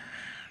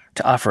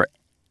offer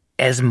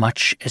as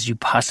much as you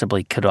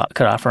possibly could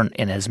offer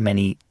in as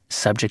many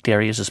subject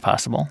areas as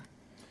possible?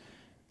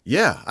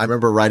 Yeah. I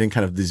remember writing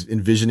kind of these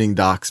envisioning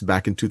docs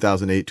back in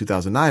 2008,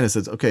 2009. It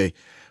says, okay,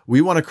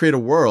 we want to create a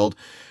world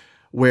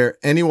where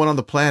anyone on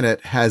the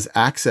planet has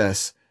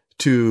access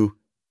to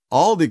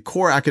all the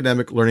core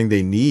academic learning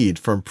they need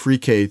from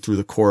pre-K through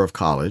the core of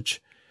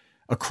college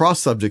across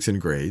subjects and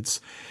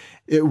grades.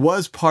 It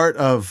was part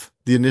of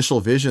the initial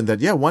vision that,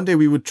 one day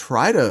we would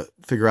try to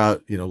figure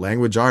out,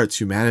 language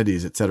arts,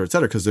 humanities, et cetera,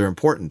 because they're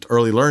important,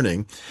 early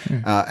learning.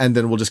 And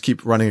then we'll just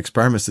keep running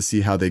experiments to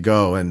see how they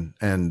go. And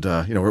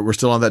we're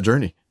still on that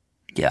journey.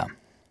 Yeah.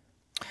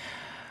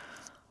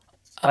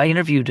 I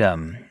interviewed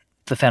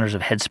the founders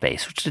of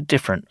Headspace, which is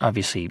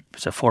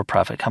it's a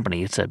for-profit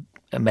company. It's a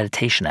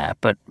meditation app,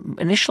 but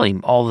initially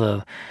all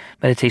the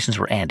meditations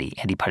were Andy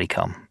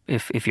Puddicombe,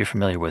 if you're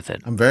familiar with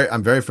it. I'm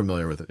very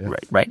familiar with it. Yeah.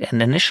 Right.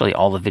 And initially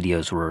all the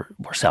videos were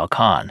Sal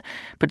Khan,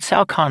 but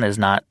Sal Khan is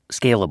not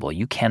scalable.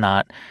 You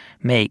cannot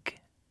make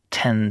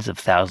tens of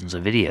thousands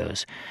of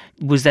videos.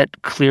 Was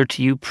that clear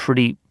to you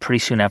pretty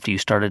soon after you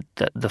started,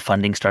 the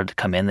funding started to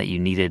come in, that you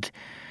needed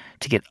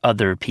to get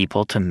other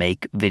people to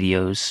make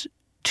videos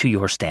to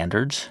your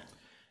standards?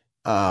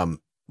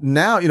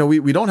 Now,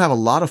 we don't have a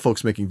lot of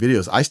folks making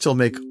videos. I still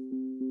make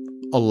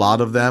a lot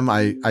of them.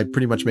 I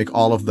pretty much make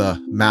all of the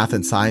math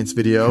and science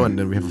video. And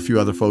then we have a few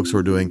other folks who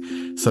are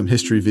doing some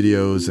history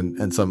videos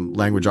and some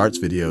language arts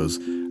videos.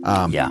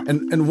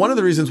 And one of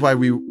the reasons why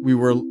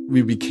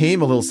we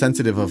became a little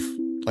sensitive of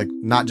like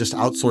not just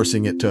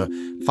outsourcing it to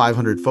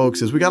 500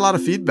 folks is we got a lot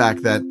of feedback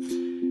that,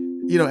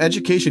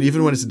 education,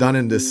 even when it's done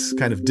in this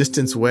kind of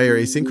distance way or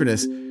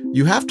asynchronous,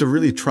 you have to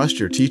really trust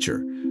your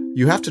teacher.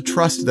 You have to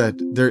trust that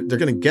they're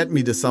going to get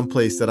me to some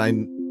place that I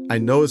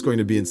know is going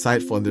to be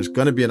insightful, and there's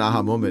going to be an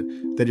aha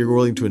moment that you're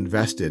willing to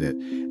invest in it.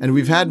 And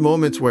we've had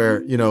moments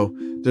where,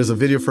 there's a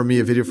video from me,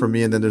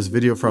 and then there's a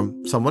video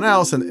from someone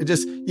else. And it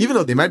just, even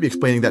though they might be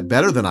explaining that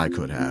better than I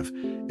could have,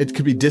 it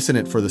could be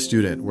dissonant for the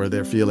student where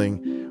they're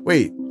feeling,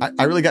 wait,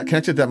 I really got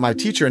connected to my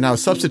teacher and now a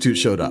substitute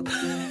showed up.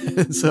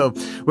 And so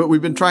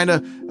we've been trying to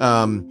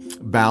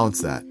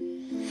balance that.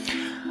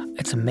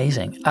 It's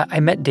amazing. I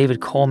met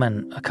David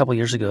Coleman a couple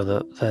years ago,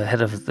 the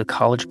head of the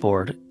College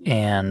Board,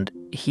 and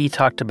he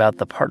talked about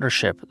the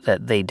partnership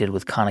that they did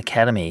with Khan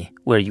Academy,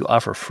 where you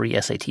offer free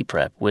SAT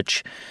prep,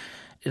 which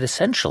it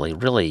essentially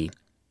really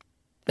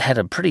had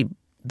a pretty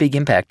big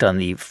impact on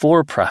the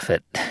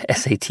for-profit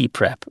SAT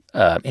prep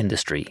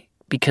industry,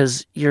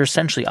 because you're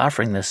essentially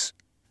offering this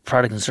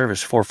product and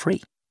service for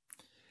free.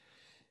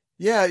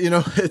 Yeah,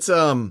 it's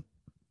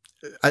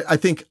I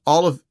think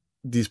all of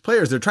these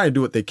players, they're trying to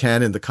do what they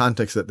can in the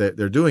context that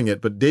they're doing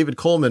it. But David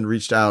Coleman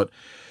reached out,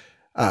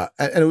 and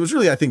it was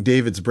really, I think,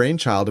 David's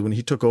brainchild when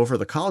he took over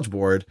the College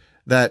Board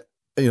that,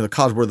 the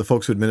College Board, the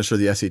folks who administer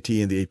the SAT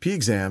and the AP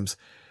exams,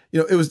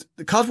 it was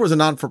the College Board is a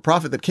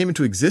non-for-profit that came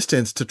into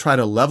existence to try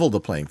to level the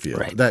playing field.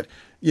 Right. That,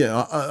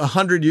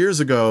 100 years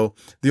ago,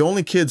 the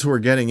only kids who were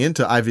getting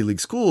into Ivy League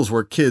schools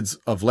were kids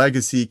of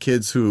legacy,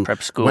 kids who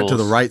went to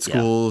the right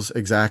schools. Yeah.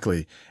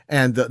 Exactly.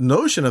 And the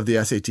notion of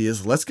the SAT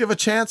is, let's give a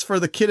chance for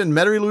the kid in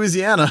Metairie,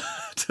 Louisiana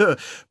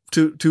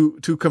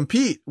to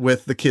compete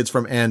with the kids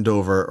from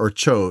Andover or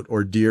Choate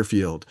or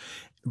Deerfield.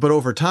 But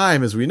over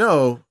time, as we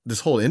know,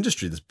 this whole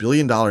industry, this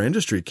billion-dollar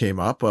industry came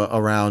up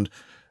around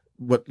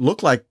what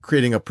looked like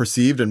creating a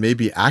perceived and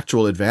maybe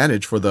actual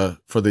advantage for the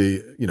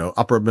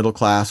upper middle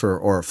class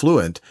or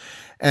affluent.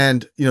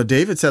 And,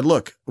 David said,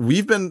 look,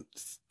 we've been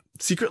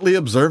secretly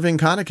observing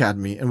Khan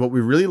Academy. And what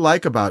we really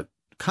like about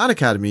Khan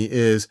Academy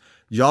is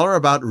y'all are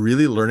about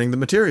really learning the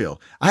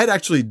material. I had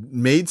actually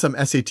made some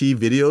SAT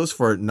videos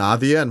for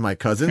Nadia and my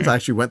cousins. I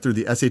actually went through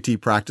the SAT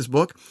practice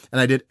book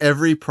and I did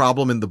every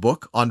problem in the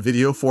book on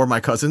video for my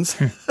cousins.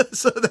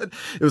 So that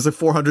it was like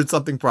 400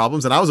 something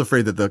problems. And I was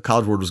afraid that the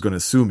College Board was going to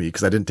sue me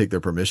because I didn't take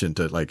their permission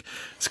to like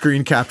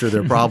screen capture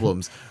their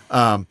problems.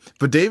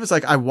 But Dave was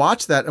like, I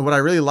watched that. And what I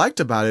really liked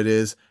about it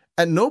is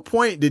at no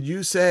point did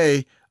you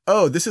say,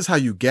 oh, this is how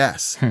you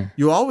guess.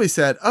 You always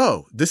said,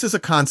 oh, this is a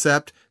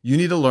concept you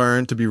need to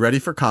learn to be ready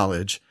for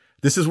college.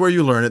 This is where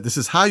you learn it. This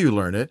is how you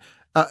learn it.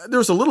 There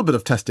was a little bit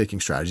of test taking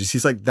strategies.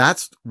 He's like,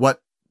 that's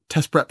what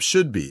test prep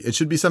should be. It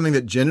should be something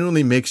that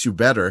genuinely makes you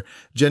better,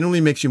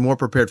 genuinely makes you more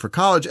prepared for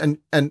college. And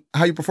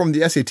how you perform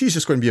the SAT is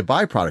just going to be a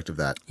byproduct of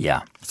that.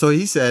 Yeah. So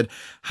he said,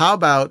 how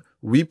about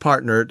we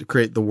partner to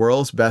create the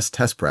world's best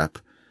test prep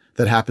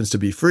that happens to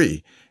be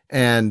free?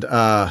 And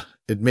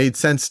it made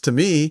sense to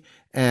me.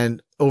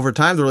 And over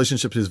time, the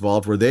relationship has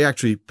evolved where they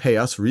actually pay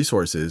us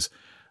resources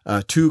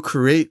to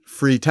create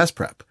free test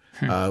prep,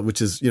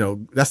 which is,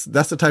 that's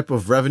the type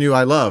of revenue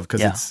I love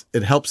because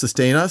it helps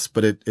sustain us,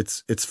 but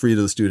it's free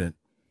to the student.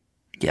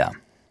 Yeah.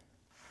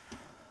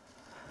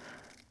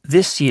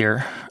 This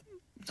year,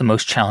 the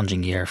most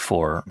challenging year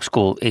for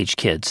school-age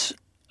kids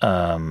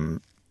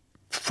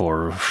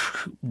for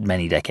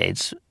many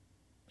decades,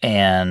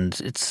 and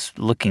it's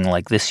looking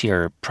like this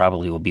year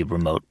probably will be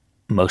remote.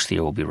 Most of the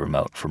year will be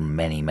remote for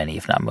many, many,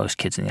 if not most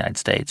kids in the United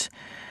States.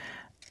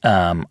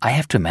 I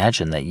have to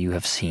imagine that you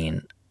have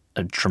seen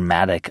a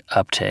dramatic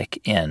uptick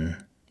in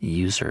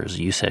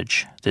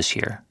usage this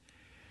year.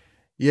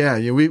 Yeah,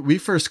 we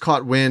first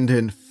caught wind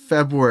in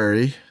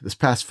this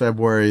past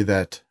February,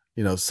 that,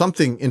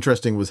 something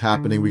interesting was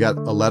happening. We got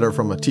a letter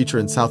from a teacher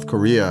in South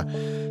Korea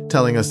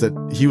telling us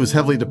that he was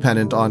heavily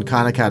dependent on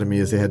Khan Academy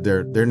as they had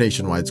their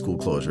nationwide school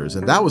closures.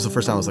 And that was the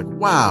first time I was like,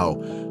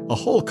 wow, a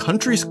whole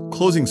country's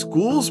closing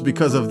schools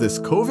because of this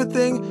COVID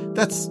thing?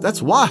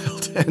 That's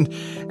wild.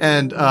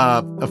 And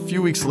a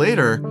few weeks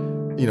later,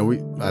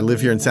 I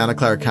live here in Santa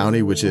Clara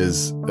County, which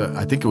is,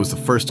 I think it was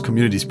the first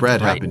community spread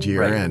happened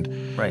here. And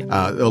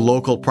a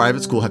local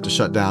private school had to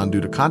shut down due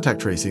to contact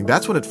tracing.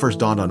 That's when it first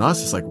dawned on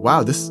us. It's like,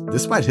 wow, this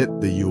might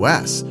hit the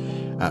U.S.,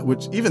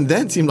 which even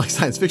then seemed like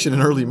science fiction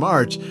in early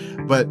March.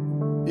 But,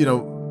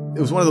 it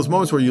was one of those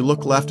moments where you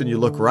look left and you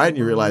look right and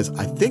you realize,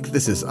 I think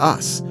this is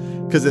us.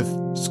 Because if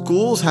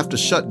schools have to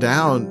shut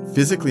down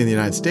physically in the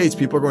United States,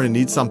 people are going to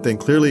need something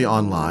clearly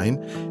online.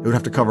 It would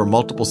have to cover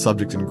multiple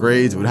subjects and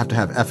grades. It would have to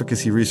have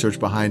efficacy research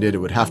behind it. It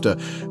would have to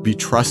be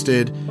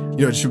trusted.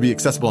 It should be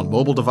accessible on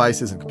mobile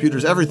devices and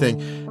computers, everything.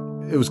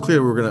 It was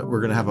clear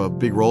we're gonna have a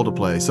big role to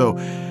play. So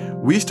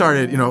we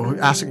started,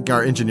 asking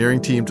our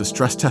engineering team to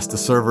stress test the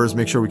servers,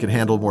 make sure we could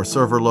handle more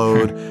server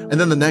load. And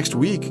then the next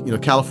week,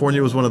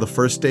 California was one of the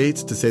first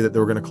states to say that they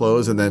were going to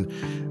close. And then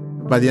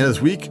by the end of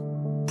this week,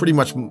 pretty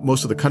much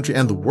most of the country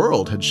and the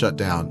world had shut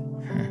down.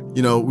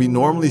 We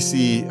normally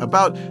see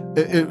about,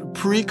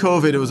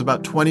 pre-COVID, it was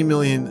about 20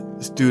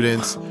 million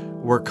students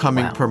were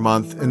coming per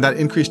month, and that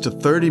increased to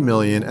 30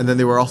 million. And then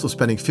they were also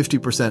spending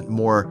 50%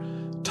 more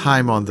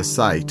time on the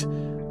site.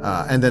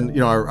 And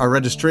then, our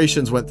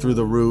registrations went through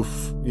the roof.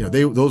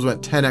 Those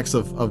went 10x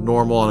of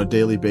normal on a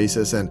daily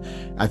basis. And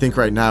I think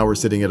right now we're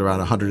sitting at around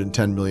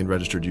 110 million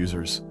registered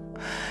users.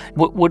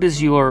 What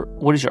is your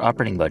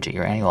operating budget,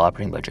 your annual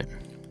operating budget?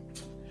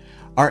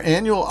 Our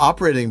annual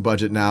operating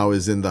budget now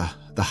is in the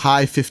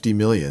high 50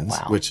 millions,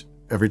 which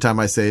every time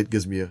I say it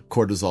gives me a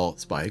cortisol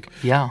spike.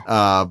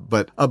 Yeah.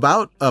 But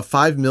about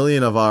 5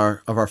 million of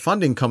our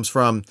funding comes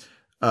from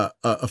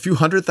a few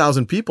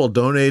 100,000 people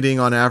donating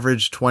on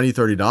average $20,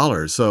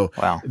 $30. So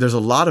there's a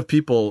lot of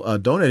people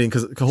donating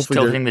because hopefully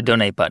still hitting the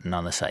donate button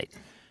on the site.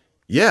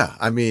 Yeah.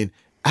 I mean,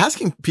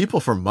 asking people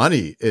for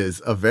money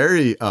is a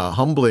very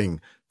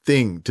humbling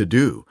thing to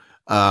do.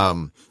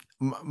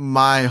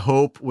 My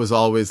hope was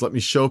always, let me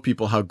show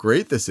people how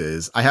great this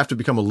is. I have to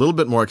become a little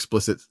bit more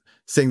explicit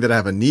saying that I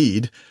have a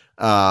need,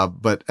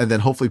 and then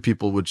hopefully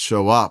people would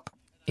show up.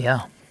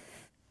 Yeah.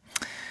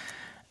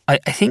 I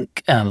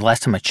think the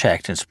last time I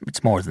checked, and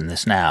it's more than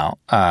this now,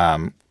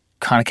 Khan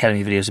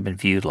Academy videos have been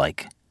viewed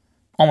like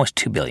almost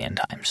 2 billion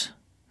times,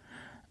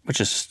 which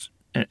is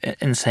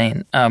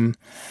insane. I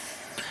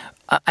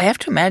have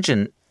to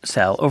imagine,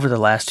 Sal, over the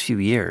last few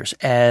years,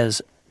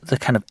 as the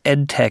kind of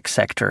ed tech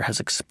sector has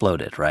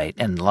exploded, right?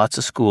 And lots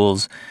of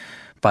schools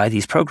buy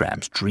these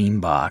programs,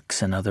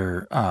 Dreambox and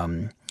other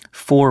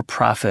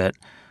for-profit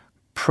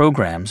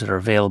programs that are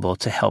available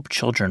to help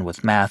children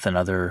with math and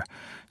other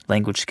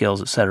language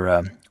skills, et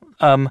cetera.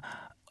 I'm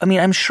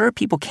sure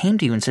people came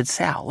to you and said,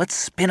 Sal, let's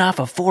spin off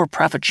a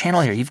for-profit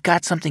channel here. You've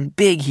got something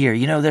big here.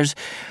 And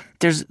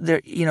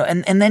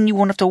then you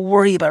won't have to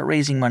worry about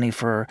raising money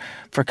for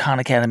Khan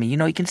Academy.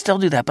 You can still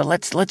do that, but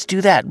let's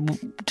do that.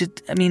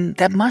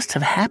 That must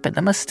have happened.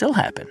 That must still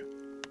happen.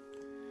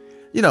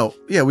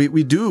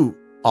 We do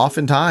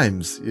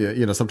oftentimes.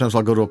 Sometimes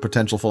I'll go to a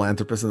potential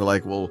philanthropist and they're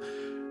like, well,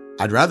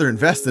 I'd rather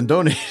invest than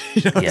donate,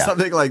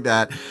 something like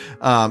that.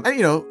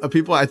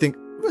 People, I think,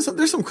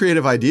 there's some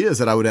creative ideas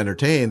that I would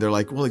entertain. They're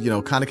like,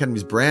 well, Khan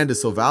Academy's brand is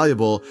so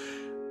valuable.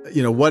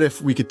 What if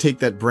we could take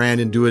that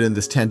brand and do it in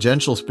this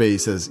tangential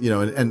space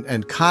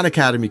and Khan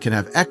Academy can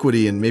have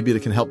equity and maybe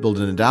it can help build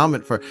an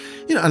endowment for,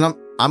 and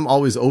I'm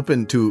always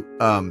open to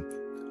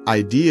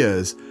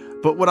ideas.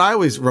 But what I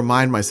always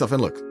remind myself,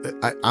 and look,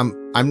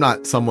 I'm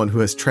not someone who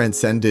has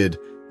transcended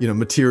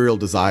material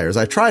desires.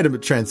 I try to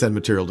transcend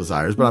material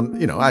desires, but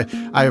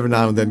I every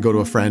now and then go to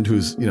a friend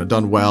who's,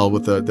 done well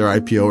with their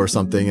IPO or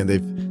something, and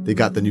they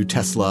got the new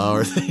Tesla,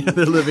 or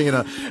they're living in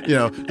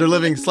they're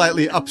living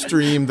slightly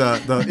upstream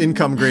the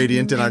income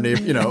gradient in our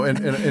neighborhood,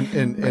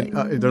 and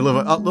they're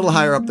living a little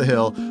higher up the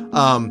hill.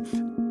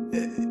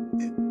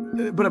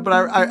 But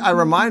I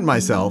remind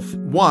myself,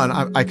 one,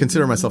 I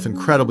consider myself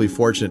incredibly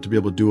fortunate to be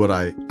able to do what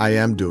I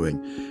am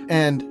doing.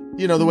 And,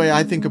 the way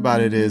I think about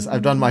it is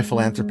I've done my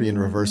philanthropy in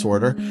reverse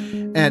order.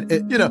 And,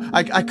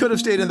 I could have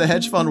stayed in the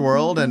hedge fund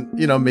world and,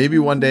 maybe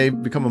one day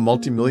become a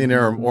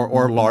multimillionaire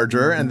or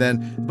larger.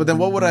 But then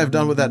what would I have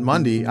done with that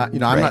money? I'm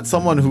not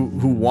someone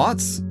who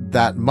wants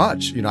that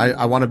much.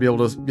 I want to be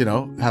able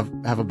to,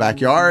 have a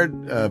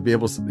backyard, be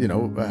able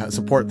to,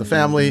 support the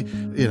family,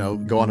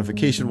 go on a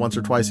vacation once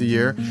or twice a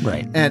year.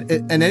 Right. And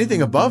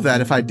anything above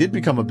that, if I did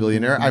become a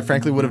billionaire, I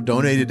frankly would have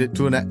donated it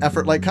to an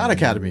effort like Khan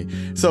Academy.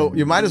 So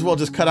you might as well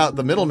just cut out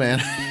the middleman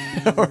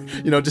or,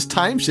 just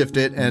time shift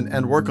it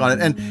and work on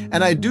it.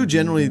 And I do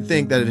genuinely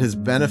think that it has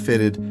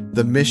benefited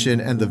the mission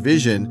and the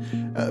vision,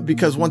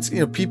 because once,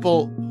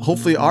 people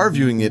hopefully are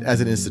viewing it as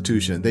an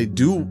institution,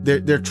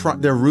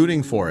 they're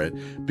rooting for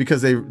it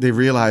because they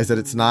realize that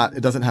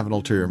it doesn't have an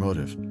ulterior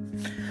motive.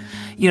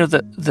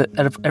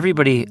 Out of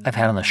everybody I've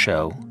had on the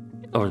show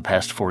over the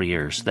past 4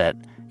 years that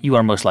you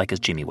are most like is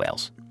Jimmy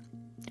Wales.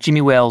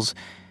 Jimmy Wales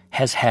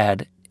has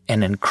had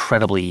an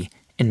incredibly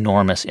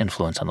enormous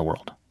influence on the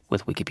world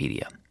with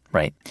Wikipedia,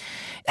 right?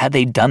 Had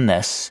they done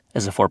this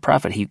as a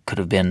for-profit, he could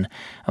have been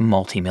a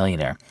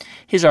multimillionaire.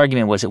 His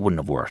argument was it wouldn't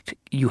have worked.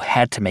 You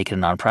had to make it a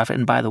nonprofit.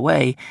 And by the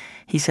way,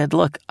 he said,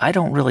 look, I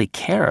don't really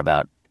care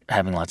about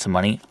having lots of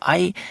money.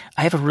 I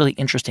have a really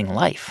interesting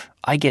life.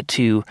 I get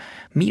to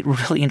meet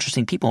really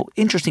interesting people.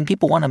 Interesting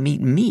people want to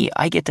meet me.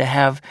 I get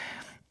to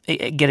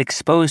get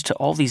exposed to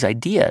all these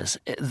ideas.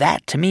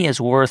 That, to me,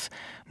 is worth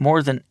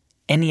more than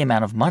any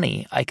amount of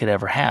money I could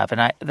ever have.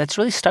 And that's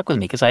really stuck with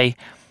me because I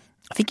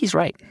think he's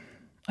right.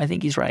 I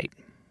think he's right.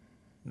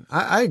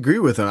 I agree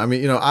with him. I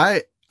mean,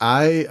 I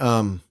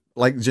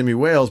like Jimmy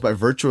Wales, by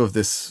virtue of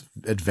this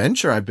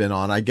adventure I've been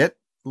on, I get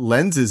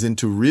lenses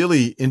into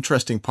really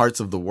interesting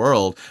parts of the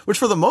world, which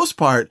for the most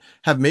part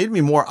have made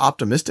me more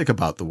optimistic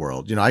about the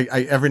world. I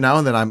every now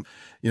and then I'm,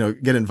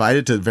 get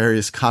invited to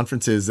various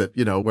conferences that,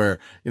 where,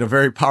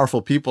 very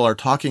powerful people are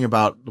talking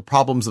about the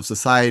problems of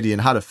society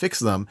and how to fix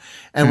them.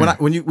 And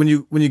when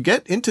you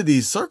get into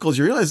these circles,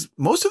 you realize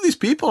most of these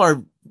people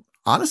are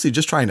honestly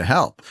just trying to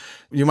help.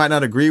 You might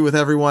not agree with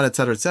everyone, et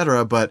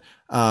cetera, but,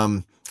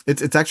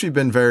 it's actually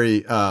been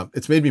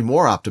it's made me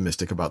more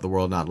optimistic about the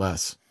world, not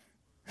less.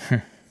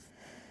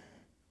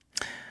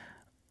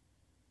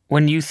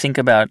 When you think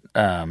about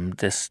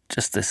this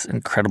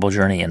incredible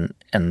journey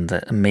and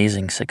the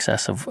amazing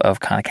success of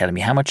Khan Academy,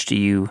 how much do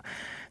you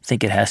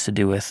think it has to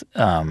do with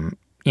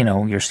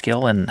your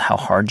skill and how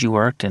hard you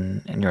worked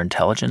and your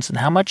intelligence, and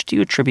how much do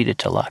you attribute it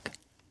to luck?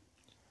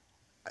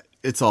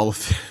 It's all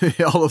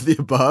of the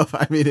above.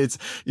 I mean, it's,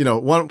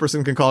 one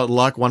person can call it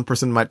luck. One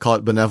person might call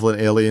it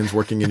benevolent aliens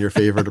working in your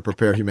favor to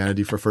prepare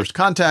humanity for first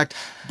contact.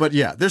 But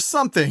yeah, there's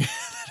something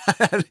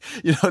that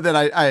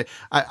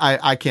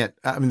I can't,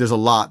 I mean, there's a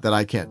lot that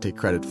I can't take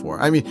credit for.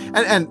 I mean,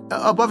 and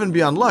above and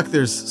beyond luck,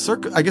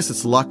 I guess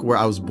it's luck where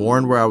I was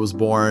born.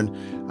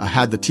 I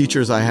had the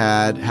teachers I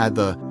had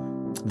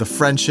the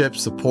friendship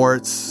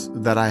supports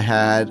that I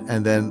had,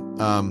 and then,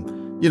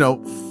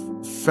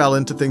 fell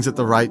into things at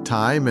the right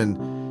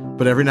time.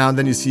 But every now and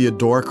then you see a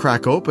door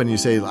crack open, you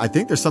say, I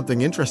think there's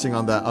something interesting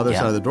on that other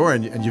side of the door,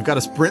 and you've got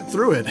to sprint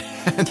through it.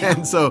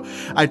 and so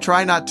I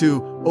try not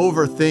to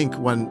overthink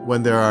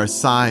when there are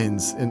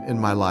signs in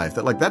my life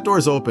that, like, that door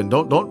is open.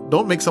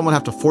 Don't make someone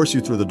have to force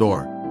you through the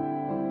door.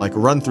 Like,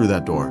 run through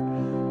that door.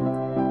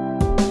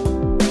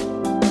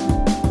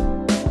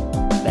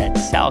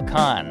 That's Sal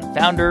Khan,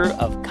 founder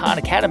of Khan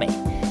Academy.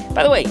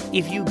 By the way,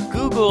 if you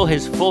Google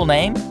his full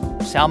name,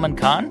 Salman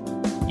Khan,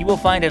 you will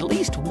find at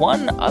least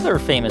one other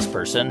famous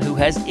person who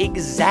has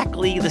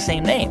exactly the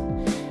same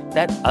name.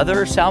 That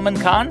other Salman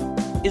Khan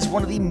is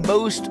one of the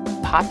most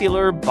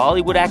popular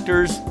Bollywood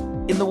actors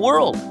in the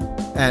world.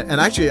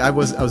 And actually, I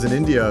was in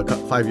India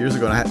 5 years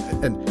ago,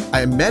 and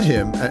I met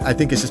him. I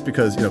think it's just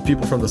because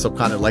people from the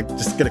subcontinent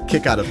just get a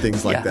kick out of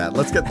things like that.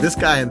 Let's get this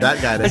guy and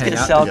that guy to hang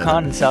out together.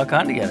 Let's get Sal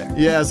Khan together.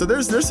 Yeah, so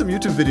there's some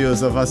YouTube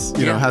videos of us,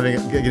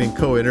 getting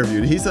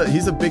co-interviewed. He's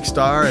a big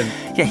star, and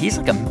he's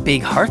like a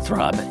big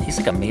heartthrob. He's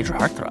like a major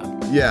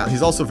heartthrob. Yeah,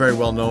 he's also very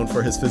well known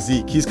for his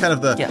physique. He's kind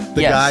of the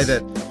guy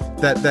that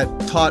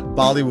taught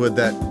Bollywood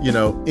that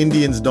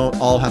Indians don't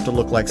all have to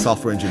look like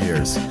software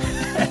engineers.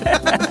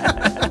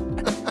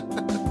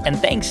 And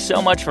thanks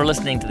so much for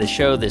listening to the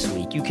show this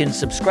week. You can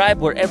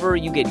subscribe wherever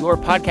you get your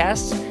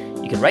podcasts.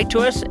 You can write to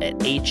us at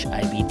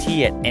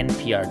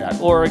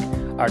hibt@npr.org.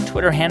 Our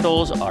Twitter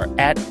handles are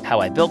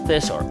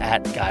 @HowIBuiltThis or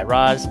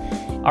 @GuyRaz.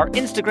 Our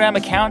Instagram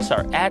accounts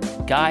are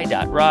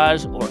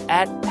 @guy.raz or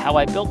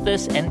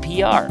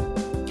 @HowIBuiltThisNPR.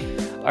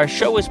 Our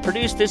show was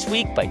produced this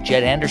week by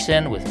Jed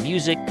Anderson with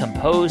music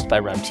composed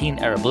by Ramtin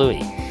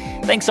Arablouei.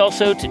 Thanks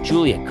also to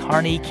Julia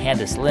Carney,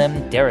 Candace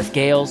Lim, Dareth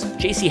Gales,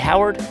 J.C.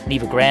 Howard,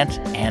 Neva Grant,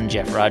 and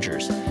Jeff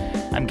Rogers.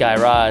 I'm Guy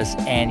Raz,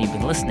 and you've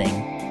been listening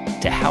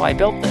to How I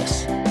Built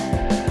This.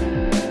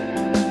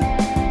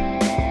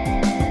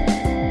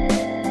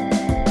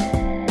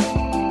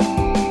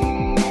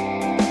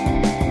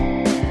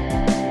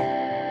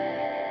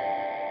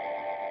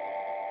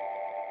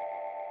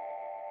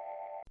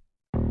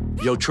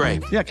 Yo, Trey.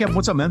 Yeah, Kevin,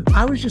 what's up, man?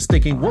 I was just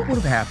thinking, what would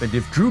have happened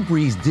if Drew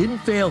Brees didn't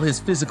fail his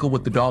physical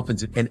with the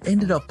Dolphins and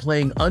ended up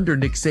playing under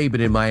Nick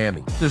Saban in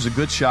Miami? There's a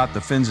good shot the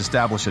Finns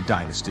establish a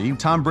dynasty.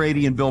 Tom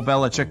Brady and Bill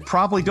Belichick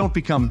probably don't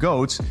become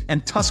GOATs,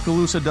 and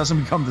Tuscaloosa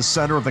doesn't become the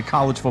center of the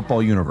college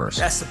football universe.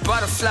 That's a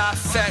butterfly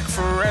effect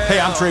for real. Hey,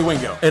 I'm Trey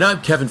Wingo. And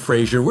I'm Kevin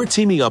Frazier. We're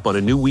teaming up on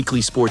a new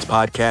weekly sports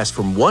podcast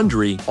from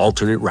Wondery,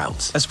 Alternate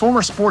Routes. As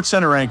former Sports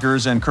Center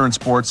anchors and current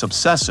sports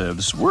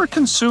obsessives, we're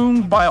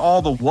consumed by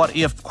all the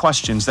what-if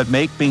questions that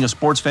make being a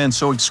sports fan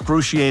so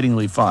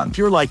excruciatingly fun. If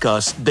you're like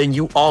us, then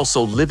you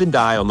also live and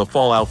die on the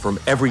fallout from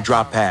every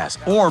drop pass.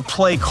 Or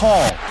play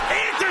call.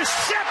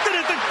 Intercepted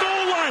at the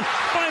goal line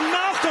by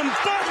Malcolm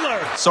Butler.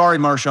 Sorry,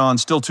 Marshawn,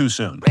 still too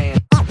soon.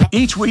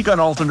 Each week on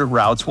Alternate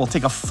Routes, we'll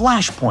take a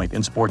flashpoint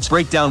in sports,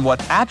 break down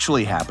what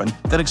actually happened,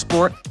 then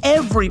explore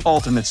every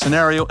alternate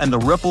scenario and the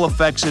ripple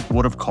effects it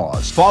would have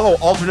caused. Follow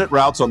Alternate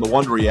Routes on the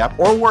Wondery app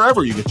or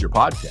wherever you get your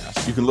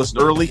podcasts. You can listen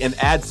early and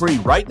ad-free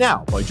right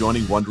now by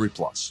joining Wondery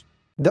Plus.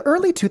 The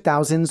early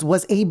 2000s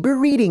was a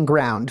breeding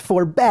ground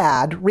for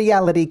bad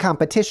reality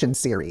competition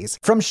series.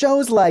 From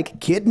shows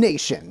like Kid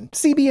Nation,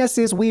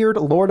 CBS's weird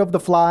Lord of the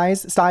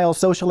Flies-style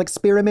social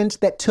experiment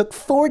that took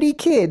 40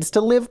 kids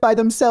to live by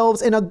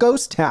themselves in a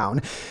ghost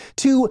town,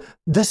 to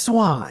The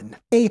Swan,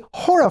 a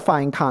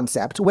horrifying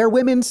concept where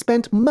women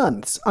spent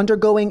months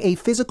undergoing a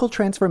physical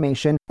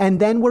transformation and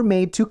then were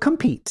made to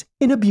compete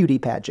in a beauty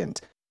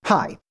pageant.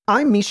 Hi,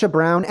 I'm Misha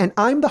Brown, and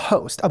I'm the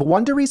host of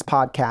Wondery's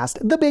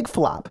podcast, The Big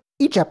Flop.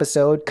 Each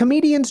episode,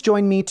 comedians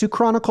join me to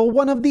chronicle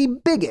one of the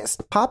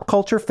biggest pop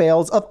culture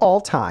fails of all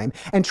time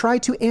and try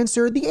to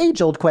answer the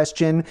age-old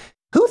question,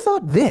 who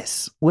thought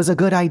this was a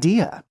good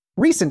idea?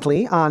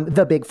 Recently, on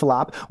The Big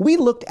Flop, we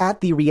looked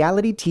at the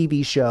reality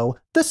TV show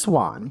The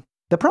Swan.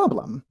 The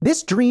problem,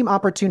 this dream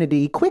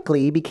opportunity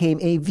quickly became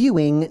a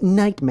viewing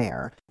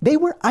nightmare. They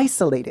were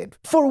isolated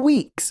for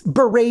weeks,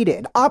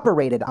 berated,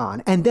 operated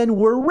on, and then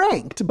were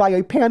ranked by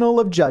a panel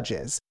of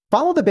judges.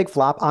 Follow The Big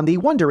Flop on the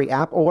Wondery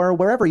app or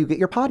wherever you get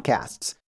your podcasts.